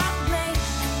that's not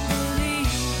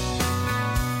make-believe.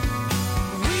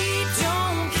 We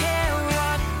don't care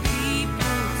what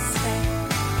people say,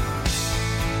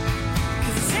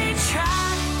 'cause they try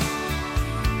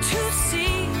to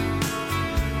see,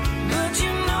 but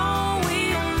you know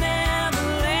we'll never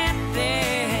let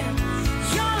them.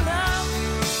 Your love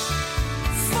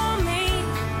for me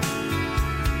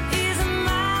is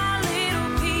my little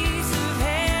piece of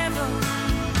heaven.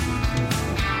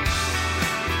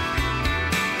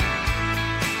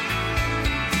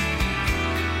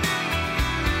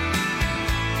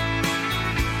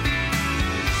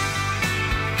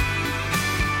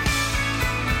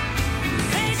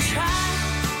 They try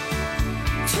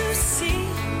to see,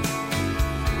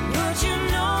 but you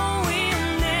know we'll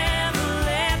never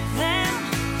let them.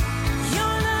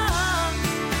 Your love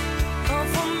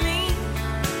for me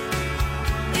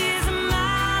is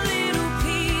my little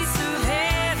piece of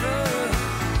heaven.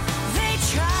 They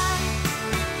try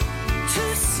to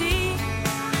see,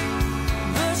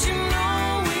 but you know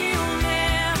we'll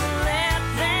never let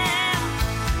them.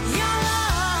 Your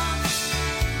love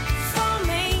for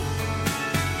me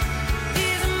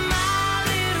is my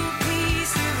little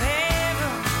piece of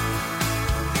heaven.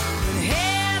 But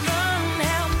heaven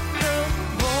help the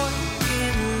boy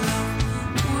in love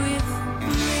with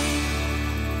me.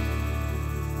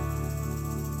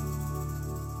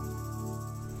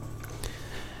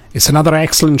 It's another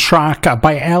excellent track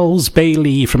by Els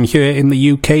Bailey from here in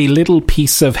the UK, Little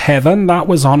Piece of Heaven. That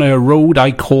was on her Road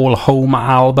I Call Home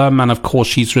album, and of course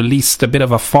she's released a bit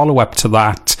of a follow-up to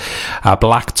that,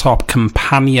 Blacktop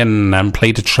Companion, and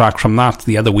played a track from that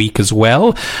the other week as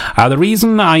well. The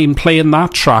reason I'm playing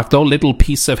that track, though, Little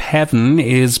Piece of Heaven,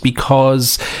 is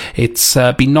because it's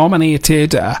been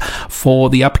nominated for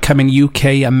the upcoming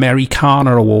UK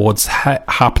Americana Awards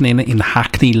happening in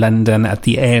Hackney, London at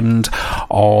the end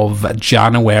of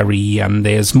January, and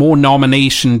there's more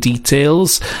nomination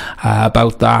details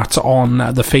about that on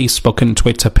the Facebook and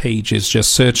Twitter pages.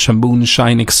 Just search for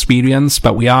Moonshine Experience,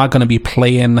 but we are going to be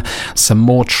playing some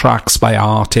more tracks by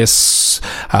artists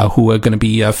who are going to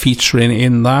be featuring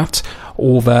in that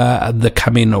over the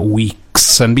coming week.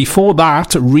 And before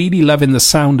that, really loving the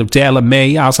sound of Della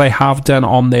May, as I have done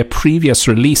on their previous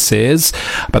releases,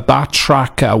 but that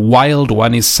track, Wild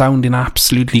One, is sounding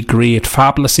absolutely great.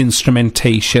 Fabulous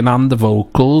instrumentation and the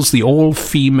vocals. The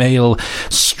all-female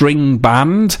string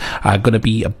band are going to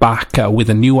be back with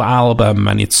a new album,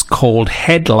 and it's called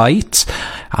Headlight,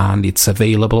 and it's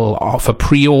available for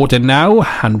pre-order now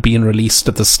and being released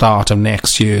at the start of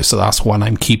next year, so that's one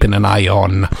I'm keeping an eye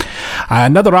on.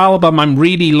 Another album I'm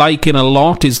really liking a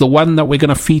lot is the one that we're going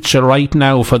to feature right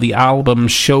now for the album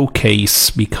showcase,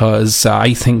 because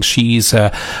I think she's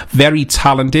very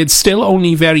talented, still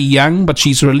only very young, but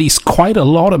she's released quite a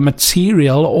lot of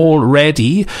material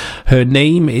already. Her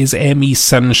name is Emmy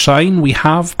Sunshine. We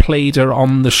have played her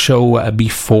on the show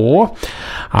before,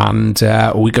 and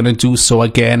we're going to do so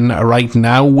again right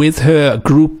now with her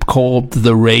group called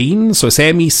The Rain. So it's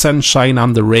Emmy Sunshine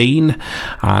and The Rain,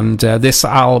 and this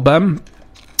album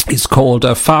is called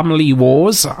Family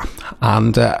Wars,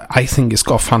 and I think it's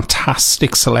got a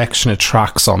fantastic selection of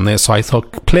tracks on there, so I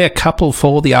thought play a couple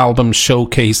for the album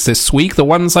showcase this week. The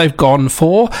ones I've gone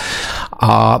for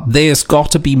are There's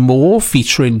Got to Be More,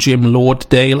 featuring Jim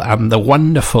Lauderdale, and the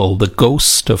wonderful The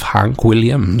Ghost of Hank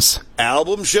Williams.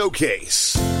 Album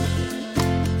showcase.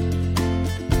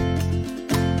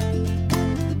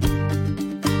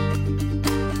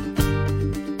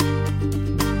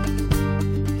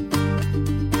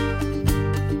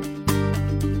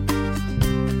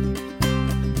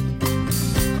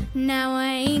 Now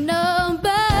I ain't no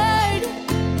bird,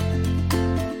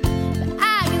 but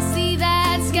I can see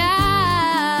that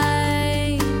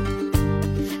sky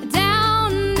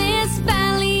down this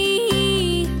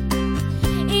valley.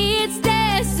 It's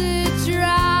desert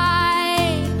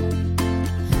dry.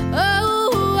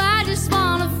 Oh, I just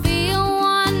wanna feel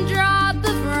one drop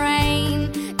of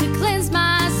rain to cleanse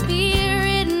my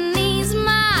spirit and ease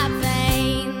my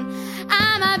pain.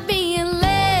 I might be a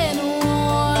little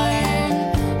worn.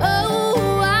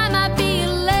 Oh, I might be a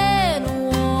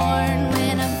little worn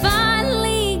when I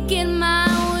finally get my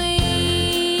wings.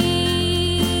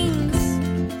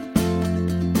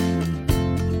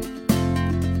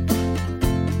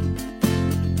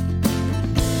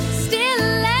 Still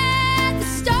at the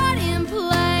starting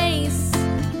place,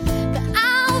 but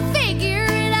I'll figure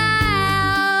it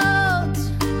out.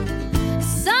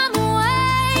 Some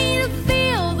way to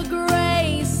feel the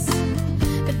grace,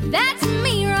 but that's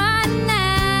me right now.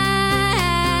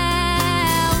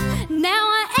 Now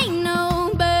I ain't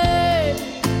no bird,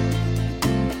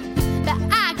 but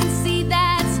I can see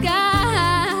that sky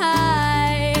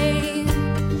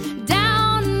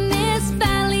down this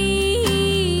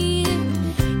valley.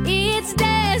 It's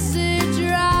desert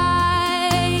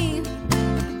dry.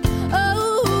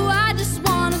 Oh, I just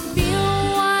wanna feel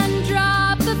one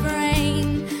drop of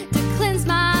rain to cleanse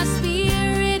my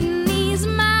spirit and ease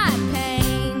my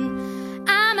pain.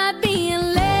 I might be a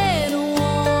little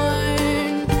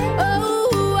worn.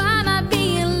 Oh, I might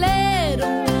be a little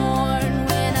worn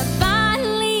when I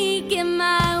finally get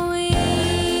my wings.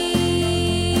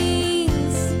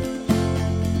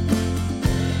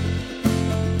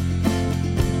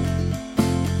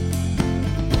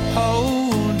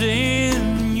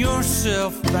 Holding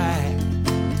yourself back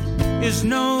is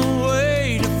no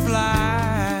way to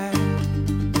fly.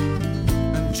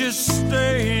 Just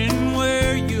staying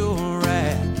where you're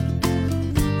at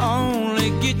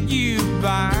only get you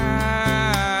by.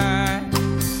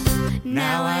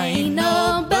 Now I ain't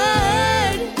no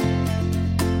bird,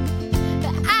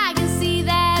 but I can see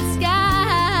that sky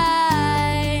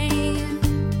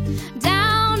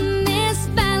down this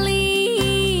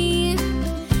valley.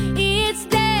 It's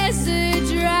desert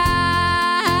dry.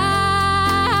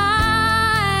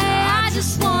 I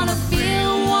just wanna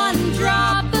feel one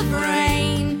drop of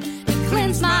rain to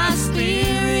cleanse my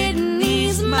spirit and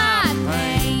ease my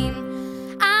pain.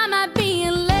 I might be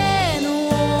a little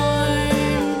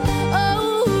worn.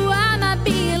 Oh, I might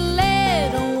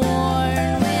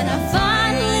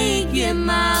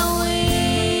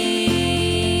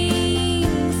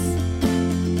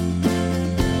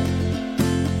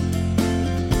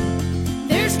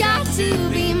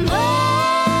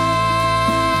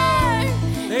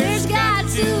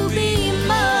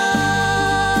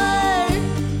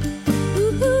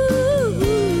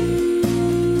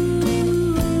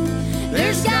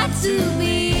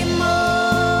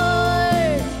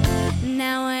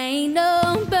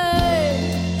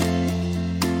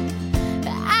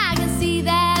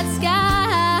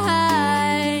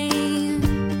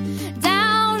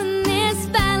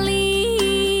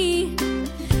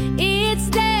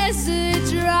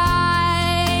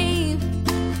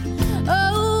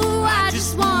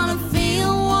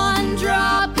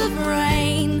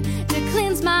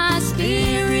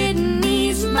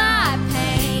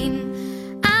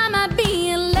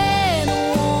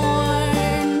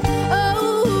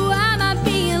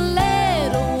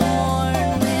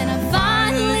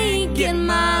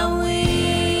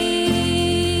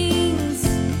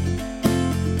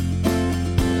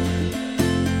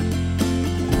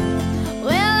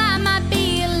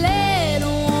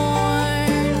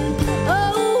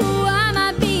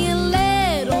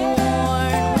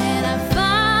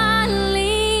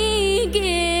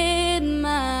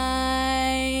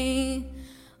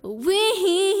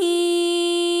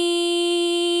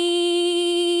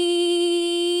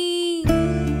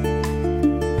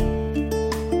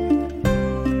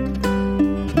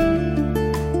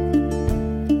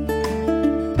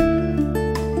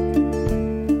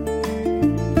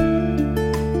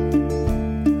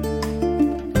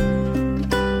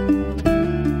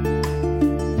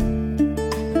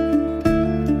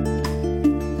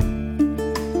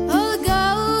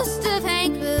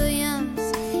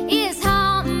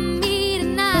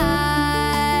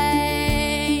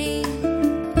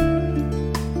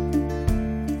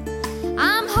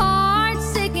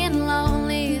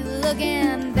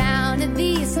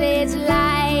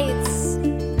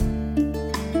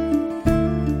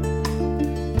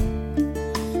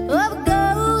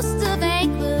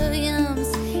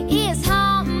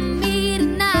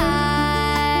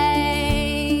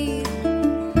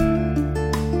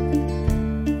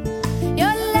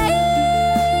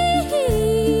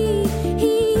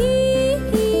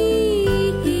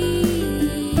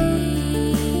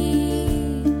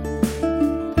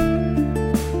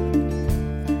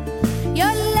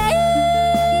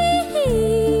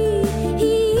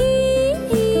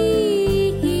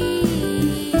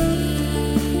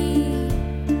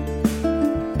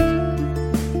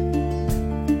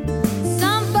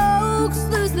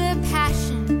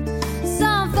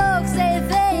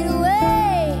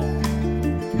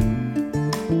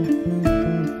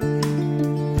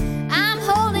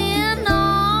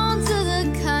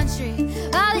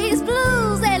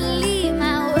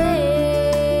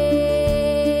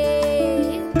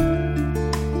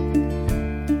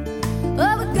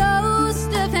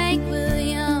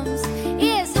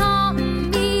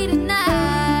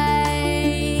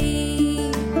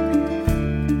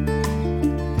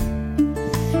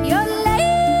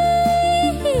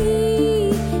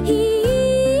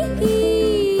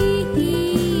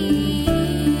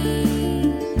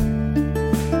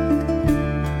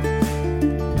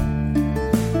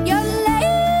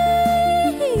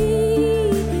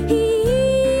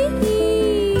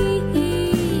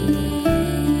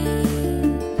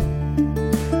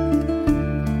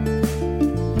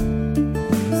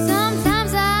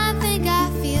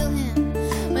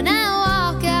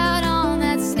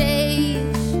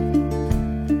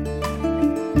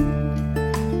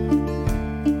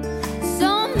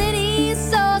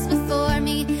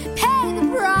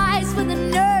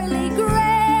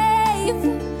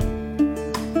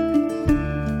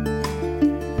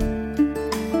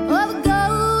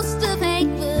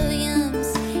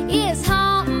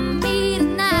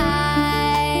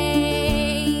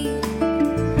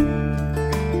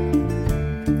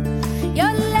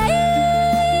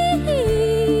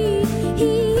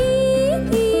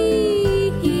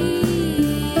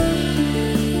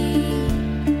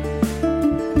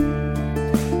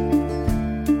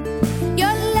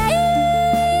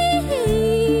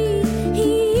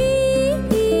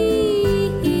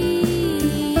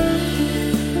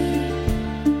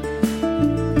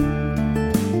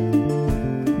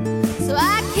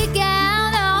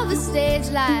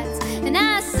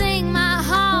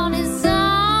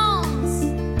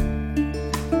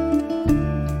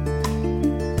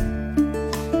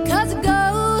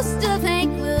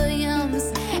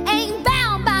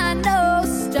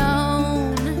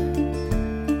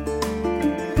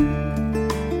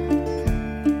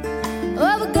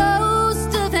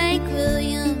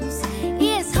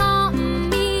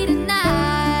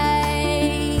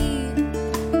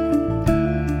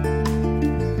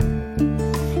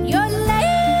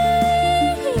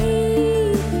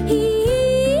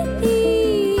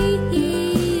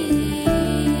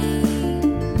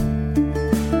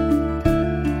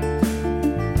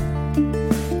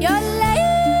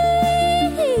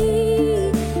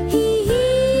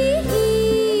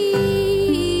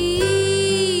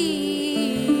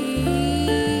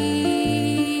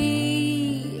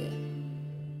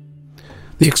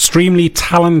The extremely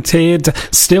talented,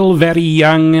 still very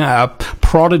young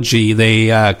prodigy,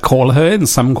 they call her in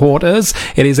some quarters.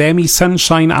 It is Emmy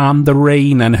Sunshine and the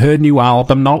Rain, and her new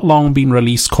album, not long been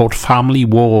released, called Family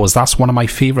Wars. That's one of my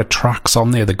favourite tracks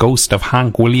on there, The Ghost of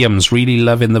Hank Williams. Really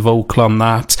loving the vocal on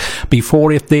that.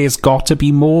 Before it, There's Got to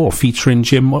Be More, featuring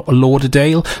Jim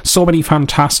Lauderdale. So many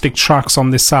fantastic tracks on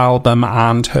this album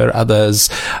and her others.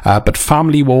 But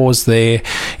Family Wars there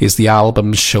is the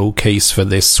album showcase for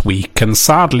this week. And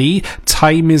sadly,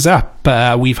 time is up.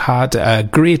 We've had a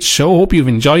great show. Hope you've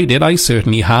enjoyed it. I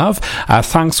certainly have.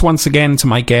 Thanks once again to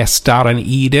my guest Darren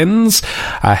Eedens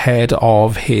ahead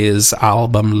of his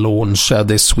album launch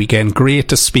this weekend. Great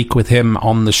to speak with him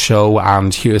on the show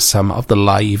and hear some of the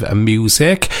live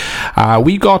music.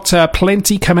 We got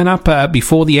plenty coming up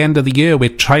before the end of the year. We're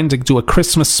trying to do a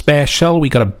Christmas special. We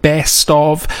got a best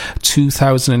of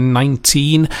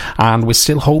 2019, and we're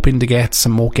still hoping to get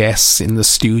some more guests in the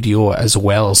studio as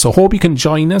well. So hope you can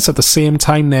join us at the same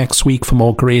time next week for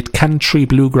more great country,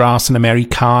 bluegrass and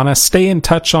Americana. Stay in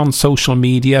touch on social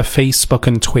media, Facebook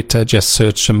and Twitter. Just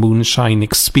search for Moonshine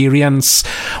Experience.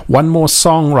 One more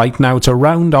song right now to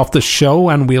round off the show,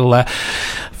 and we'll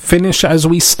finish as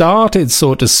we started,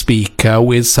 so to speak,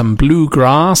 with some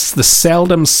bluegrass. The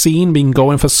Seldom Scene, been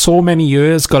going for so many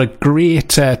years, got a great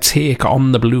take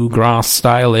on the bluegrass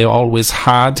style they always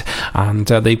had, and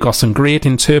they've got some great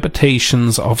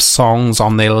interpretations of songs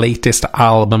on their latest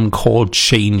album called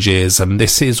Changes, and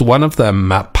this is one of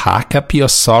them, Pack Up Your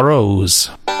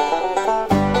Sorrows.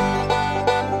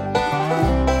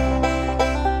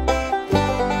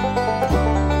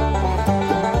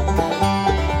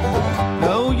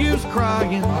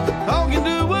 Talking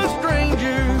to a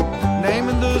stranger,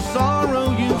 naming the sorrow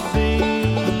you see.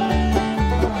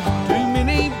 Too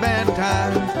many bad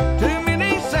times, too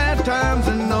many sad times,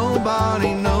 and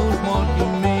nobody knows what you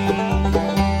mean.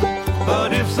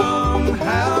 But if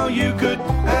somehow you could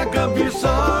pack up your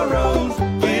sorrow,